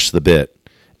crush the bit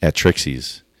at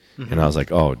Trixie's, and I was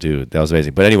like, oh, dude, that was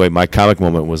amazing. But anyway, my comic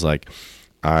moment was like,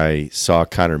 I saw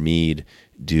Connor Mead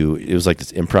it was like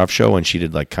this improv show, and she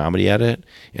did like comedy at it,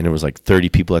 and there was like 30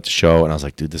 people at the show, and I was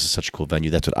like, dude, this is such a cool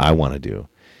venue. That's what I want to do.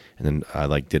 And then I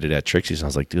like did it at Trixie's, and I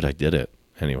was like, dude, I did it.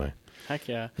 Anyway. Heck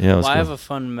yeah. Yeah. Well, cool. I have a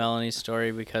fun Melanie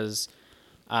story because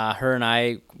her and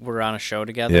I were on a show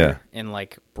together in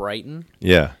like Brighton.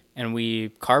 Yeah. And we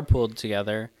carpooled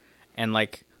together, and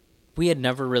like we had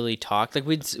never really talked. Like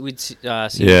we'd seen each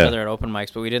other at open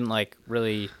mics, but we didn't like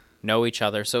really know each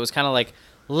other. So it was kind of like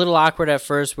a little awkward at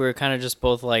first. We were kind of just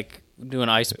both like doing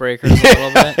icebreakers a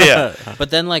little bit. Yeah. But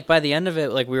then like by the end of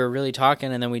it, like we were really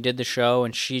talking, and then we did the show,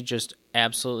 and she just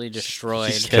absolutely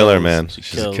destroyed. She's a killer, man.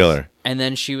 She's a killer. And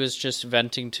then she was just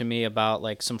venting to me about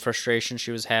like some frustration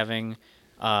she was having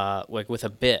like with a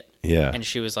bit. Yeah. And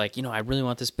she was like, you know, I really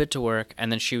want this bit to work.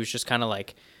 And then she was just kind of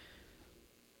like,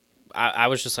 I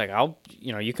was just like,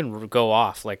 you can go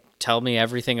off, like tell me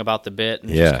everything about the bit,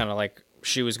 and just kind of like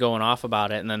she was going off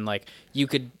about it. And then like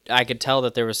I could tell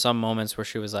that there was some moments where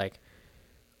she was like,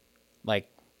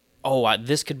 oh,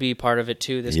 this could be part of it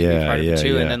too. This could be part of it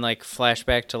too. Yeah. And then like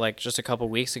flashback to like just a couple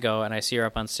weeks ago, and I see her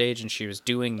up on stage, and she was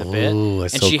doing the bit,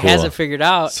 that's and so she cool. has it figured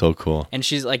out. So cool. And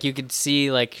she's like, you could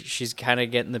see like she's kind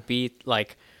of getting the beat.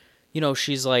 Like, you know,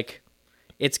 she's like,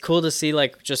 it's cool to see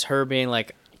like just her being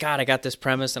like, God, I got this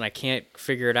premise and I can't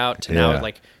figure it out. To now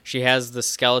like she has the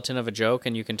skeleton of a joke,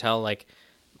 and you can tell like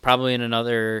probably in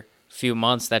another few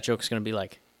months that joke's gonna be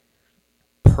like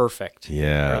perfect.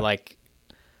 Yeah. Or like,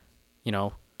 you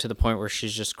know, to the point where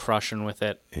she's just crushing with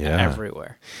it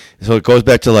everywhere. So it goes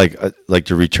back to like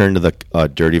to return to the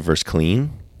dirty versus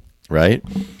clean, right?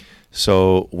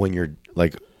 So when you're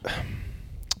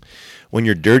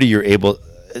dirty, you're able,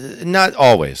 not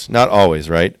always,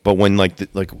 right? But when like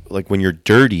when you're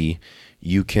dirty,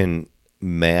 you can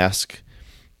mask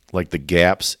like the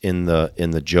gaps in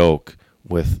the joke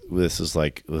with this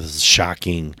is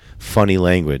shocking, funny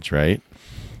language, right?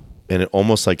 And it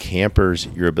almost like hampers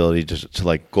your ability to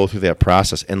like go through that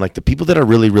process. And like the people that are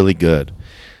really, really good,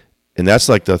 and that's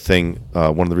like the thing,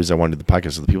 one of the reasons I wanted to do the podcast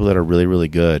is the people that are really, really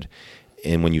good.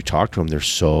 And when you talk to them, they're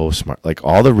so smart. Like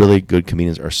all the really good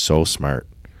comedians are so smart.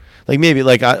 Like maybe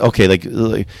like,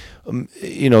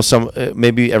 you know, some,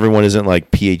 maybe everyone isn't like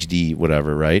PhD,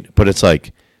 whatever, right? But it's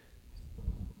like,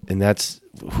 and that's,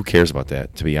 who cares about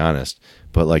that, to be honest?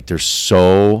 But like they're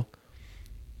so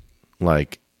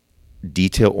like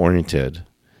detail oriented,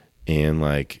 and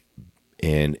like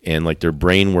their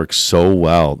brain works so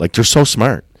well. Like they're so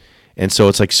smart, and so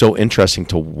it's like so interesting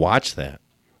to watch that.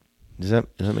 Does that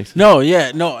make sense? No,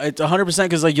 yeah, no, it's 100%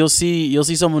 because like you'll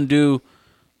see someone do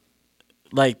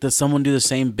someone do the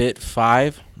same bit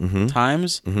 5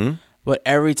 times, but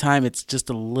every time it's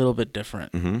just a little bit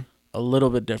different, a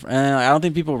little bit different. And I don't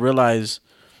think people realize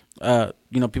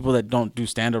people that don't do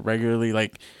stand up regularly,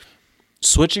 like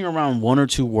switching around one or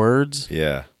two words,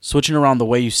 switching around the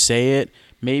way you say it,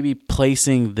 maybe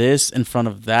placing this in front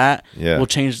of that will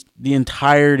change the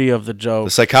entirety of the joke.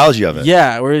 The psychology of it.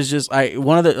 Yeah, where it's just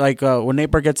one of the when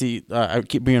Nate Bargatze, I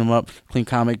keep bringing him up, clean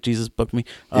comic, Jesus booked me.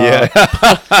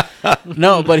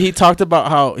 No, but he talked about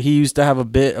how he used to have a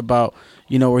bit about,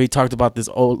 where he talked about this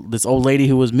old lady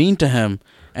who was mean to him.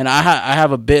 And I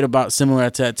have a bit about similar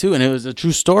to that too, and it was a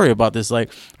true story about this,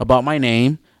 like about my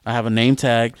name. I have a name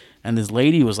tag, and this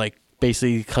lady was like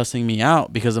basically cussing me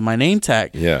out because of my name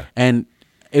tag. Yeah. And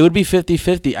it would be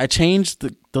 50-50. I changed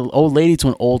the old lady to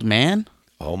an old man.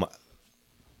 Oh my.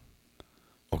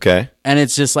 Okay. And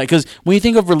it's just like, because when you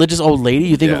think of religious old lady,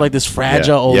 you think of like this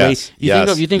fragile old lady.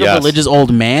 You think of religious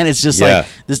old man. It's just like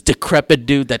this decrepit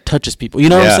dude that touches people. You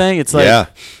know what I'm saying? It's like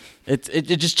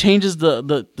it just changes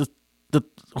the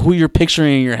who you're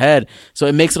picturing in your head. So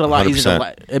it makes it a lot 100%.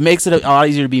 easier. It makes it a lot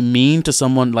easier to be mean to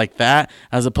someone like that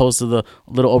as opposed to the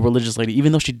little old religious lady,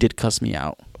 even though she did cuss me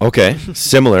out. Okay.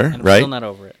 Similar, and I'm right? Still not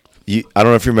over it. I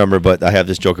don't know if you remember, but I have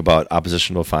this joke about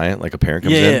oppositional defiant, like a parent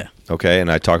comes in. Okay. And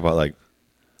I talk about like,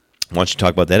 why don't you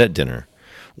talk about that at dinner,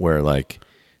 where like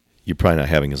you're probably not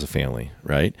having as a family,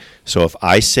 right? So if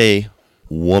I say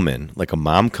woman, like a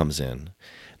mom comes in,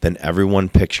 then everyone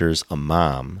pictures a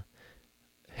mom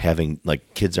having,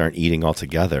 like, kids aren't eating all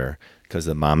together because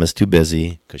the mom is too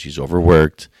busy because she's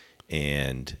overworked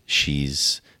and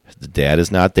the dad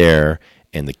is not there,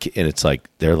 and it's like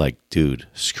they're like, dude,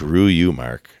 screw you,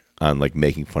 Mark, on like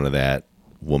making fun of that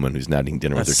woman who's not eating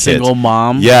dinner with her kids. Single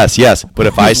mom. Yes. But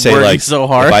if I say like so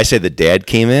hard. if I say the dad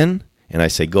came in and I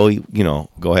say go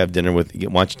have dinner with, why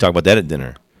don't you talk about that at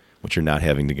dinner, what you're not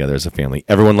having together as a family,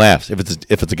 everyone laughs. If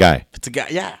it's a guy,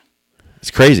 yeah, it's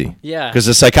crazy. Yeah, because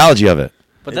the psychology of it.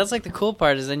 But that's like the cool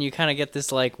part is then you kind of get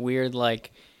this like weird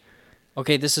like,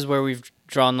 okay, this is where we've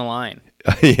drawn the line.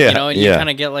 And you kind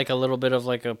of get like a little bit of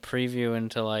like a preview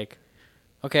into like,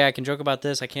 okay, I can joke about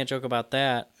this, I can't joke about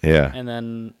that. Yeah. And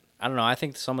then I don't know, I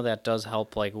think some of that does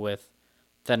help like with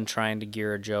then trying to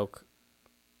gear a joke.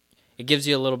 It gives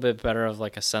you a little bit better of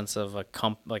like a sense of a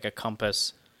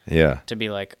compass. Yeah. To be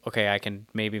like, okay, I can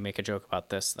maybe make a joke about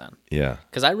this then. Yeah.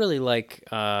 Because I really like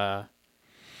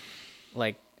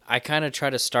I kind of try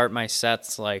to start my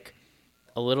sets like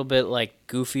a little bit like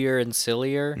goofier and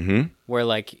sillier, where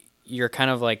like you're kind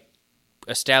of like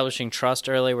establishing trust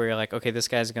early, where you're like, okay, this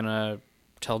guy's gonna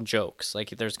tell jokes. Like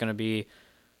there's gonna be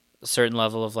a certain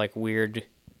level of like weird,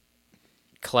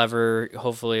 clever,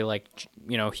 hopefully like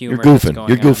humor. You're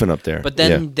goofing up there. But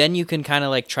then you can kind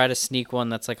of like try to sneak one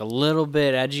that's like a little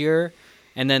bit edgier,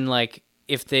 and then like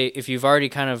if you've already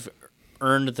kind of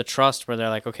earned the trust where they're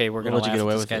like, okay, we're gonna laugh at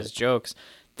this guy's jokes.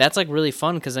 That's like really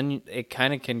fun because then it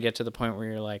kind of can get to the point where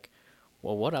you're like,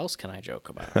 well, what else can I joke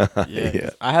about?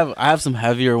 Yeah. I have some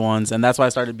heavier ones, and that's why I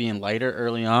started being lighter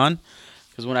early on.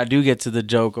 Because when I do get to the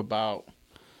joke about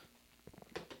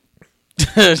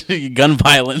gun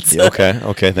violence, okay,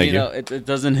 thank you. It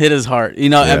doesn't hit as hard.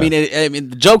 I mean,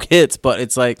 the joke hits, but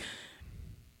it's like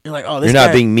you're like, oh, this you're guy,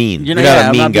 not being mean. You're not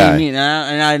a mean guy. Being mean.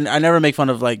 And I never make fun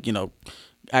of like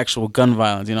actual gun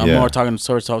violence. I'm more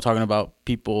talking about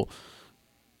people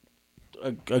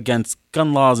against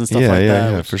gun laws and stuff like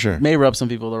that. Yeah, for sure. May rub some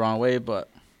people the wrong way, but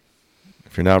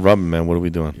if you're not rubbing, man, what are we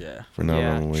doing? Yeah, if we're not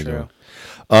rubbing, what are we doing?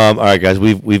 All right, guys,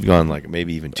 we've gone like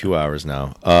maybe even 2 hours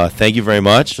now. Thank you very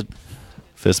much.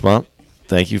 Fist bump.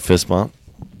 Thank you, fist bump.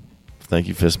 Thank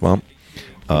you, fist bump.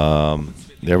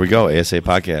 There we go. ASA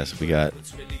podcast. We got.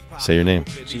 Say your name.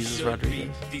 Jesus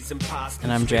Rodriguez.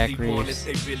 And I'm Jack Reeves.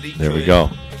 There we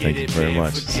go. Thank you very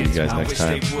much. See you guys next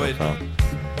time. No problem.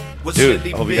 Dude,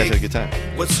 I hope you guys had a good time.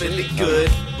 What's really good?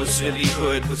 What's really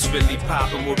hood? What's really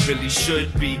poppin'? What really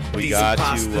should be? These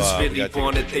imposters really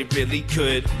want it, they really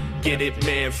could. Get it,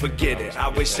 man, forget it. I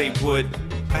wish they would.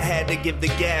 I had to give the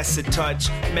gas a touch,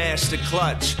 mash the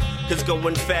clutch. Cause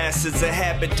going fast is a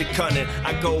habit to cunning.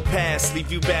 I go past, leave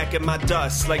you back in my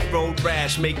dust. Like road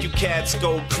rash, make you cats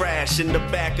go crash in the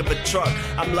back of a truck.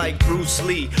 I'm like Bruce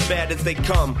Lee, bad as they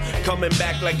come. Coming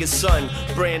back like his son,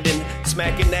 Brandon.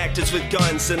 Smacking actors with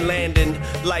guns and landing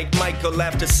like Michael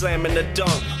after slamming a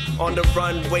dunk. On the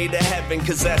runway to heaven,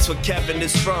 cause that's where Kevin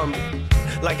is from.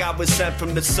 Like I was sent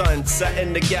from the sun,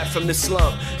 setting the gap from the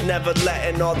slump. Never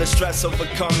letting all the stress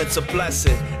overcome, it's a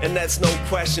blessing. And that's no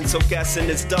question, so guessing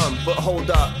is dumb. But hold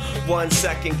up, 1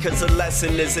 second, cause the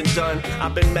lesson isn't done.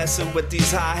 I've been messing with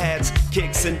these hi-hats,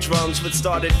 kicks and drums, but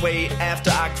started way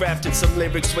after I crafted some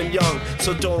lyrics when young.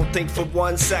 So don't think for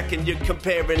 1 second you're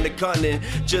comparing the gunning.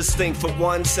 Just think for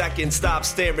 1 second, stop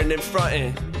staring and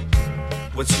fronting.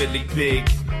 What's really big?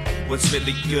 what's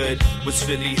really good, what's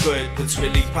really hood, what's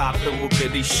really poppin', what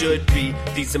really should be.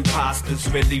 These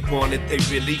imposters really want it, they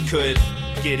really could.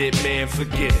 Get it, man,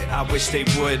 forget it, I wish they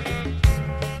would.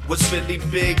 What's really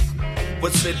big,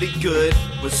 what's really good,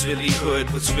 what's really hood,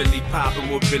 what's really poppin',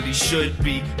 what really should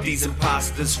be. These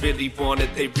imposters really want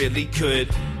it, they really could.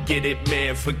 Get it,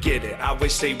 man, forget it, I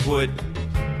wish they would.